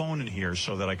put a phone in here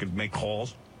so that I could make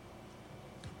calls,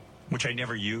 which I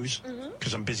never use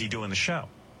because I'm busy doing the show.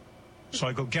 So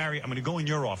I go, Gary, I'm going to go in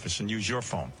your office and use your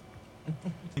phone.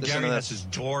 Gary has his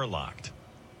door locked.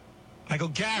 I go,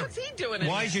 Gary, what's he doing?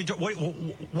 Why is your door?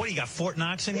 What? You got Fort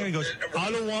Knox in here? He goes, I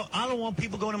don't want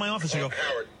people going to my office. I go,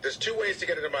 Howard, there's 2 ways to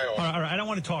get into my office. all right, I don't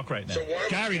want to talk right now. So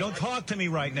Gary, don't talk to me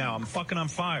right now. I'm fucking on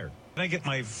fire. Then I get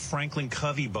my Franklin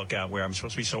Covey book out where I'm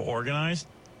supposed to be so organized.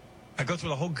 I go through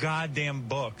the whole goddamn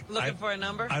book. Looking for a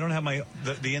number? I don't have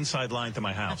the inside line to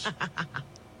my house.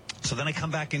 So then I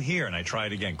come back in here and I try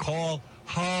it again. Call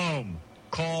home.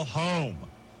 Call home.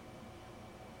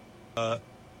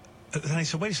 Then I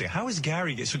said, wait a second, how is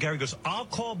Gary? So Gary goes, I'll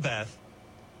call Beth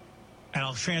and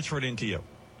I'll transfer it into you.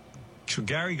 So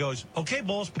Gary goes, okay,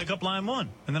 Balls, pick up line 1.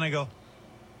 And then I go,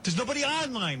 there's nobody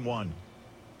on line 1.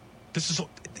 This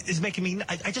is making me,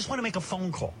 I just want to make a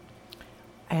phone call.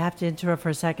 I have to interrupt for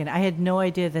a second. I had no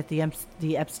idea that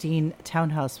the Epstein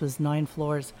townhouse was 9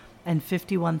 floors and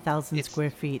 51,000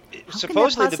 square feet. How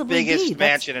supposedly the biggest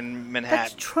mansion in Manhattan.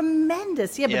 That's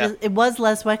tremendous. Yeah, but it was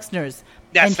Les Wexner's.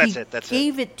 Yes, and that's he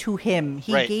gave it to him.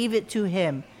 He gave it to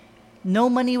him. No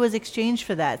money was exchanged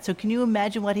for that. So can you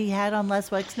imagine what he had on Les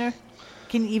Wexner?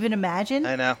 Can you even imagine?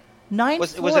 I know. 9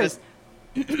 floors. Was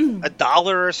it $1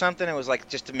 or something? It was like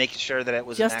just to make sure that it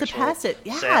was just an to pass it.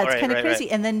 Yeah, sale. it's kind of crazy.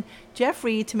 Right. And then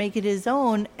Jeffrey, to make it his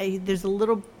own, there's a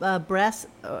little brass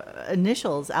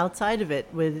initials outside of it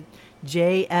with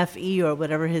JFE or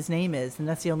whatever his name is, and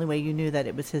that's the only way you knew that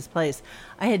it was his place.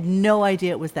 I had no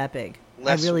idea it was that big.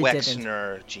 Les I really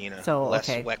Wexner, didn't. Gina. So Les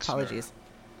okay, Wexner. apologies.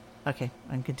 Okay,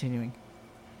 I'm continuing.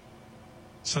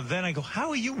 So then I go, how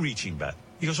are you reaching Beth?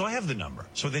 He goes, I have the number.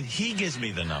 So then he gives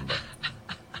me the number,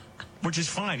 which is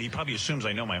fine. He probably assumes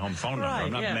I know my home phone number.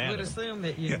 I'm not mad would at him. assume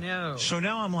that you know. So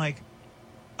now I'm like,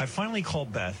 I finally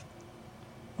called Beth.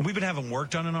 And we've been having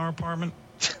work done in our apartment.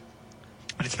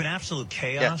 And it's been absolute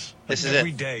chaos. Yeah, this like is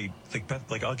every it. day,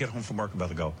 Beth, I'll get home from work and Beth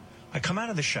will go, I come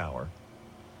out of the shower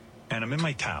and I'm in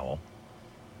my towel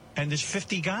and there's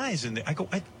 50 guys in there. I go,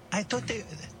 I thought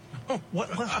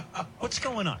what's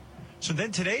going on? So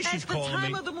then today she's calling me. At the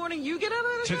time of the morning you get out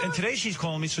of the shower? And today she's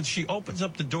calling me, so she opens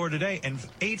up the door today, and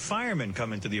 8 firemen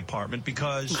come into the apartment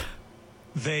because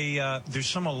there's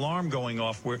some alarm going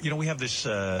off where, we have this,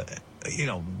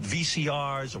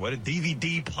 VCRs or what,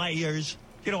 DVD players,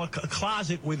 a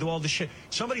closet with all the shit.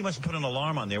 Somebody must have put an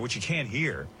alarm on there, which you can't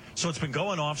hear. So it's been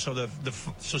going off. So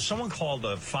so someone called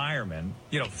the firemen,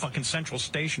 fucking Central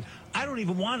Station. I don't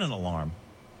even want an alarm.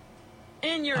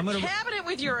 In your cabinet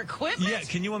with your equipment? Yeah,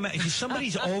 can you imagine?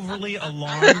 Somebody's overly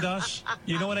alarmed us.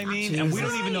 You know what I mean? Jesus. And we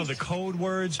don't even know the code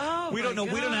words. Oh, we don't know.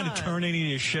 my We don't know how God. to turn any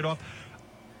of this shit off.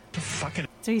 Fucking.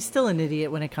 So he's still an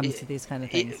idiot when it comes to these kind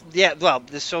of things. Yeah, well,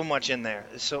 there's so much in there.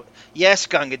 So yes,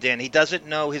 Gunga Din, he doesn't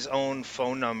know his own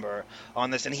phone number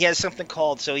on this, and he has something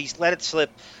called, so he's let it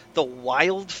slip, the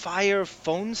Wildfire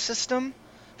phone system.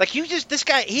 Like this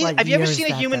guy, have you ever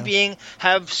seen a human being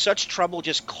have such trouble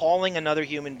just calling another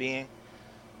human being?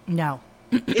 No.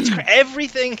 It's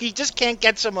everything. He just can't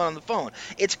get someone on the phone.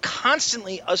 It's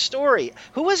constantly a story.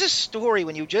 Who has a story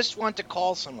when you just want to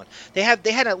call someone? They had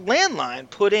a landline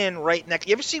put in right next.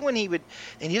 You ever see when he would,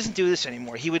 and he doesn't do this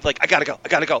anymore. He would I gotta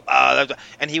go,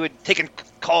 and he would take a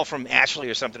call from Ashley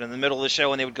or something in the middle of the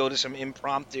show, and they would go to some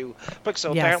impromptu book.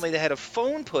 So apparently they had a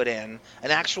phone put in,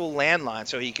 an actual landline,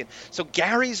 so he could. So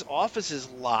Gary's office is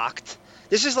locked.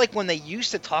 This is like when they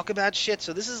used to talk about shit.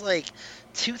 So this is like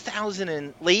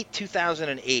late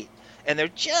 2008, and they're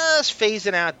just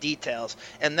phasing out details.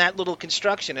 And that little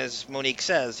construction, as Monique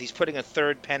says, he's putting a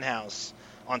 3rd penthouse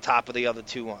on top of the other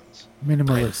 2 ones.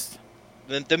 Minimalist.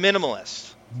 The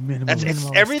minimalist.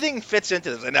 Minimalist. Everything fits into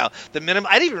this. And now I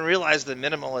didn't even realize the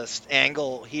minimalist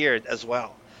angle here as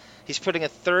well. He's putting a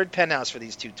 3rd penthouse for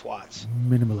these 2 twats.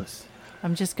 Minimalist.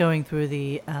 I'm just going through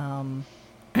the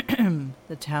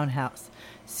the townhouse.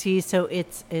 See, so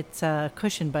it's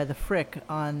cushioned by the Frick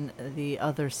on the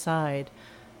other side.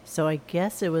 So I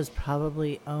guess it was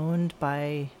probably owned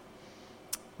by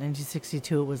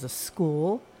 1962. It was a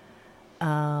school.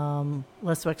 Les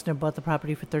Wexner bought the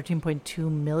property for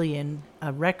 $13.2 million,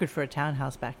 a record for a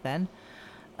townhouse back then.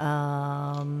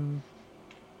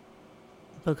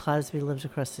 Bill Cosby lives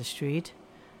across the street.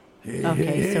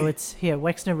 Okay, so it's here.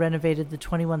 Wexner renovated the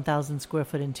 21,000 square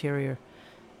foot interior.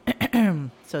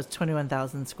 So it's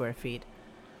 21,000 square feet.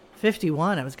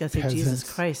 51. I was going to say, Jesus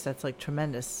Peasants. Christ, that's like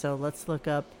tremendous. So let's look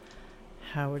up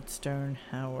Howard Stern,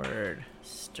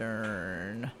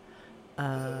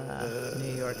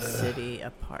 New York City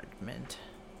apartment.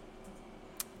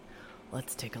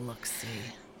 Let's take a look-see.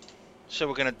 So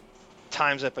we're going to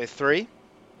times that by 3.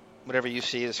 Whatever you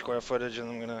see is square footage,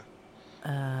 and I'm going to...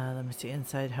 Let me see.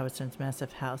 Inside Howard Stern's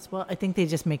massive house. Well, I think they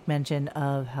just make mention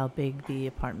of how big the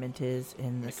apartment is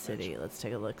in the city. Let's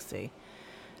take a look-see.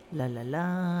 La la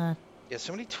la. Yeah,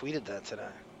 somebody tweeted that today.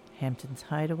 Hampton's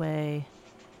Hideaway.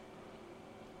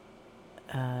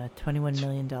 $21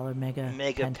 million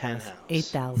mega penthouse.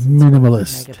 8,000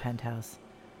 Minimalist. mega penthouse.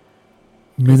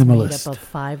 Minimalist. It's made up of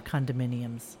 5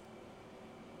 condominiums.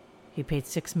 He paid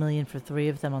 $6 million for 3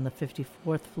 of them on the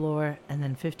 54th floor, and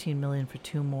then $15 million for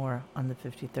 2 more on the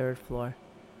 53rd floor.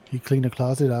 He cleaned the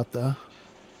closet out there.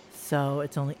 So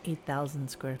it's only 8,000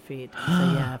 square feet. So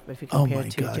yeah, if you compare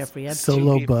it to Jeffrey Epstein. So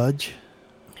low budge.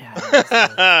 Yeah,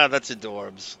 that's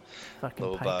adorbs. Fucking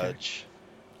low piker. budge.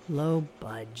 Low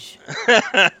budge.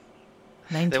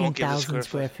 19,000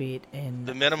 square feet in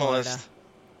the minimalist.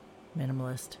 Florida.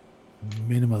 Minimalist.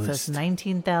 Minimalist. So it's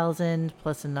 19,000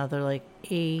 plus another like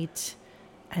 8,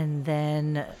 and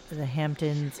then the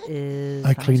Hamptons is.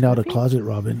 I cleaned out a closet,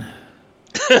 Robin.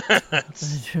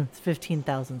 It's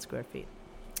 15,000 square feet.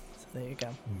 So there you go.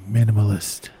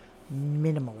 Minimalist.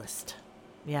 Minimalist.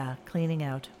 Yeah, cleaning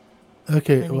out.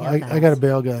 Okay, Cleaning well, out the I got to house.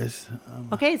 bail, guys.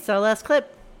 Okay, it's our last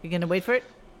clip. You gonna wait for it?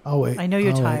 I'll wait. I know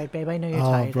you're I'll tired, wait. babe. I know you're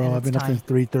Oh, tired. bro, and I've been it's up since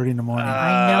time. 3:30 in the morning.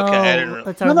 I know. Okay, I didn't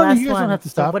That's our no, last you guys one. don't have to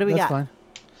So stop. what do we That's got? fine.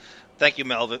 Thank you,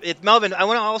 Melvin. Melvin, I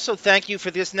want to also thank you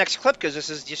for this next clip because this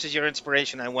is your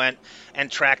inspiration. I went and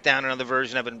tracked down another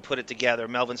version of it and put it together.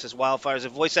 Melvin says Wildfire is a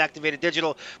voice-activated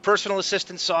digital personal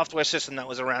assistant software system that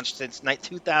was around since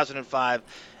 2005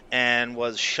 and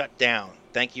was shut down.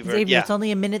 Thank you very much. Xavier, it's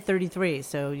only 1:33,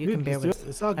 so you can bear with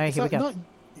us. All right, here we go.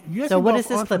 You guys So can what go is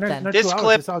this on clip for then? next 2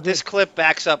 hours. It's all good. This clip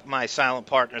backs up my Silent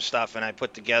Partner stuff, and I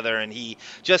put together, and he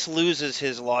just loses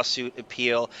his lawsuit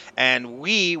appeal. And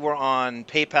we were on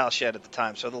PayPal Shed at the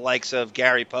time, so the likes of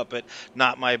Gary Puppet,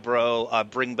 Not My Bro,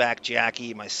 Bring Back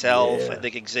Jackie, myself, I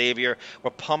think Xavier,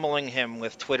 were pummeling him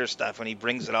with Twitter stuff, and he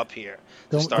brings it up here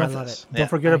to start this. Don't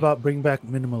forget about Bring Back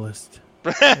Minimalist.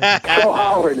 So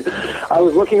Howard, I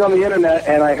was looking on the internet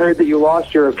and I heard that you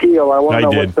lost your appeal. I want to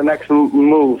know what's the next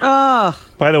move.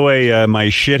 By the way, my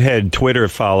shithead Twitter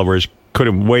followers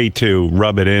couldn't wait to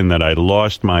rub it in that I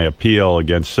lost my appeal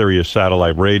against Sirius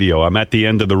Satellite Radio. I'm at the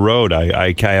end of the road.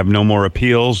 I have no more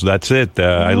appeals. That's it.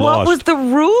 I lost. What was the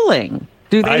ruling?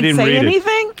 Do they say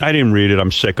anything? I didn't read it.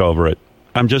 I'm sick over it.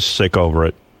 I'm just sick over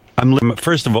it.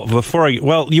 First of all,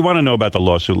 you want to know about the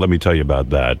lawsuit? Let me tell you about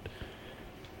that.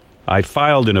 I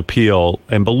filed an appeal,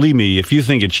 and believe me, if you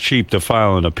think it's cheap to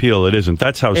file an appeal, it isn't.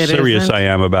 That's how serious I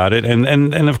am about it.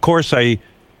 And of course, I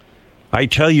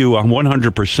tell you, I'm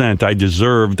 100%. I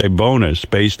deserved a bonus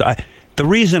the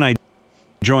reason I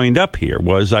joined up here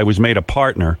was I was made a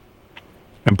partner,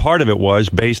 and part of it was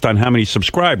based on how many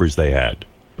subscribers they had.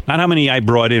 Not how many I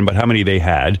brought in, but how many they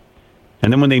had.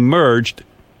 And then when they merged,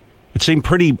 it seemed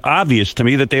pretty obvious to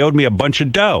me that they owed me a bunch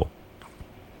of dough.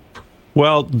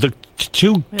 Well, the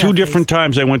two different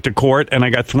times I went to court and I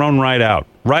got thrown right out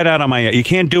on my. You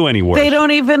can't do any worse. They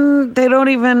don't even.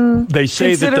 They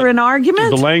say consider that an argument.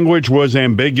 The language was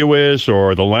ambiguous,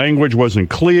 or the language wasn't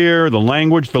clear. The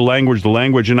language,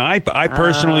 and I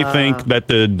personally think that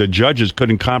the judges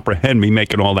couldn't comprehend me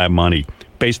making all that money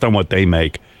based on what they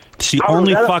make. It's the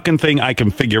only fucking thing I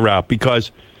can figure out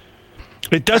because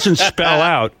it doesn't spell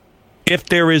out if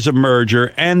there is a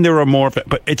merger and there are more,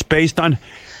 but it's based on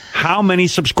how many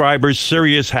subscribers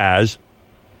Sirius has,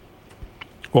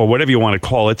 or whatever you want to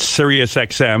call it, Sirius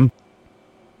XM.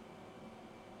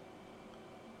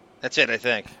 That's it, I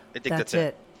think. I think that's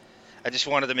it. I just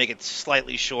wanted to make it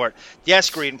slightly short. Yes,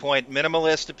 Greenpoint,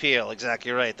 minimalist appeal.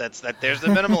 Exactly right. There's the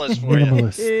minimalist for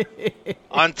you.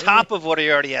 On top of what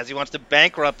he already has, he wants to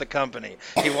bankrupt the company.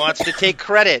 He wants to take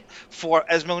credit for,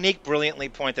 as Monique brilliantly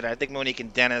pointed out, I think Monique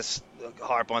and Dennis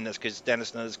harp on this because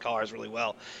Dennis knows cars really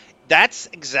well. That's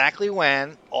exactly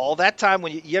when all that time,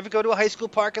 when you ever go to a high school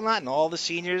parking lot and all the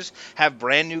seniors have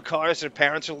brand new cars their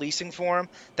parents are leasing for them,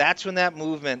 that's when that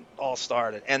movement all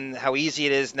started. And how easy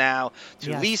it is now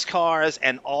to lease cars,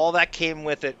 and all that came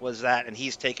with it was that, and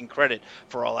he's taking credit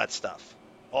for all that stuff.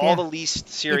 All the leased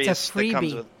Sirius that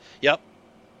comes with. Yep.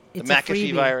 It's the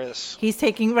McAfee virus. He's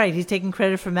taking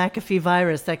credit for McAfee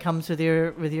virus that comes with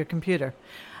your computer.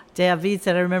 David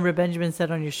said, I remember Benjamin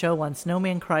said on your show once, no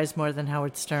man cries more than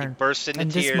Howard Stern. He burst into and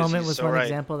tears. This moment He's was so one right.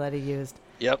 example that he used.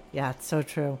 Yep. Yeah, it's so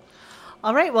true.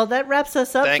 All right, well, that wraps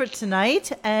us up for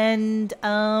tonight. And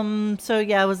so,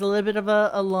 yeah, it was a little bit of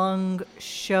a long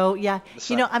show. Yeah,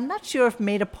 I'm not sure if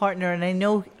made a partner, and I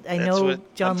know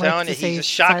John likes to say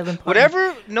silent partner.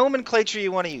 Whatever nomenclature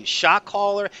you want to use, shot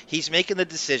caller, he's making the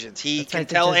decisions. He can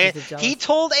tell. He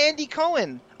told Andy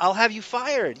Cohen, "I'll have you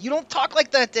fired." You don't talk like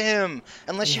that to him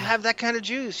unless you have that kind of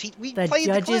juice. The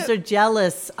judges are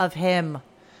jealous of him.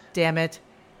 Damn it.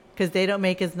 Because they don't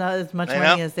make as much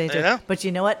money as they do. But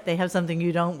you know what? They have something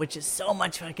you don't, which is so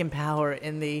much fucking power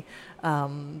in the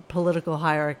political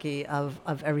hierarchy of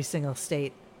every single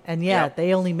state. And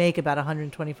they only make about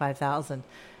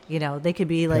 $125,000. They could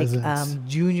be like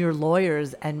junior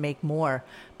lawyers and make more.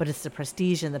 But it's the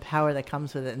prestige and the power that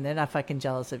comes with it. And they're not fucking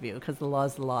jealous of you because the law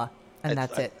is the law. And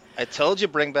that's it. I told you,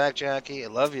 bring back Jackie. I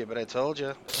love you, but I told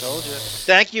you.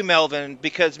 Thank you, Melvin,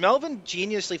 because Melvin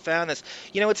geniusly found this.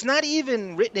 It's not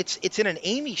even written. It's in an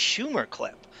Amy Schumer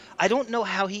clip. I don't know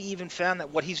how he even found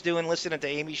that. What he's doing, listening to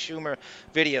Amy Schumer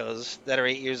videos that are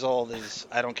 8 years old, is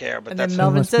I don't care. But then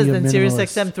Melvin says that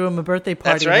SiriusXM threw him a birthday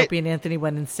party. And Opie and Anthony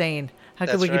went insane. How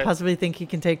could we possibly think he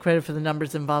can take credit for the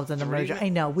numbers involved in the merger? I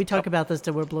know. We talk about this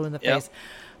till we're blue in the face.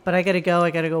 But I gotta go.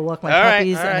 I gotta go walk my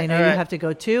puppies, and I know you have to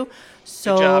go too.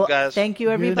 So good job, guys. Thank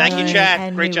you, everybody. Thank you, Chad.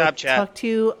 And Great job, Chad. Talk to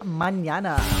you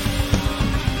mañana.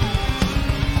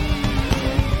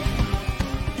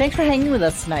 Thanks for hanging with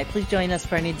us tonight. Please join us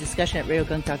for any discussion at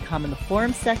RadioGunk.com in the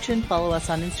forum section. Follow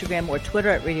us on Instagram or Twitter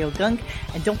at Radio Gunk.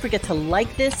 And don't forget to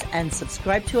like this and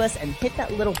subscribe to us and hit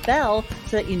that little bell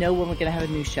so that you know when we're going to have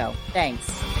a new show. Thanks.